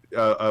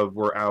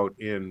were out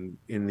in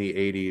the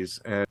 80s,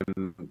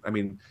 and I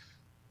mean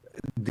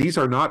these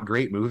are not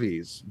great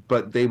movies,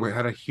 but they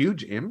had a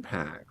huge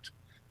impact.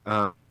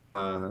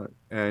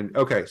 And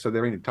okay, so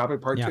there we go.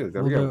 Topic part 2.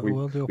 There we go.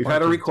 We've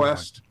had a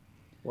request.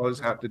 We'll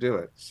just have to do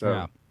it. So.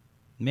 Yeah.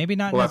 Maybe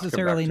not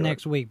necessarily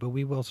next week, but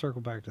we will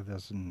circle back to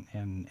this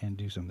and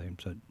do something.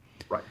 So,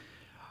 right.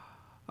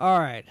 All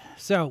right.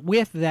 So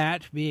with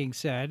that being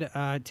said,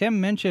 Tim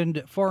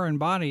mentioned foreign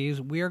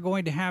bodies. We are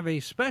going to have a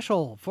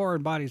special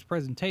foreign bodies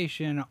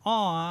presentation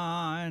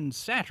on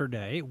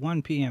Saturday,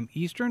 1 p.m.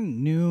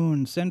 Eastern,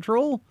 noon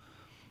Central,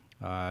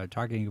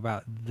 talking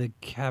about The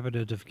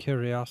Cabinet of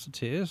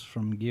Curiosities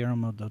from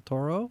Guillermo del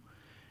Toro.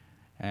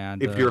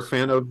 And if you're a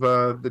fan of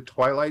the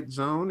Twilight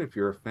Zone, if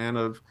you're a fan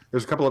of,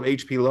 there's a couple of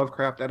H.P.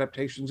 Lovecraft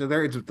adaptations in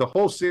there. The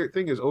whole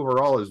thing is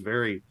overall is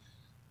very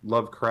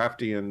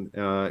Lovecraftian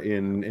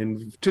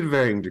in to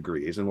varying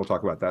degrees, and we'll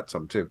talk about that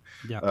some too.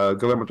 Yeah.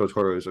 Guillermo del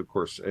Toro is, of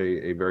course,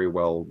 a very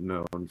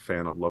well-known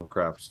fan of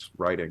Lovecraft's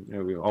writing.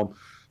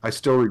 I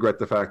still regret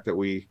the fact that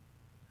we're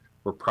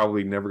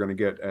probably never going to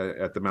get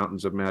at the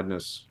Mountains of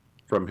Madness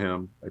from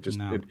him.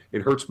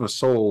 It hurts my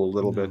soul a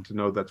little bit to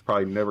know that's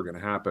probably never going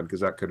to happen, because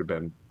that could have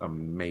been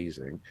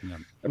amazing. Yeah.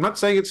 I'm not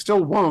saying it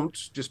still won't,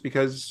 just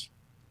because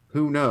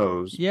who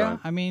knows. Yeah,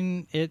 but, I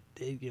mean, it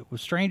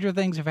stranger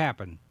things have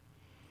happened.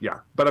 Yeah,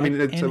 but I mean,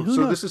 so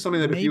this is something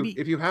that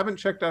if you haven't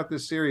checked out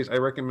this series, I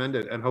recommend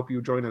it, and hope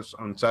you join us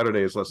on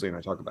Saturday as Leslie and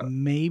I talk about it.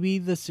 Maybe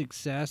the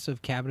success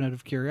of Cabinet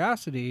of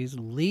Curiosities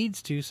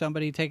leads to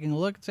somebody taking a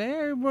look and say,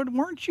 "Hey,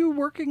 weren't you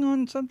working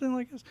on something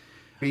like this?"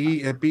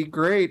 It'd be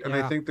great, and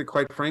I think that,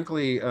 quite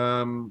frankly,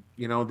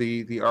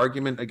 the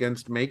argument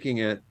against making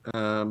it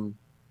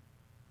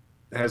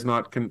has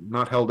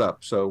not held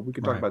up. So we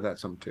can talk about that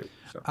some too.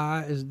 So.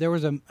 There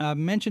was a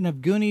mention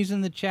of Goonies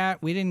in the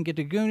chat. We didn't get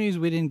to Goonies.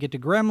 We didn't get to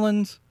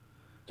Gremlins.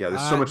 Yeah,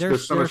 there's so much.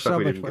 There's so much stuff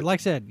we didn't get.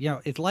 Like I said,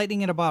 it's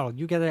lightning in a bottle.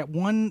 You get that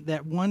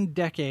one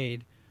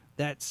decade.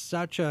 That's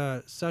such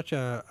a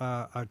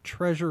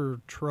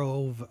treasure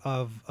trove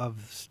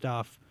of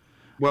stuff.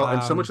 Well,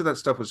 and so much of that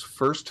stuff was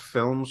first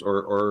films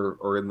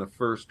or in the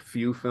first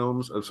few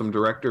films of some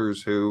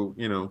directors who,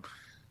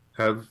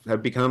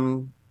 have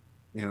become,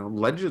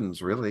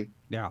 legends, really.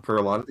 Yeah. For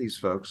a lot of these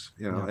folks,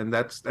 and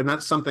that's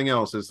something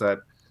else, is that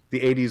the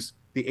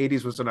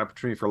 80s was an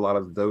opportunity for a lot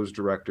of those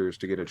directors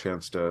to get a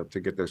chance to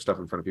get their stuff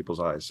in front of people's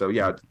eyes. So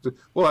yeah,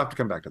 we'll have to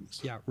come back to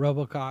this. Yeah,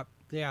 RoboCop.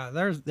 Yeah,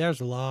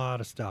 there's a lot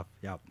of stuff.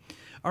 Yeah.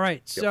 All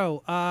right,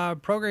 so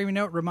programming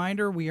note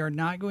reminder: we are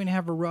not going to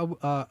have a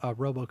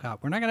RoboCop.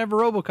 We're not going to have a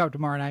RoboCop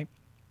tomorrow night.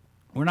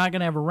 We're not going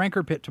to have a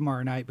Ranker Pit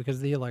tomorrow night because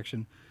of the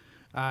election.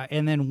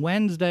 And then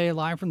Wednesday,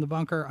 live from the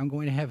bunker, I'm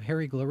going to have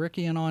Harry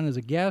Glorikian on as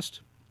a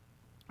guest.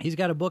 He's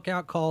got a book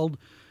out called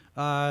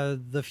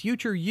The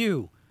Future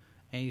You,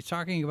 and he's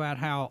talking about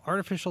how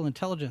artificial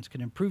intelligence can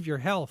improve your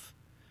health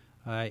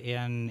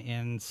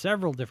in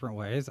several different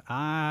ways.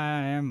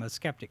 I am a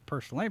skeptic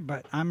personally,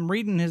 but I'm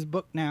reading his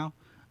book now.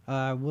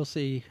 We'll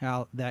see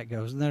how that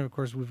goes. And then, of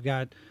course, we've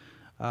got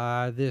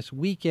this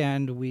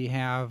weekend. We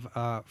have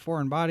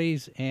Foreign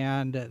Bodies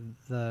and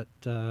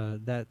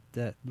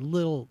that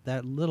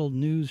little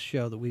news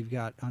show that we've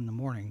got on the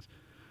mornings.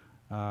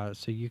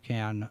 So you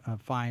can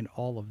find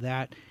all of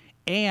that.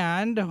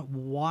 And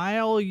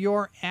while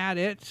you're at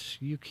it,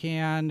 you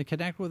can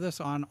connect with us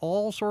on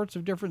all sorts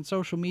of different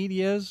social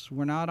medias.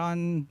 We're not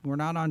on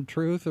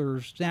Truth or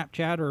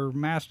Snapchat or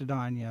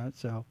Mastodon yet,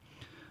 so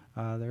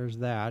There's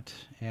that.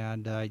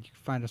 And you can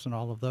find us on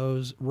all of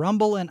those.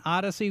 Rumble and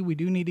Odyssey, we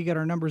do need to get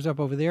our numbers up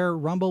over there.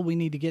 Rumble, we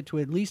need to get to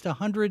at least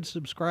 100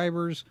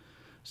 subscribers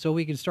so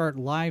we can start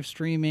live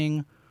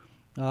streaming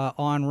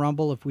on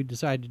Rumble if we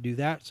decide to do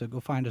that. So go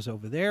find us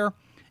over there.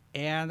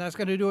 And that's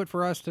going to do it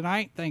for us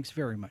tonight. Thanks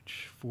very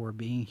much for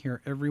being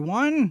here,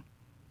 everyone.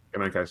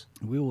 Good night, guys.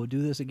 We will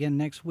do this again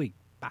next week.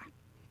 Bye.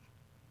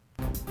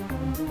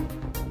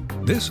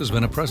 This has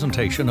been a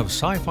presentation of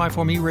Sci-Fi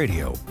for Me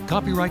Radio.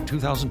 Copyright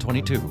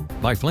 2022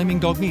 by Flaming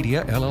Dog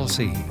Media,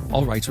 LLC.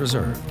 All rights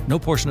reserved. No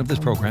portion of this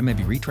program may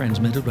be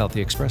retransmitted without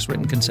the express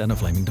written consent of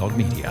Flaming Dog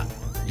Media.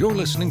 You're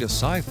listening to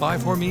Sci-Fi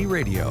for Me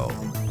Radio.